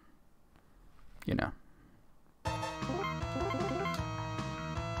off. You know.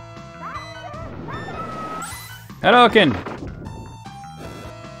 Hadouken!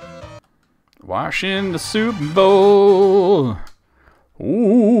 Washing the soup bowl.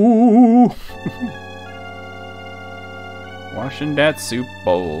 Ooh. Washing that soup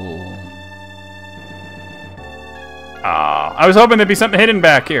bowl. Ah, I was hoping there'd be something hidden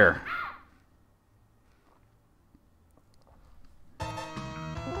back here.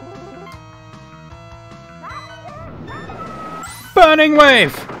 Burning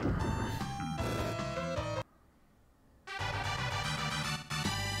wave!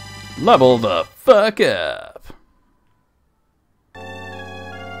 Level the fuck up.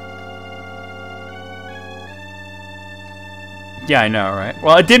 Yeah, I know, right?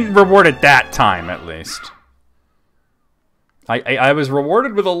 Well, it didn't reward it that time, at least. I was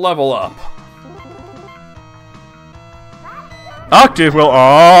rewarded with a level up. Octave will...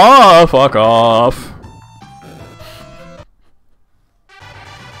 Oh, fuck off.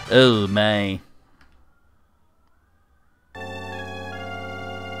 Oh, my.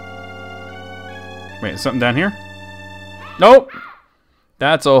 Wait, is something down here? Nope.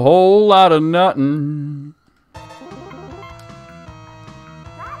 That's a whole lot of nothing.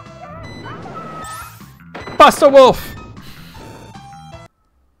 Buster Wolf!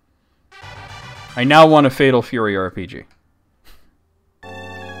 I now want a Fatal Fury RPG. I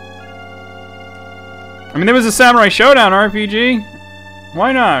mean, there was a Samurai Showdown RPG.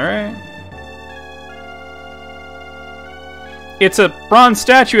 Why not, right? It's a bronze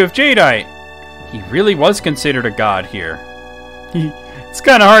statue of Jadeite. He really was considered a god here. It's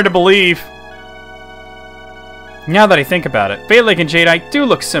kind of hard to believe. Now that I think about it, Phalanx and Jadeite do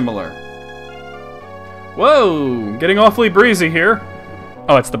look similar. Whoa, getting awfully breezy here.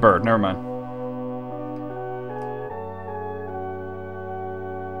 Oh, it's the bird. Never mind.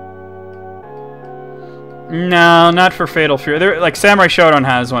 No, not for Fatal Fury. Like, Samurai Showdown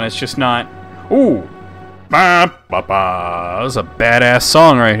has one. It's just not... Ooh. Ba, ba, ba. That was a badass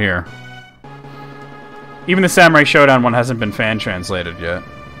song right here. Even the Samurai Showdown one hasn't been fan translated yet.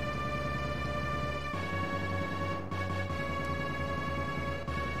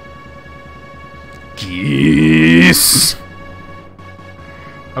 Geese!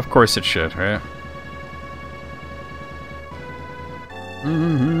 Of course it should, right?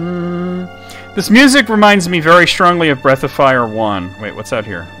 This music reminds me very strongly of Breath of Fire 1. Wait, what's out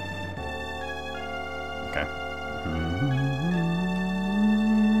here? Okay.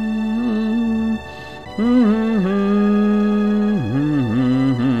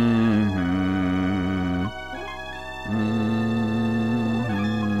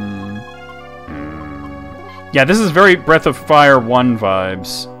 Yeah, this is very Breath of Fire 1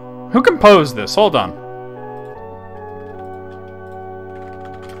 vibes. Who composed this? Hold on.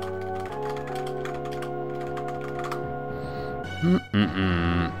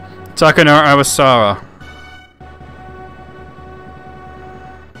 Takanori Iwasara.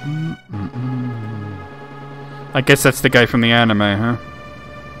 I guess that's the guy from the anime, huh?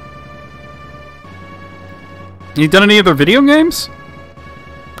 You done any other video games?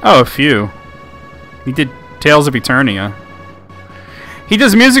 Oh, a few. He did Tales of Eternia. He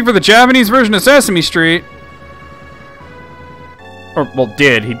does music for the Japanese version of Sesame Street. Or, well,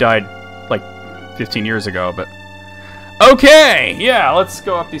 did. He died, like, 15 years ago, but... Okay! Yeah, let's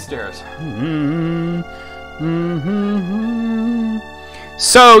go up these stairs.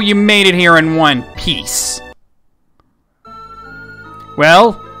 So, you made it here in one piece.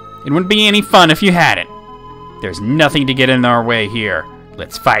 Well, it wouldn't be any fun if you hadn't. There's nothing to get in our way here.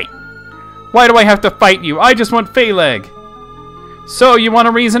 Let's fight. Why do I have to fight you? I just want Phaleg. So, you want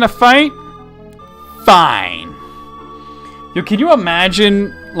a reason to fight? Fine. Yo, can you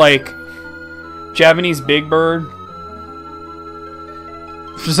imagine, like, Japanese Big Bird?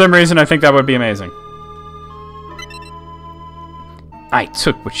 For some reason, I think that would be amazing. I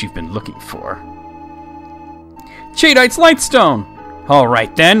took what you've been looking for. Jadeite's Lightstone!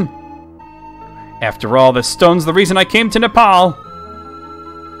 Alright then. After all, this stone's the reason I came to Nepal.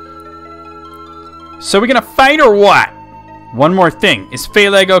 So we gonna fight or what? One more thing. Is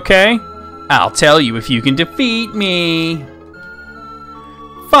Phaleg okay? I'll tell you if you can defeat me.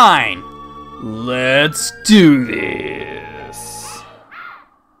 Fine. Let's do this.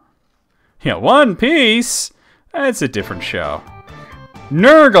 Yeah, One Piece. That's a different show.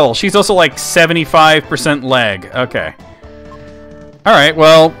 Nurgle. She's also like 75% leg. Okay. Alright,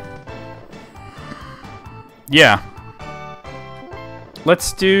 well... yeah.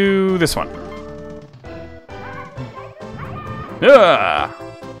 Let's do this one. Ugh!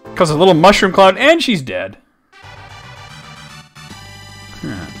 Cause a little mushroom cloud and she's dead.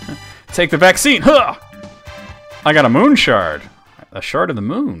 Take the vaccine. Huh! I got a moon shard. A shard of the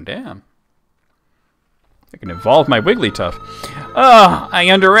moon, damn. I can evolve my Wigglytuff. Ugh,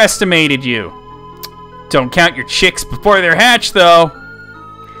 I underestimated you. Don't count your chicks before they're hatched, though.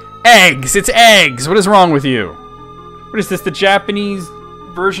 Eggs! It's eggs! What is wrong with you? What is this, the Japanese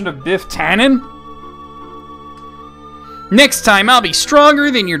version of Biff Tannen? Next time, I'll be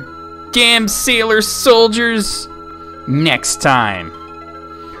stronger than your damn sailor soldiers. Next time.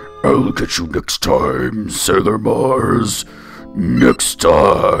 I'll get you next time, Sailor Mars. Next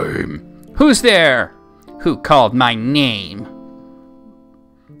time. Who's there? Who called my name?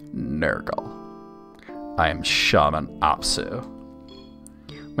 Nurgle. I am Shaman Apsu.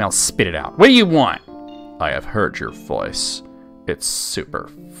 Well, spit it out. What do you want? I have heard your voice. It's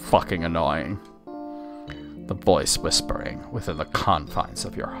super fucking annoying. The voice whispering within the confines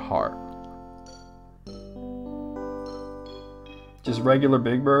of your heart. Just regular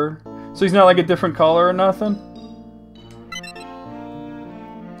Big Bird? So he's not like a different color or nothing?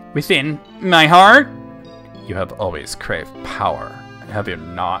 Within my heart? You have always craved power, have you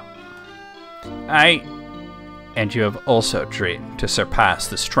not? And you have also dreamed to surpass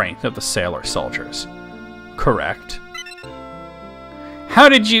the strength of the sailor soldiers. Correct? How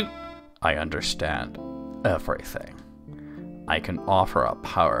did you... I understand everything. I can offer a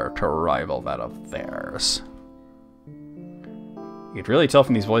power to rival that of theirs. You could really tell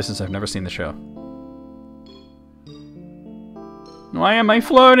from these voices I've never seen the show. Why am I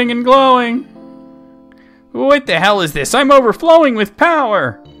floating and glowing? What the hell is this? I'm overflowing with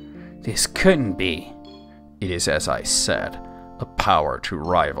power! This couldn't be. It is as I said, a power to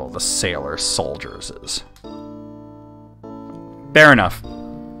rival the sailor soldiers'. Fair enough.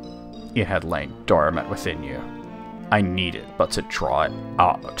 It had lain dormant within you. I needed but to draw it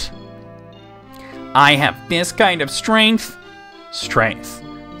out. I have this kind of strength. Strength.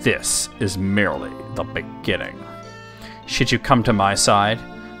 This is merely the beginning. Should you come to my side,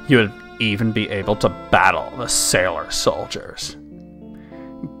 you would even be able to battle the sailor soldiers.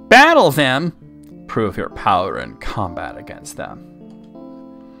 Battle them? Prove your power in combat against them.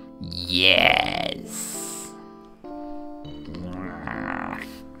 Yes.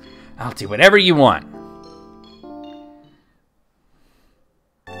 I'll do whatever you want.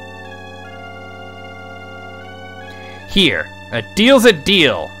 Here, a deal's a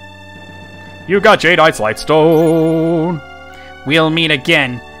deal. You got Jadeite's Lightstone. We'll meet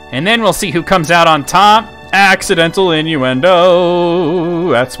again, and then we'll see who comes out on top. Accidental innuendo.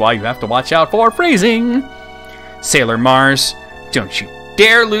 That's why you have to watch out for phrasing. Sailor Mars, don't you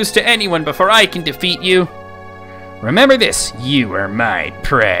dare lose to anyone before I can defeat you. Remember this, you are my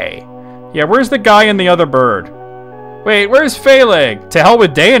prey. Yeah, where's the guy and the other bird? Wait, where's Phaleg? To hell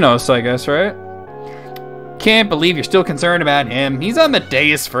with Daenos, I guess, right? Can't believe you're still concerned about him. He's on the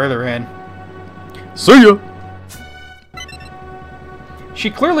dais further in. See ya! She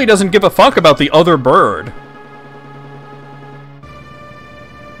clearly doesn't give a fuck about the other bird.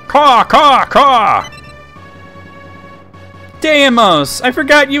 Caw, caw, caw! Deimos, I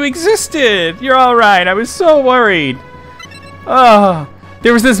forgot you existed! You're alright, I was so worried. Oh,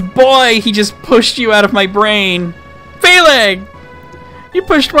 there was this boy, he just pushed you out of my brain. Phaleg! You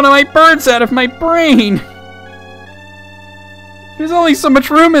pushed one of my birds out of my brain! There's only so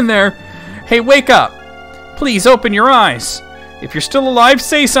much room in there. Hey, wake up. Please open your eyes. If you're still alive,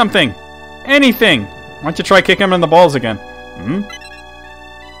 say something. Anything. Why don't you try kicking him in the balls again?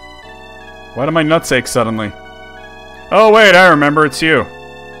 Why do my nuts ache suddenly? Oh wait, I remember, it's you.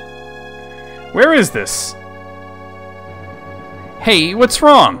 Where is this? Hey, what's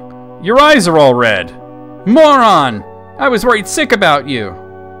wrong? Your eyes are all red. Moron! I was worried sick about you.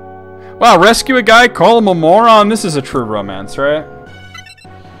 Wow, rescue a guy, call him a moron? This is a true romance, right?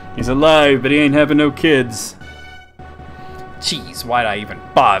 He's alive, but he ain't having no kids. Jeez, why'd I even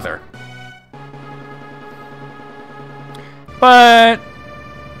bother? But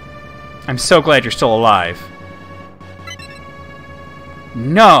I'm so glad you're still alive.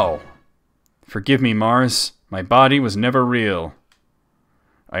 No! Forgive me, Mars. My body was never real.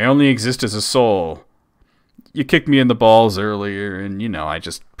 I only exist as a soul. You kicked me in the balls earlier, and, you know, I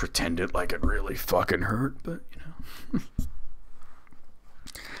just pretended like it really fucking hurt, but, you know.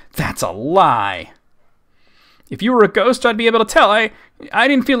 That's a lie. If you were a ghost, I'd be able to tell. I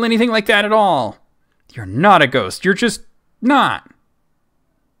didn't feel anything like that at all. You're not a ghost. You're just not.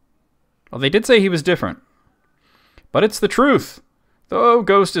 Well, they did say he was different. But it's the truth. Though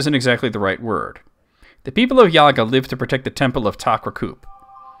ghost isn't exactly the right word. The people of Yaga lived to protect the temple of Takrakup.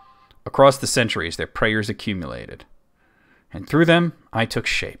 Across the centuries, their prayers accumulated. And through them, I took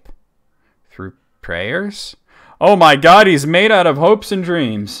shape. Through prayers? Oh my god, he's made out of hopes and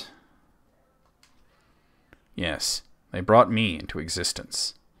dreams. Yes, they brought me into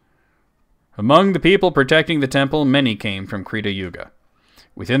existence. Among the people protecting the temple, many came from Krita Yuga.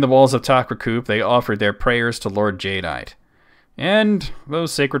 Within the walls of Takrakup, they offered their prayers to Lord Jadeite. And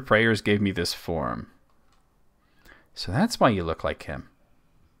those sacred prayers gave me this form. So that's why you look like him.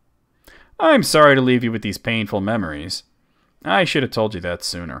 I'm sorry to leave you with these painful memories. I should have told you that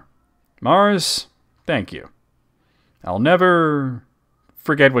sooner. Mars, thank you. I'll never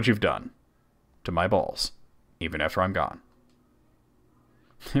forget what you've done to my balls, even after I'm gone.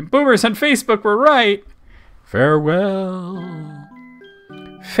 Boomers on Facebook were right. Farewell.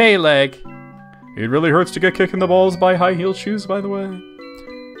 Phaleg. It really hurts to get kicked in the balls by high-heeled shoes, by the way.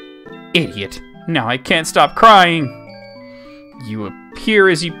 Idiot. Now I can't stop crying. You appear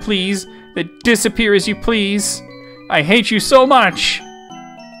as you please, then disappear as you please. I hate you so much.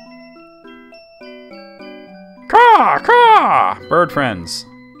 Caw, caw! Bird friends.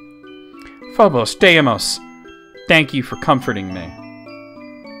 Phobos, Deimos, thank you for comforting me.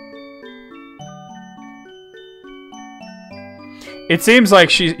 It seems like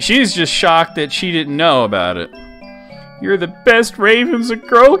she's just shocked that she didn't know about it. You're the best ravens a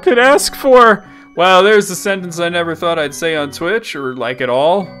girl could ask for. Wow, there's a sentence I never thought I'd say on Twitch, or like at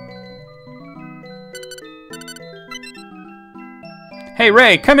all. Hey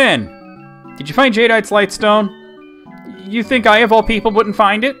Ray, come in. Did you find Jadeite's Lightstone? You think I, of all people, wouldn't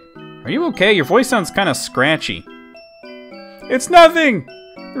find it? Are you okay? Your voice sounds kind of scratchy. It's nothing!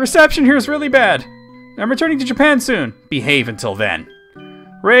 The reception here is really bad. I'm returning to Japan soon. Behave until then.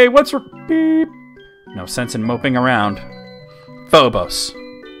 Ray, what's beep? No sense in moping around. Phobos.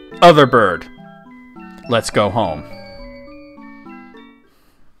 Other bird. Let's go home.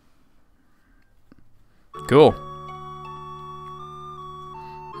 Cool.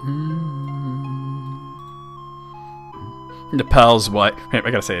 Nepal's wife. I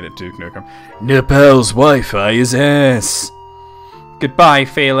gotta say it at Duke Nukem. Nepal's Wi-Fi is ass. Goodbye,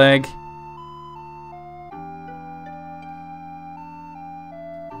 Phaleg.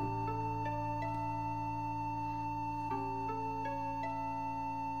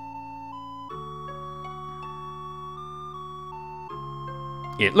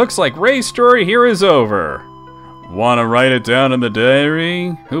 It looks like Ray's story here is over. Wanna write it down in the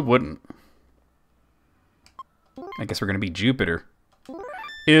diary? Who wouldn't? I guess we're gonna be Jupiter.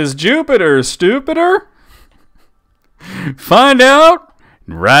 Is Jupiter stupider? Find out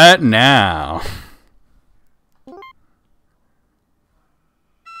right now.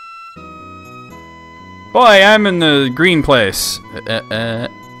 Boy, I'm in the green place. I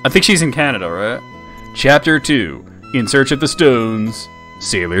think she's in Canada, right? Chapter 2. In Search of the Stones.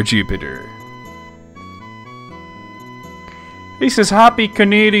 Sailor Jupiter. This is happy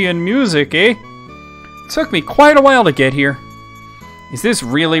Canadian music, eh? It took me quite a while to get here. Is this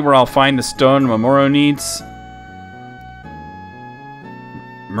really where I'll find the stone Mamoru needs?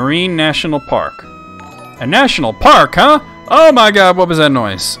 Marine National Park. A national park, huh? Oh my god, what was that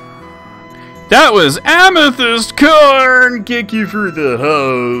noise? That was Amethyst Corn! Kick you through the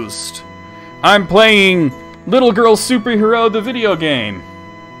host. I'm playing Little Girl Superhero, the video game.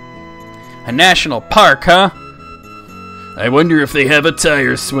 A national park, huh? I wonder if they have a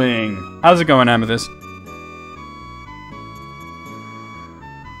tire swing. How's it going, Amethyst?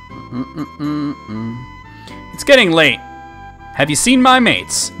 It's getting late. Have you seen my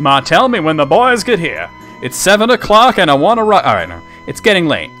mates? Ma, tell me when the boys get here. It's 7 o'clock and I want to run. Alright, no. It's getting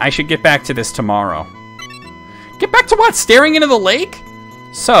late. I should get back to this tomorrow. Get back to what? Staring into the lake?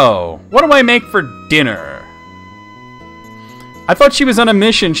 So, what do I make for dinner? I thought she was on a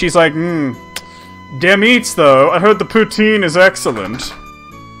mission. She's like, damn eats though. I heard the poutine is excellent.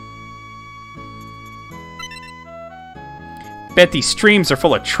 Bet these streams are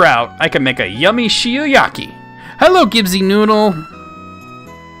full of trout. I can make a yummy shiojaki. Hello, Gibbsy Noodle.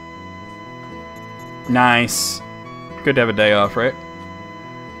 Nice. Good to have a day off, right?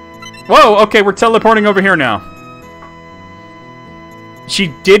 Whoa, okay, we're teleporting over here now.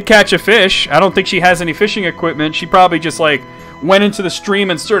 She did catch a fish. I don't think she has any fishing equipment. She probably just, like, went into the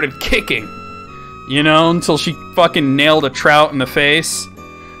stream and started kicking. You know, until she fucking nailed a trout in the face.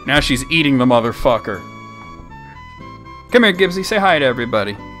 Now she's eating the motherfucker. Come here, Gibbsy. Say hi to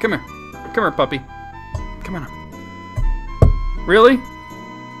everybody. Come here. Come here, puppy. Come on. Really?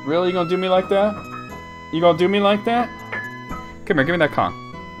 Really? You gonna do me like that? You gonna do me like that? Come here, give me that Kong.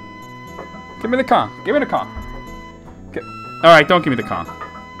 Give me the Kong. Give me the Kong. Alright, don't give me the Kong.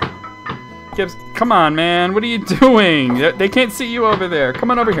 Gibbs, come on, man. What are you doing? They can't see you over there.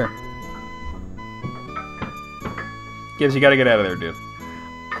 Come on over here. Gibbs, you gotta get out of there, dude.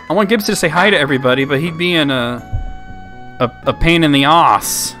 I want Gibbs to say hi to everybody, but he'd be in a pain in the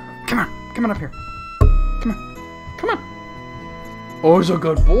ass. Come on. Come on up here. Come on. Come on. Oh, he's a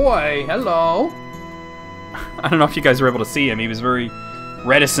good boy. Hello. I don't know if you guys were able to see him. He was very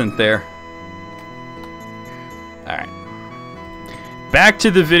reticent there. Alright. Back to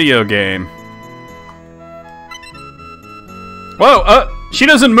the video game. Whoa, she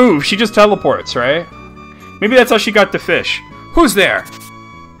doesn't move. She just teleports, right? Maybe that's how she got the fish. Who's there?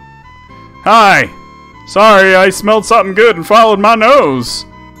 Hi. Sorry, I smelled something good and followed my nose.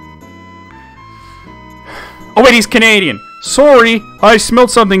 Oh, wait, he's Canadian. Sorry, I smelled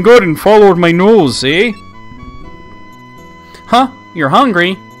something good and followed my nose, eh? Huh? You're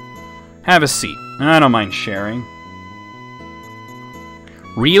hungry? Have a seat. I don't mind sharing.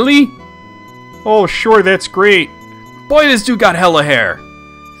 Really? Oh, sure, that's great. Boy, this dude got hella hair.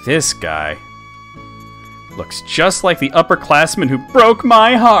 This guy looks just like the upperclassman who broke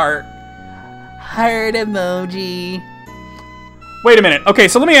my heart. Heart emoji. Wait a minute. Okay,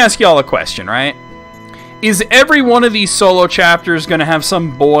 so let me ask y'all a question, right? Is every one of these solo chapters gonna have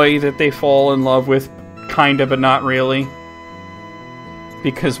some boy that they fall in love with? Kinda, but not really.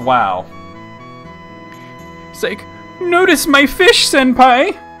 Because, wow. It's like, notice my fish,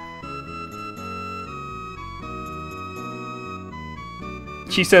 senpai!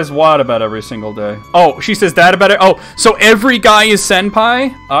 She says what about every single day? Oh, she says that about it? Oh, so every guy is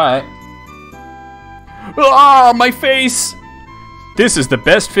senpai? Alright. Ah, my face! This is the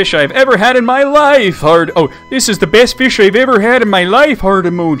best fish I've ever had in my life, heart. Oh, this is the best fish I've ever had in my life, heart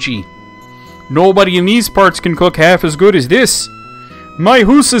emoji. Nobody in these parts can cook half as good as this. My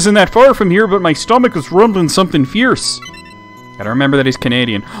hoose isn't that far from here, but my stomach is rumbling something fierce. Gotta remember that he's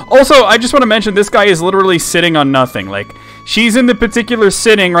Canadian. Also, I just want to mention this guy is literally sitting on nothing. Like, she's in the particular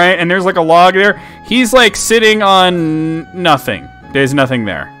sitting, right? And there's like a log there. He's like sitting on nothing. There's nothing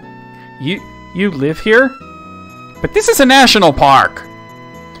there. You live here? But this is a national park.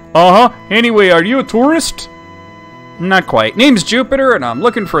 Uh-huh. Anyway, are you a tourist? Not quite. Name's Jupiter, and I'm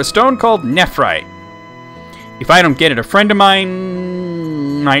looking for a stone called nephrite. If I don't get it, a friend of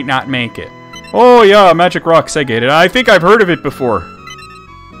mine might not make it. Oh, yeah, magic rocks, I get it. I think I've heard of it before.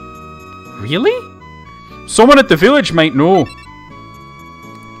 Really? Someone at the village might know.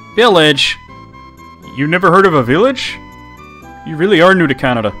 Village? You never heard of a village? You really are new to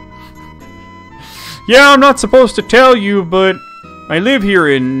Canada. Yeah, I'm not supposed to tell you, but I live here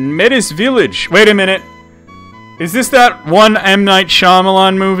in Metis Village. Wait a minute. Is this that one M. Night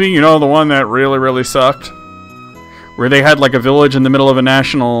Shyamalan movie? You know, the one that really, really sucked? Where they had like a village in the middle of a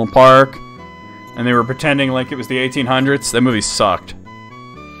national park, and they were pretending like it was the 1800s? That movie sucked.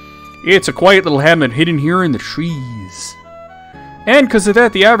 It's a quiet little hamlet hidden here in the trees. And because of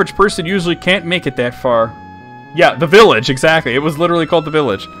that, the average person usually can't make it that far. Yeah, the village, exactly. It was literally called the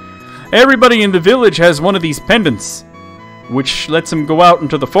village. Everybody in the village has one of these pendants, which lets them go out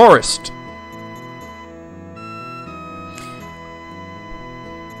into the forest.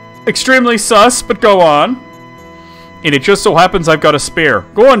 Extremely sus, but go on. And it just so happens I've got a spare.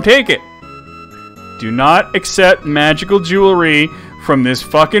 Go on, take it. Do not accept magical jewelry from this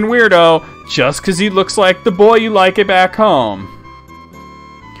fucking weirdo just because he looks like the boy you like it back home.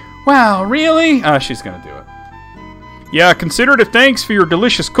 Wow, really? She's gonna do it. Yeah, consider it a thanks for your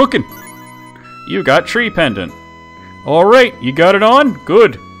delicious cooking. You got tree pendant. Alright, you got it on?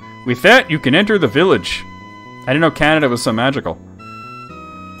 Good. With that, you can enter the village. I didn't know Canada was so magical.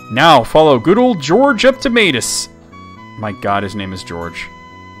 Now, follow good old George up to Matus. My god, his name is George.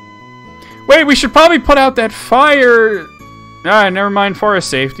 Wait, we should probably put out that fire. Never mind forest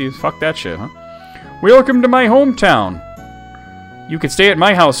safety. Fuck that shit, huh? Welcome to my hometown. You can stay at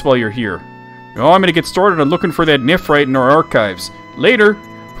my house while you're here. Oh, I'm gonna get started on looking for that nephrite in our archives. Later.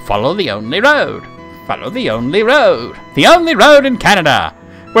 Follow the only road. Follow the only road. The only road in Canada.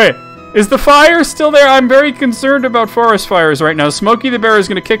 Wait, is the fire still there? I'm very concerned about forest fires right now. Smokey the Bear is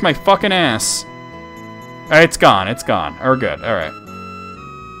gonna kick my fucking ass. Alright, it's gone. It's gone. We're good. Alright.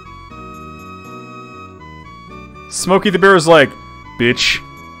 Smokey the Bear is like, bitch,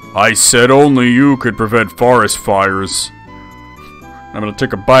 I said only you could prevent forest fires. I'm gonna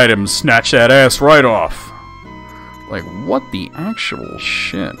take a bite of him and snatch that ass right off. Like, what the actual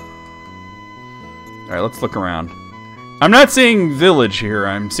shit? Alright, let's look around. I'm not seeing village here,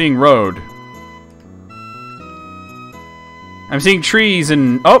 I'm seeing road. I'm seeing trees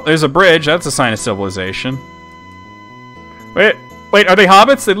and... Oh, there's a bridge, that's a sign of civilization. Wait, are they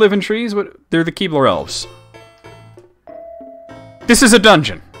hobbits? They live in trees? What? They're the Keebler elves. This is a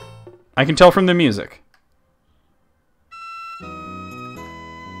dungeon. I can tell from the music.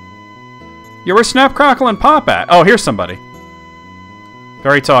 Yeah, where's Snap, Crackle, and Pop at? Oh, here's somebody.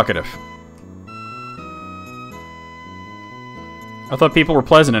 Very talkative. I thought people were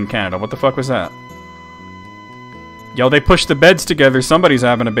pleasant in Canada. What the fuck was that? Yo, they pushed the beds together. Somebody's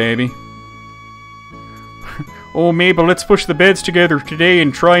having a baby. Oh, Mabel, let's push the beds together today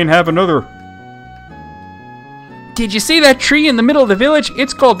and try and have another. Did you see that tree in the middle of the village?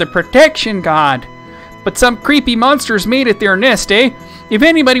 It's called the Protection God. But some creepy monsters made it their nest, eh? If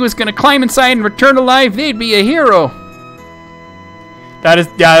anybody was gonna climb inside and return alive, they'd be a hero. That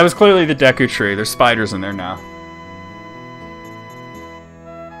was clearly the Deku tree. There's spiders in there now.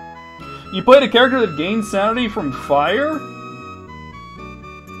 You played a character that gains sanity from fire?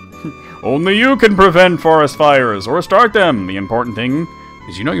 Only you can prevent forest fires, or start them. The important thing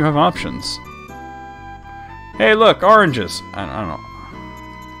is you know you have options. Hey, look, oranges. I don't know.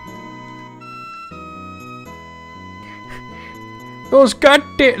 Those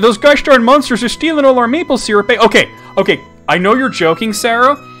gosh darn monsters are stealing all our maple syrup. Okay, I know you're joking,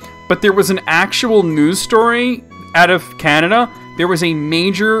 Sarah, but there was an actual news story out of Canada. There was a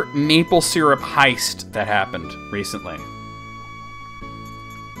major maple syrup heist that happened recently.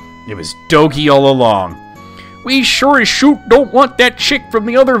 It was Dogi all along. We sure as shoot don't want that chick from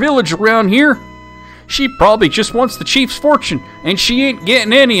the other village around here. She probably just wants the chief's fortune, and she ain't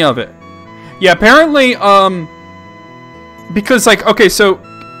getting any of it. Yeah, apparently, because, like, okay, so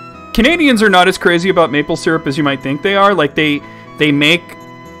Canadians are not as crazy about maple syrup as you might think they are. Like, they make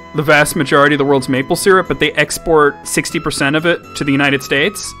the vast majority of the world's maple syrup, but they export 60% of it to the United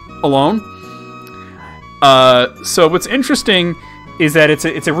States alone. So what's interesting is that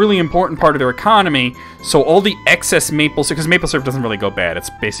it's a really important part of their economy. So all the excess maple syrup, because maple syrup doesn't really go bad. It's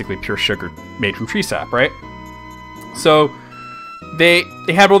basically pure sugar made from tree sap, right? So they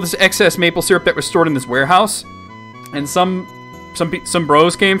had all this excess maple syrup that was stored in this warehouse, and some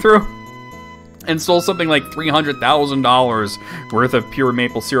bros came through and stole something like $300,000 worth of pure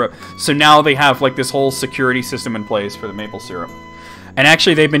maple syrup. So now they have like this whole security system in place for the maple syrup. And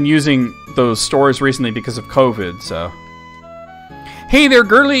actually they've been using those stores recently because of COVID, so. Hey there,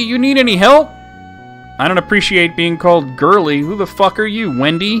 girly, you need any help? I don't appreciate being called girly. Who the fuck are you,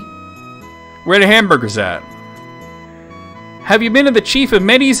 Wendy? Where the hamburgers at? Have you been to the Chief of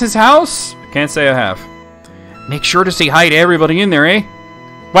Medes' house? Can't say I have. Make sure to say hi to everybody in there, eh?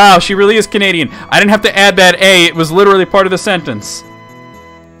 Wow, she really is Canadian. I didn't have to add that A. It was literally part of the sentence.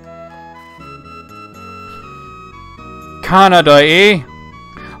 Canada, eh?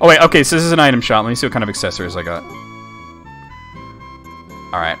 Oh, wait, okay, so this is an item shop. Let me see what kind of accessories I got.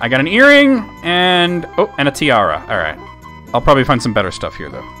 Alright, I got an earring and... Oh, and a tiara. Alright. I'll probably find some better stuff here,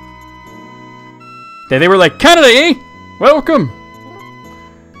 though. They were like, Canada, eh? Welcome!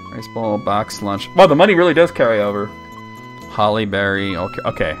 Rice bowl, box lunch. Wow, the money really does carry over. Holly berry.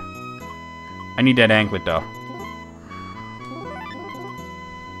 Okay. I need that anklet, though.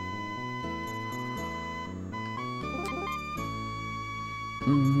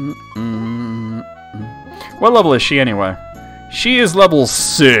 What level is she, anyway? She is level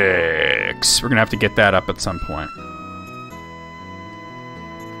 6. We're gonna have to get that up at some point.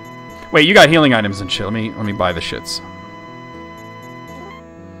 Wait, you got healing items and shit. Let me buy the shits.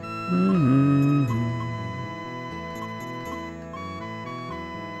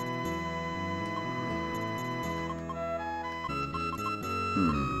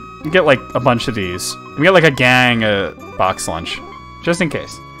 You get like a bunch of these. We get like a gang box lunch, just in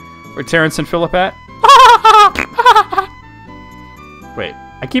case. Where Terrence and Philip at? Wait,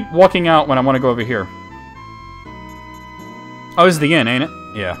 I keep walking out when I want to go over here. Oh, this is the inn, ain't it?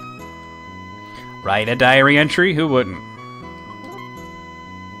 Yeah. Write a diary entry? Who wouldn't?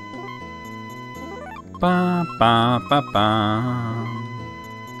 Ba ba ba ba.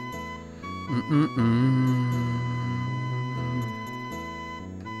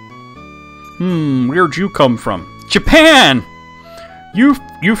 Where'd you come from? Japan! You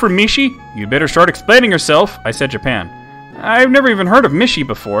from Mishi? You'd better start explaining yourself. I said Japan. I've never even heard of Mishi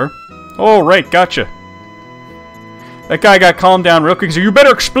before. Oh, right, gotcha. That guy got calmed down real quick. So you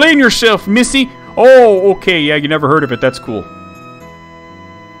better explain yourself, Missy. Oh, okay, yeah, you never heard of it. That's cool.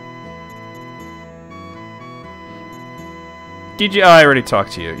 Did you? Oh, I already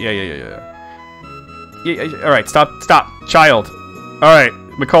talked to you. Yeah. All right, stop, child. All right,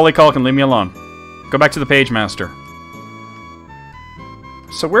 Macaulay Culkin, leave me alone. Go back to the Page Master.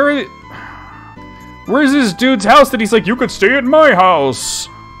 So where's this dude's house that he's like, you could stay at my house?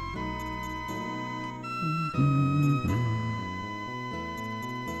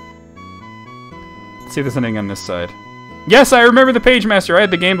 Let's see if there's anything on this side. Yes, I remember the Page Master. I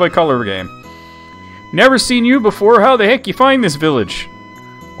had the Game Boy Color game. Never seen you before. How the heck you find this village?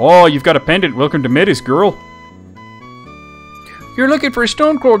 Oh, you've got a pendant. Welcome to Metis, girl. You're looking for a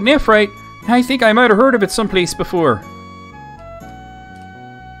stone called nephrite. I think I might have heard of it someplace before.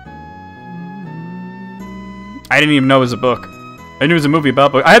 I didn't even know it was a book. I knew it was a movie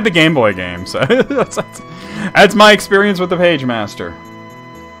about book. I had the Game Boy game, so that's my experience with the Page Master.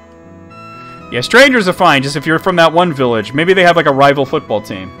 Yeah, strangers are fine, just if you're from that one village. Maybe they have like a rival football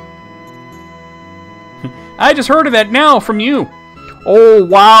team. I just heard of that now from you. Oh,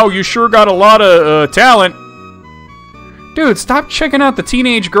 wow, you sure got a lot of talent. Dude, stop checking out the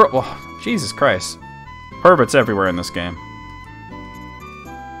teenage girl. Oh, Jesus Christ. Perverts everywhere in this game.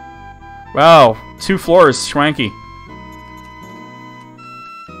 Wow, 2 floors, swanky.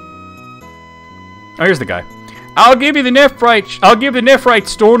 Oh, here's the guy. I'll give the nephrite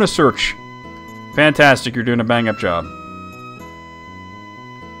stone a search. Fantastic, you're doing a bang-up job.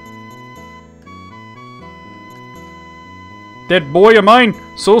 That boy of mine,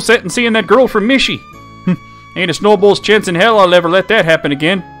 so set on seeing that girl from Mishi. Ain't a snowball's chance in hell I'll ever let that happen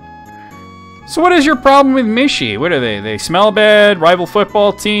again. So what is your problem with Mishi? What are they? They smell bad, rival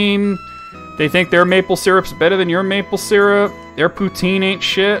football team. They think their maple syrup's better than your maple syrup. Their poutine ain't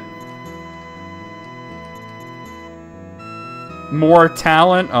shit. More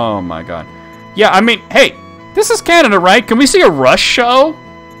talent? Oh my god. Yeah, I mean, hey, this is Canada, right? Can we see a Rush show?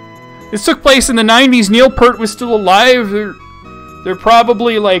 This took place in the 90s. Neil Peart was still alive. They're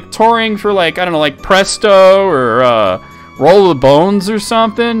probably, like, touring for, like, I don't know, like Presto or Roll of the Bones or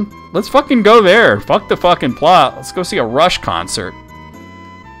something. Let's fucking go there. Fuck the fucking plot. Let's go see a Rush concert.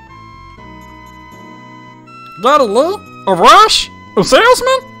 A Rush? A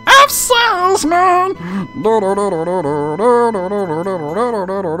salesman? A salesman!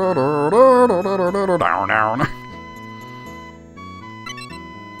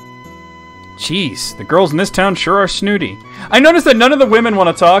 Jeez, the girls in this town sure are snooty. I noticed that none of the women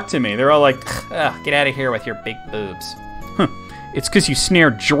want to talk to me. They're all like, ugh, get out of here with your big boobs. Huh. It's because you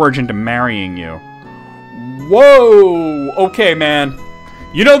snared George into marrying you. Whoa! Okay, man.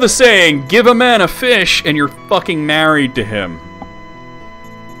 You know the saying, give a man a fish and you're fucking married to him.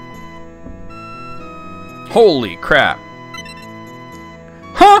 Holy crap.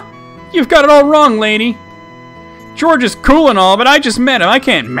 Huh? You've got it all wrong, lady. George is cool and all, but I just met him. I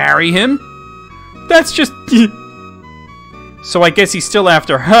can't marry him. That's just... So I guess he's still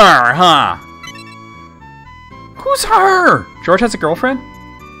after her, huh? Who's her? George has a girlfriend?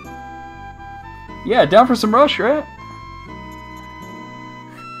 Yeah, down for some Rush, right?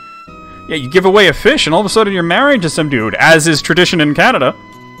 Yeah, you give away a fish and all of a sudden you're married to some dude, as is tradition in Canada.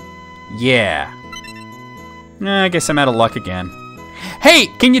 Yeah. I guess I'm out of luck again. Hey,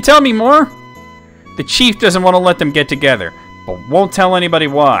 can you tell me more? The chief doesn't want to let them get together, but won't tell anybody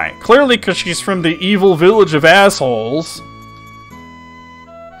why. Clearly because she's from the evil village of assholes.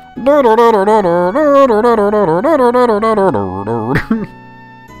 You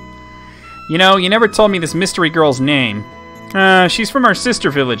know, you never told me this mystery girl's name. She's from our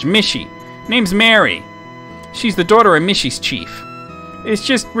sister village, Mishi. Name's Mary. She's the daughter of Mishy's chief. It's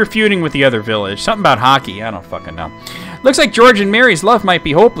just refuting with the other village. Something about hockey. I don't fucking know. Looks like George and Mary's love might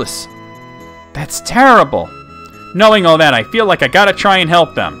be hopeless. That's terrible. Knowing all that, I feel like I gotta try and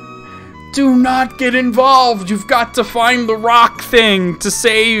help them. Do not get involved. You've got to find the rock thing to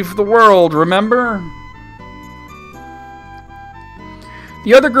save the world, remember?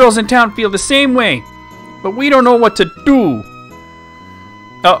 The other girls in town feel the same way, but we don't know what to do.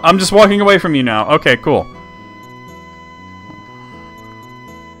 Oh, I'm just walking away from you now. Okay, cool.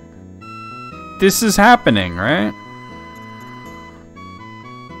 This is happening, right?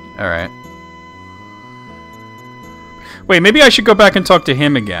 Alright. Wait, maybe I should go back and talk to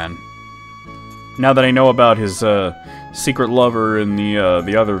him again. Now that I know about his secret lover in the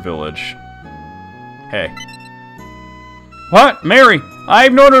other village. Hey. What? Mary?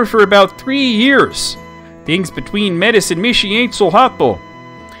 I've known her for about 3 years. Things between Metis and Mishy ain't so hot, though.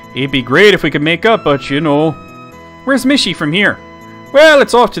 It'd be great if we could make up, but you know. Where's Mishy from here? Well,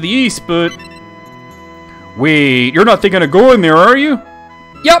 it's off to the east, but... Wait, you're not thinking of going there, are you?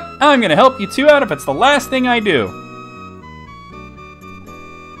 Yep, I'm gonna help you two out if it's the last thing I do.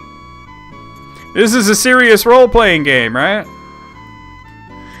 This is a serious role-playing game, right?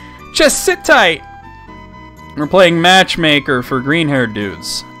 Just sit tight. We're playing matchmaker for green-haired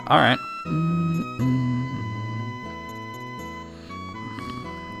dudes. Alright.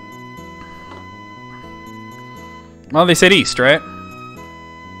 Well, they said east, right?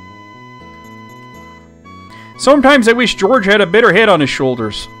 Sometimes I wish George had a better head on his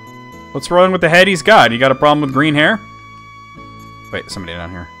shoulders. What's wrong with the head he's got? You got a problem with green hair? Wait, somebody down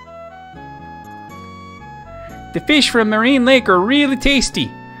here. The fish from Marine Lake are really tasty.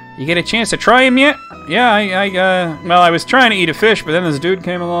 You get a chance to try them yet? Yeah, well, I was trying to eat a fish, but then this dude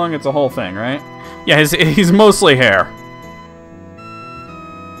came along. It's a whole thing, right? Yeah, he's mostly hair.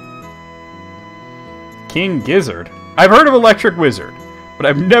 King Gizzard. I've heard of Electric Wizard, but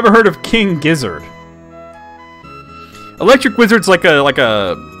I've never heard of King Gizzard. Electric Wizard's like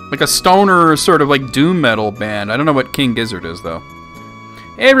a stoner sort of like doom metal band. I don't know what King Gizzard is though.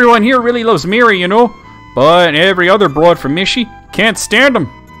 Everyone here really loves Miri, you know, but every other broad from Mishy can't stand him.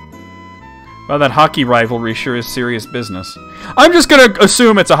 Well, that hockey rivalry sure is serious business. I'm just gonna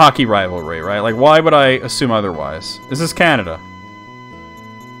assume it's a hockey rivalry, right? Like, why would I assume otherwise? This is Canada.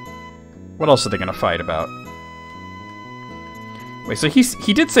 What else are they gonna fight about? Wait, so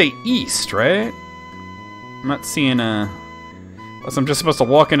he did say east, right? I'm not seeing unless I'm just supposed to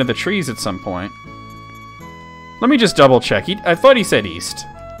walk into the trees at some point. Let me just double check. I thought he said east.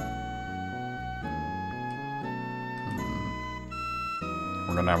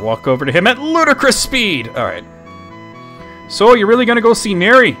 We're gonna walk over to him at ludicrous speed. All right. So you're really gonna go see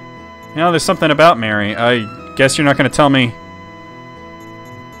Mary? You know, there's something about Mary. I guess you're not gonna tell me.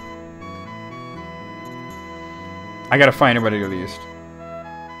 I gotta find everybody to go to the east.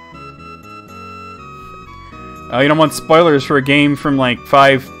 You don't want spoilers for a game from like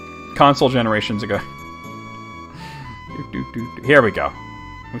 5 console generations ago. Here we go.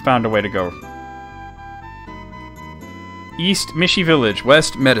 We found a way to go. East Mishy Village,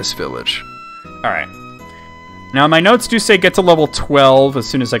 West Metis Village. Alright. Now my notes do say get to level 12 as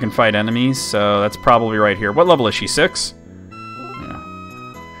soon as I can fight enemies, so that's probably right here. What level is she, 6? Yeah.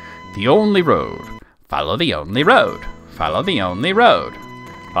 The only road. Follow the only road. Follow the only road.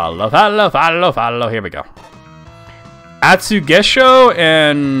 Follow, follow, follow, follow. Here we go. Atsugesho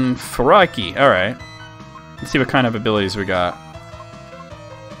and Furaki. Alright. Let's see what kind of abilities we got.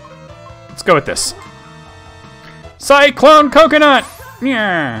 Let's go with this. Cyclone Coconut!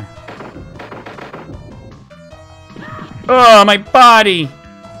 Yeah. Oh, my body!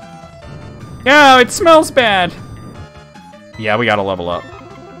 Oh, it smells bad! Yeah, we gotta level up.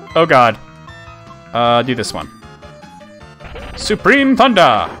 Oh god. Do this one. Supreme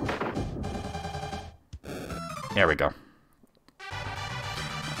Thunder! There we go.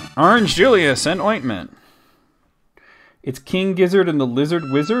 Orange Julius and Ointment. It's King Gizzard and the Lizard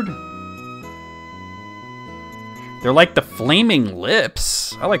Wizard? They're like the Flaming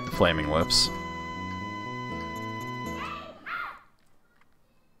Lips. I like the Flaming Lips.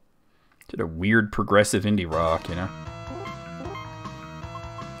 Did a weird progressive indie rock, you know?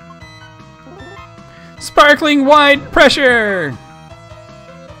 Sparkling Wide Pressure!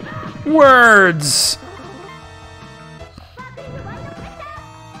 Words!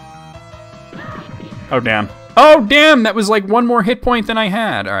 Oh, damn. Oh, damn! That was like one more hit point than I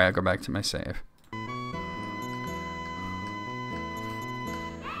had. Alright, I'll go back to my save.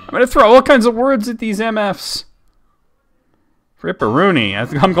 I'm gonna throw all kinds of words at these MFs. Ripperoonie.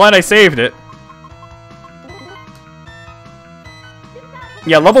 I'm glad I saved it.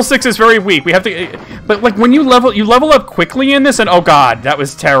 Yeah, level 6 is very weak. We have to... But, like, when you level up quickly in this, and... Oh, God, that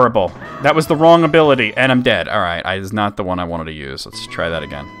was terrible. That was the wrong ability, and I'm dead. Alright, it's not the one I wanted to use. Let's try that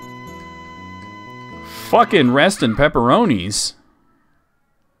again. Fucking rest in pepperonis.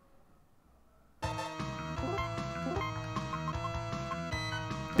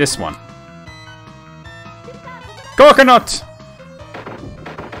 This one. Coconut!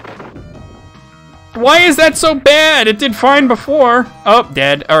 Why is that so bad? It did fine before. Oh,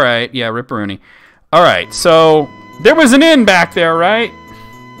 dead. Alright, yeah, ripperoonie. Alright, so... There was an inn back there, right?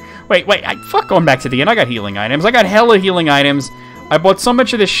 Wait, fuck going back to the inn. I got healing items. I got hella healing items. I bought so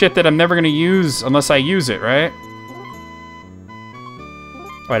much of this shit that I'm never gonna use unless I use it, right?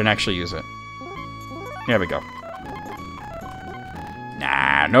 Oh, I didn't actually use it. There we go.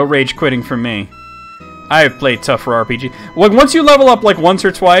 Nah, no rage quitting from me. I have played tough for RPG. Well, once you level up like once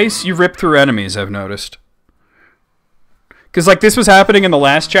or twice, you rip through enemies, I've noticed. Because like this was happening in the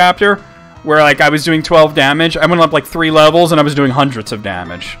last chapter, where like I was doing 12 damage. I went up like 3 levels and I was doing hundreds of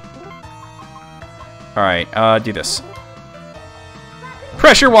damage. Alright, do this.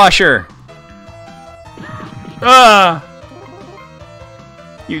 Pressure washer!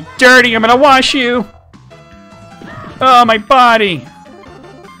 You dirty, I'm gonna wash you! Oh, my body!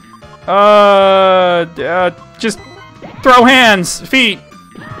 Just throw hands, feet.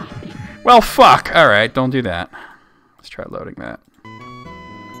 Well, fuck. Alright, don't do that. Let's try loading that.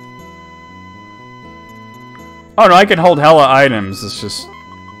 Oh, no, I can hold hella items. It's just...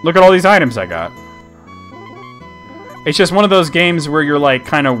 Look at all these items I got. It's just one of those games where you're, like,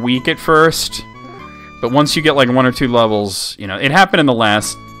 kind of weak at first. But once you get, like, 1 or 2 levels, you know... It happened in the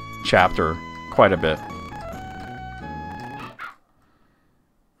last chapter quite a bit.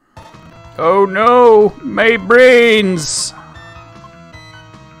 Oh no, my brains!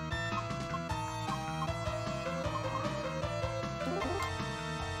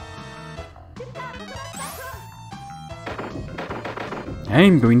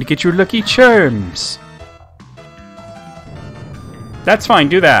 I'm going to get your Lucky Charms. That's fine,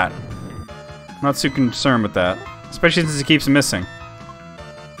 do that. I'm not too concerned with that. Especially since it keeps missing.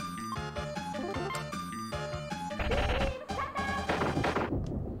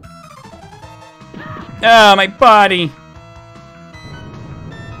 Ah, my body!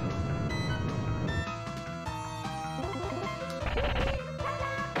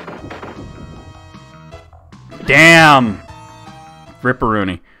 Damn!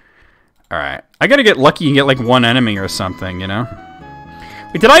 Ripperoonie. Alright. I gotta get lucky and get like 1 enemy or something, you know?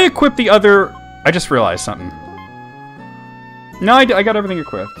 Wait, did I equip the other... I just realized something. No, I got everything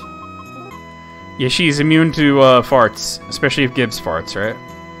equipped. Yeah, she's immune to farts. Especially if Gibbs farts, right?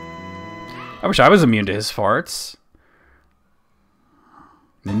 I wish I was immune to his farts.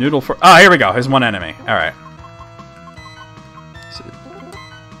 The noodle fart. Ah, here we go. Here's 1 enemy. Alright.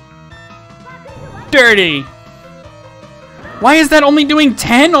 Dirty! Why is that only doing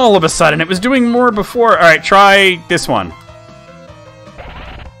 10 all of a sudden? It was doing more before. Alright, try this one.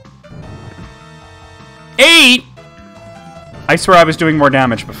 8! I swear I was doing more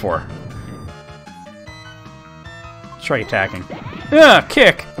damage before. Let's try attacking. Yeah,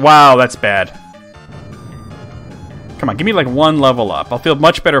 kick. Wow, that's bad. Come on, give me like 1 level up. I'll feel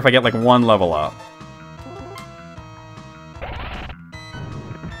much better if I get like 1 level up.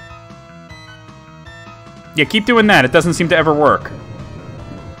 Yeah, keep doing that. It doesn't seem to ever work.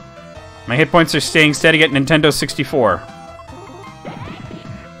 My hit points are staying steady at Nintendo 64.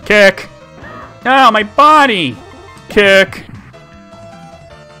 Kick. Oh, my body. Kick.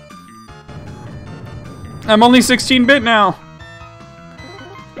 I'm only 16-bit now.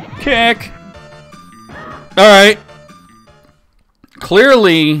 Kick. Alright.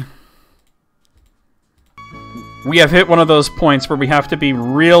 Clearly, we have hit one of those points where we have to be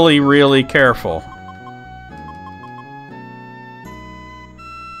really, really careful.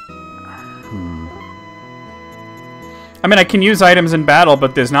 I mean, I can use items in battle,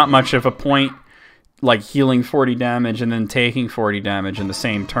 but there's not much of a point, like, healing 40 damage and then taking 40 damage in the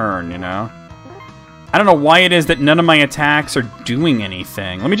same turn, you know? I don't know why it is that none of my attacks are doing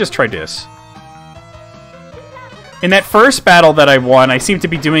anything. Let me just try this. In that first battle that I won, I seemed to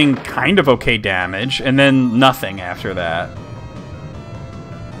be doing kind of okay damage, and then nothing after that.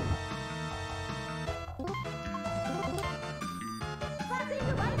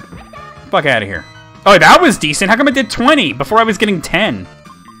 Fuck out of here. Oh, that was decent. How come it did 20 before I was getting 10?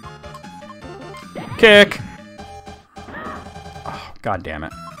 Kick. Oh, God damn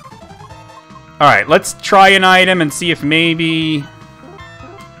it. Alright, let's try an item and see if maybe...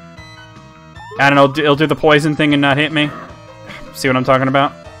 I don't know, it'll do the poison thing and not hit me. See what I'm talking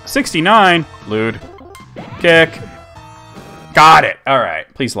about? 69. Lewd. Kick. Got it. All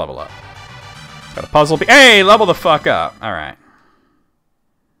right. Please level up. Got a puzzle. Hey, level the fuck up. All right.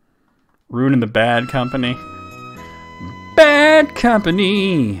 Ruining the bad company. Bad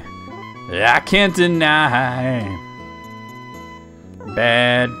company. I can't deny.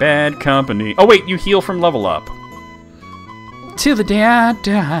 Bad company. Oh, wait. You heal from level up. Till the day I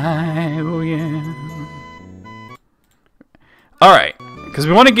die. Oh, yeah. All right. Because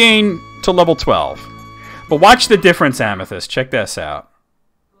we want to gain to level 12. But watch the difference, Amethyst. Check this out.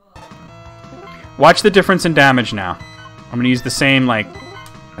 Watch the difference in damage now. I'm going to use the same, like,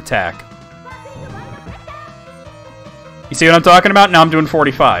 attack. You see what I'm talking about? Now I'm doing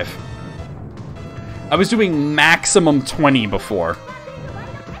 45. I was doing maximum 20 before.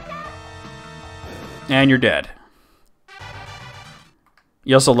 And you're dead.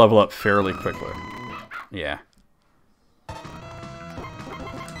 You also level up fairly quickly. Yeah.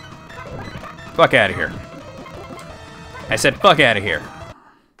 Fuck out of here. I said fuck out of here.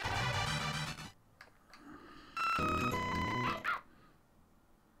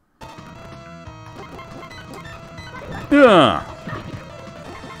 Ugh.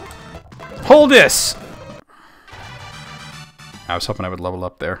 Hold this! I was hoping I would level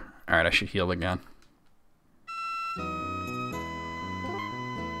up there. Alright, I should heal again.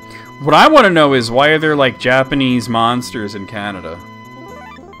 What I want to know is, why are there, like, Japanese monsters in Canada?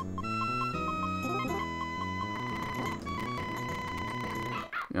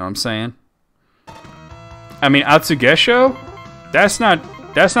 You know what I'm saying? I mean, Atsugesho? That's not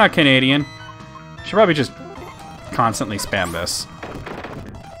Canadian. Should probably just constantly spam this.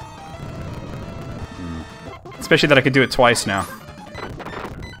 Especially that I could do it twice now.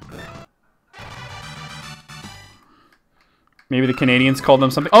 Maybe the Canadians called them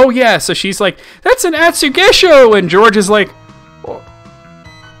something. Oh yeah, so she's like, that's an Atsugesho! And George is like, well,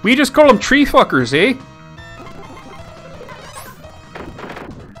 we just call them tree fuckers, eh?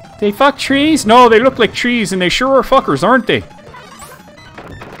 They fuck trees? No, they look like trees and they sure are fuckers, aren't they?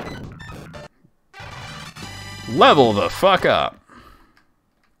 Level the fuck up.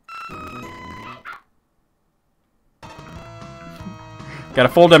 Gotta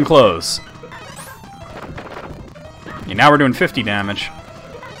fold them clothes. And now we're doing 50 damage.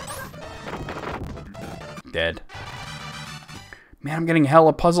 Dead. Man, I'm getting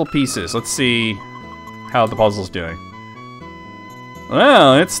hella puzzle pieces. Let's see how the puzzle's doing.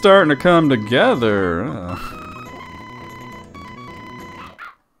 Well, it's starting to come together.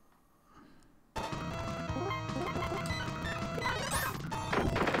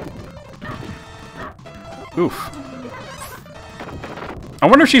 Oof. I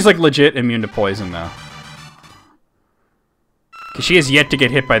wonder if she's like legit immune to poison though. Because she has yet to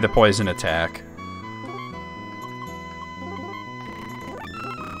get hit by the poison attack.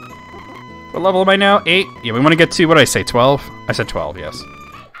 What level am I now? 8? Yeah, we want to get to, what did I say, 12? I said 12, yes.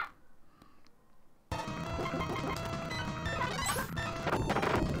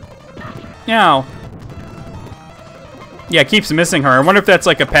 Now. Yeah, it keeps missing her. I wonder if that's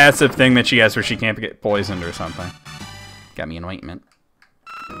like a passive thing that she has where she can't get poisoned or something. Got me an ointment.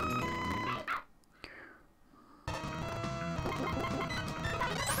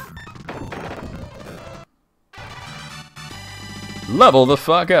 Level the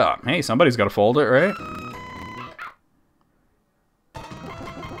fuck up. Hey, somebody's got to fold it, right?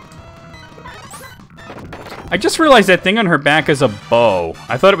 I just realized that thing on her back is a bow.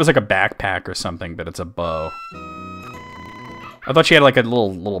 I thought it was like a backpack or something, but it's a bow. I thought she had like a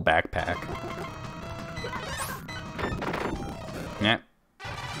little backpack. Yeah.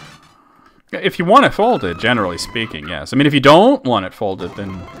 If you want it folded, generally speaking, yes. I mean, if you don't want it folded,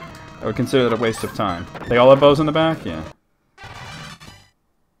 then I would consider that a waste of time. They all have bows in the back? Yeah.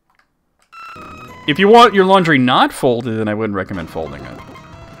 If you want your laundry not folded, then I wouldn't recommend folding it.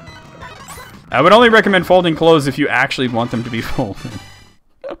 I would only recommend folding clothes if you actually want them to be folded.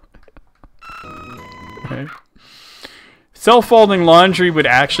 Okay. Self-folding laundry would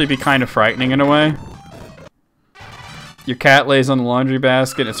actually be kind of frightening in a way. Your cat lays on the laundry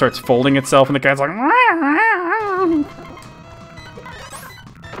basket, it starts folding itself, and the cat's like...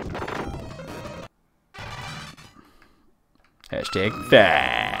 Hashtag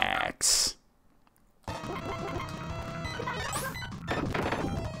facts.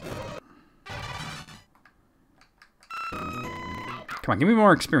 Come on, give me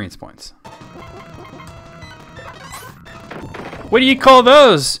more experience points. What do you call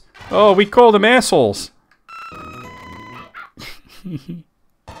those? Oh, we call them assholes.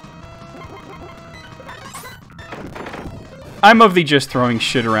 I'm of the just throwing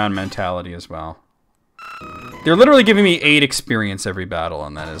shit around mentality as well. They're literally giving me 8 experience every battle,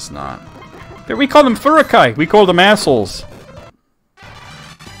 and that is not... We call them Furukai. We call them assholes.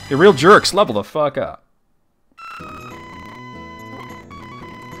 The real jerks, level the fuck up.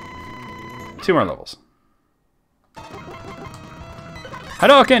 2 more levels.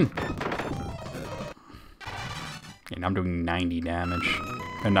 Hadouken! Okay, now I'm doing 90 damage.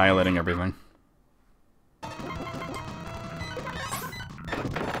 Annihilating everything.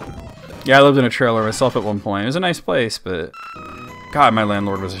 Yeah, I lived in a trailer myself at one point. It was a nice place, but... God, my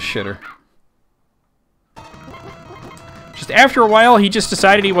landlord was a shitter. Just after a while, he just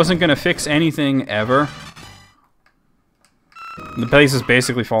decided he wasn't going to fix anything ever. The place is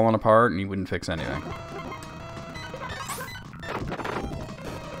basically falling apart, and he wouldn't fix anything.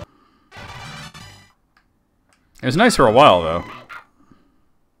 It was nice for a while, though.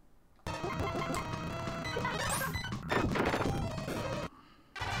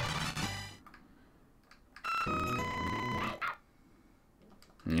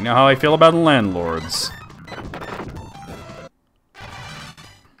 You know how I feel about landlords.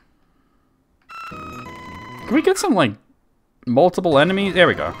 Can we get some, like, multiple enemies? There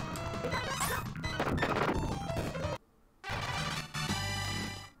we go.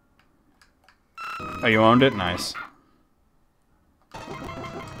 Oh, you owned it? Nice.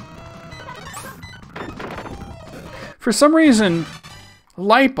 For some reason,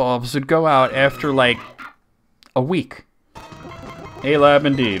 light bulbs would go out after, like, a week. A lab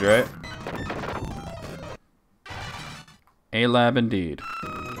indeed, right? A lab indeed.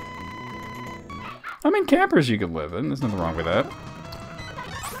 I mean, campers you could live in. There's nothing wrong with that.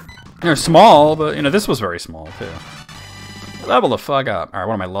 They're small, but, you know, this was very small, too. Level the fuck up. Alright,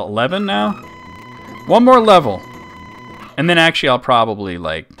 what am I, 11 now? One more level. And then actually I'll probably,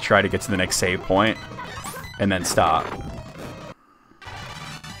 like, try to get to the next save point. And then stop.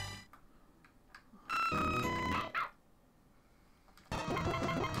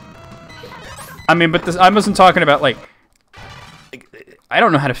 I mean, but this, I wasn't talking about, like, I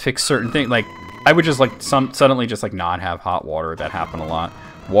don't know how to fix certain things. Like, I would just, like, suddenly just, like, not have hot water. That happened a lot.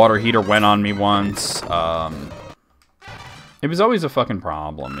 Water heater went on me once. It was always a fucking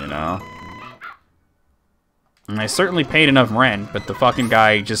problem, you know? And I certainly paid enough rent, but the fucking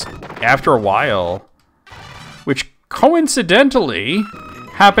guy just, after a while, which coincidentally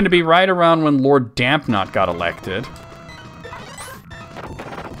happened to be right around when Lord Dampnut got elected,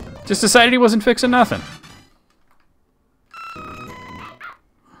 just decided he wasn't fixing nothing.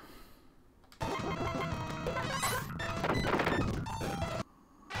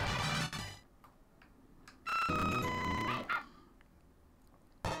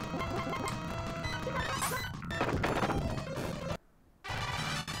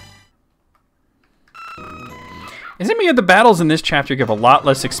 Isn't me the battles in this chapter give a lot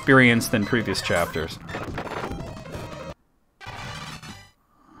less experience than previous chapters?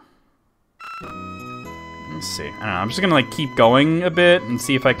 Let's see. I don't know. I'm just gonna, like, keep going a bit and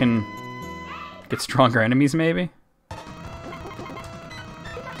see if I can get stronger enemies, maybe.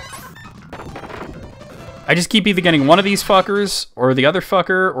 I just keep either getting one of these fuckers or the other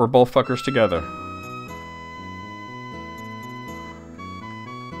fucker or both fuckers together.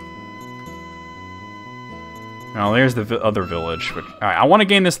 Oh, there's the other village. Which, all right, I want to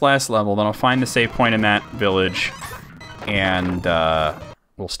gain this last level, then I'll find the save point in that village, and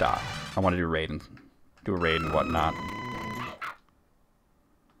we'll stop. I want to do a raid and whatnot.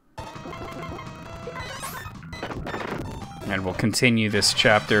 And we'll continue this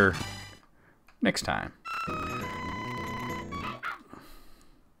chapter next time.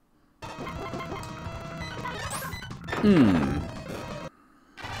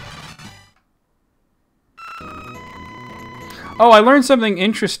 Oh, I learned something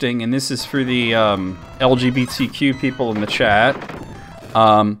interesting, and this is for the LGBTQ people in the chat.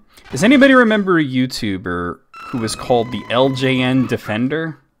 Does anybody remember a YouTuber who was called the LJN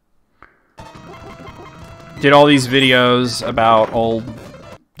Defender? Did all these videos about old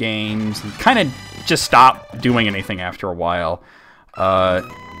games and kind of just stopped doing anything after a while.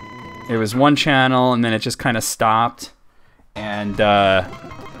 There was one channel, and then it just kind of stopped. And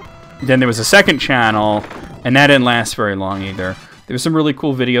then there was a second channel, and that didn't last very long either. There were some really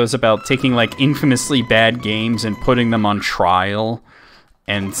cool videos about taking, like, infamously bad games and putting them on trial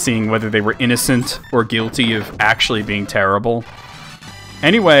and seeing whether they were innocent or guilty of actually being terrible.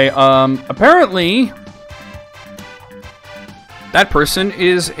 Anyway, apparently that person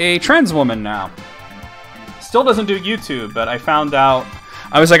is a trans woman now. Still doesn't do YouTube, but I found out...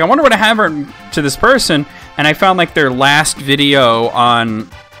 I was like, I wonder what happened to this person, and I found, like, their last video on...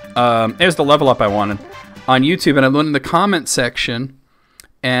 there's the level up I wanted. On YouTube, and I went in the comment section,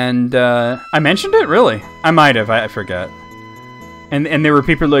 and I mentioned it? Really? I might have. I forget. And there were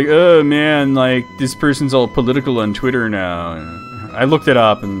people like, oh, man, like, this person's all political on Twitter now. I looked it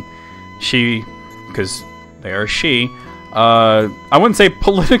up, and she, because they are she, I wouldn't say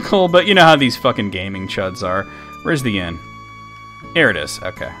political, but you know how these fucking gaming chuds are. Where's the inn? Here it is.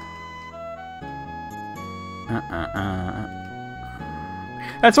 Okay.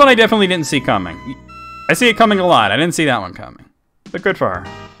 That's one I definitely didn't see coming. I see it coming a lot. I didn't see that one coming. But good for her.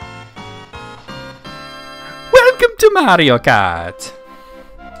 Welcome to Mario Kart!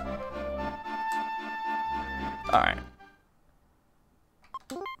 Alright.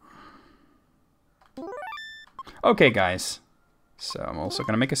 Okay, guys. So I'm also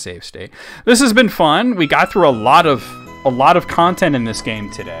gonna make a save state. This has been fun. We got through a lot of content in this game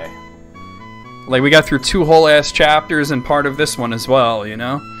today. Like, we got through 2 whole ass chapters and part of this one as well, you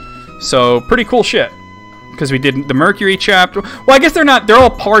know? So, pretty cool shit. Because we did the Mercury chapter. Well, I guess they're all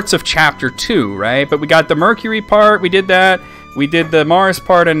parts of chapter 2, right? But we got the Mercury part, we did that. We did the Mars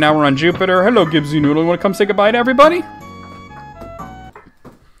part, and now we're on Jupiter. Hello, Gibbsy Noodle. You want to come say goodbye to everybody?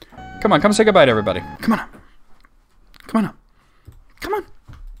 Come on, come say goodbye to everybody. Come on up. Come on up. Come on.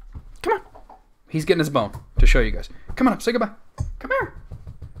 Come on. He's getting his bone to show you guys. Come on up, say goodbye. Come here.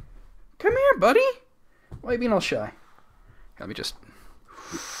 Come here, buddy. Why are you being all shy? Let me just...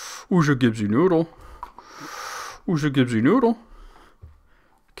 Who's your Gibbsy Noodle? Who's your Gibbsy Noodle?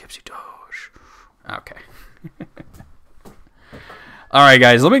 Gibbsy Doge. Okay. Alright,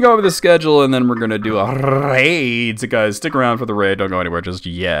 guys, let me go over the schedule, and then we're going to do a raid. So, guys, stick around for the raid. Don't go anywhere just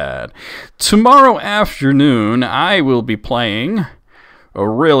yet. Tomorrow afternoon, I will be playing a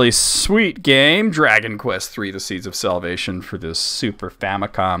really sweet game, Dragon Quest III: The Seeds of Salvation for the Super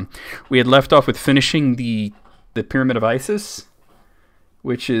Famicom. We had left off with finishing the Pyramid of Isis,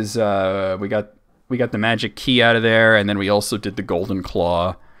 which is, we got the magic key out of there, and then we also did the Golden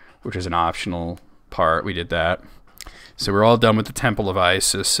Claw, which is an optional part. We did that. So we're all done with the Temple of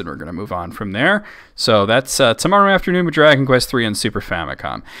Isis, and we're going to move on from there. So that's tomorrow afternoon with Dragon Quest III on Super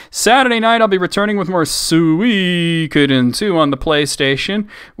Famicom. Saturday night, I'll be returning with more Suikoden 2 on the PlayStation,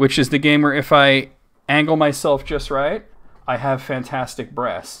 which is the game where if I angle myself just right, I have fantastic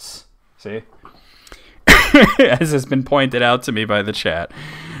breasts. See? As has been pointed out to me by the chat.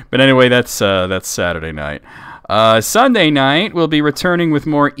 But anyway, that's Saturday night. Sunday night, we'll be returning with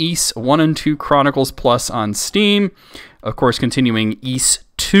more Ys 1 and 2 Chronicles Plus on Steam. Of course, continuing Ys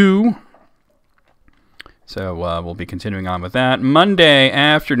 2. So we'll be continuing on with that. Monday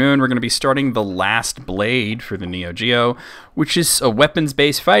afternoon, we're going to be starting The Last Blade for the Neo Geo, which is a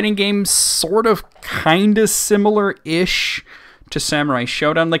weapons-based fighting game, sort of, kind of similar-ish to Samurai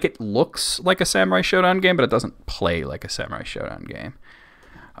Shodown. Like, it looks like a Samurai Shodown game, but it doesn't play like a Samurai Shodown game.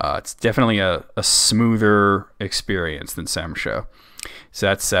 It's definitely a smoother experience than Samusho.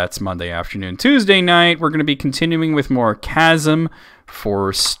 So that's Monday afternoon. Tuesday night, we're going to be continuing with more Chasm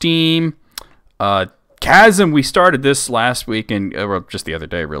for Steam. Chasm, we started this last week, and well, just the other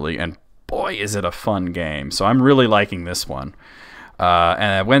day, really, and boy, is it a fun game. So I'm really liking this one.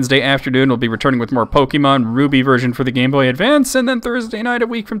 And Wednesday afternoon, we'll be returning with more Pokemon Ruby version for the Game Boy Advance. And then Thursday night, a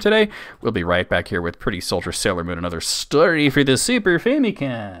week from today, we'll be right back here with Pretty Soldier Sailor Moon, another story for the Super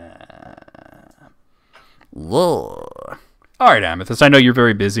Famicom. Whoa. All right, Amethyst, I know you're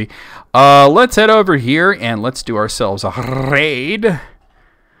very busy. Let's head over here and let's do ourselves a raid.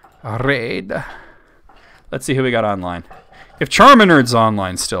 Let's see who we got online. If Charmanerd's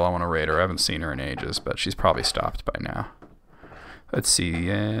online still, I want to raid her. I haven't seen her in ages, but she's probably stopped by now. Let's see.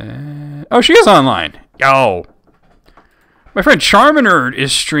 Oh, she is online. Yo. My friend Charmanerd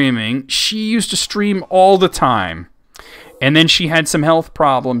is streaming. She used to stream all the time. And then she had some health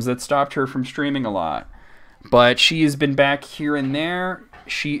problems that stopped her from streaming a lot. But she has been back here and there.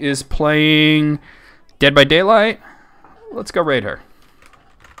 She is playing Dead by Daylight. Let's go raid her.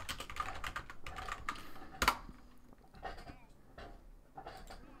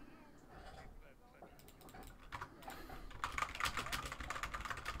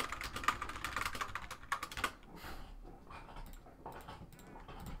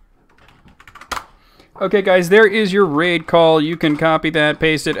 Okay, guys, there is your raid call. You can copy that,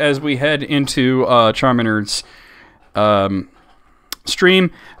 paste it as we head into Charmanerd's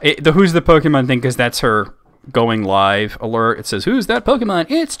stream. The Who's the Pokemon thing, because that's her going live alert. It says, who's that Pokemon?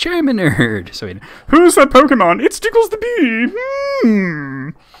 It's Charmanerd. So, who's that Pokemon? It's Tickles the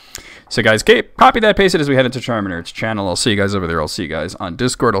Bee. So, guys, copy that, paste it as we head into Charmanerd's channel. I'll see you guys over there. I'll see you guys on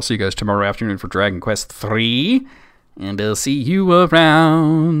Discord. I'll see you guys tomorrow afternoon for Dragon Quest III. And I'll see you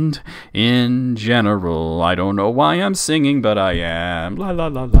around in general. I don't know why I'm singing, but I am. La la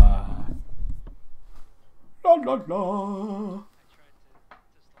la la. La la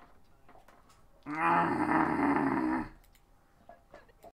la.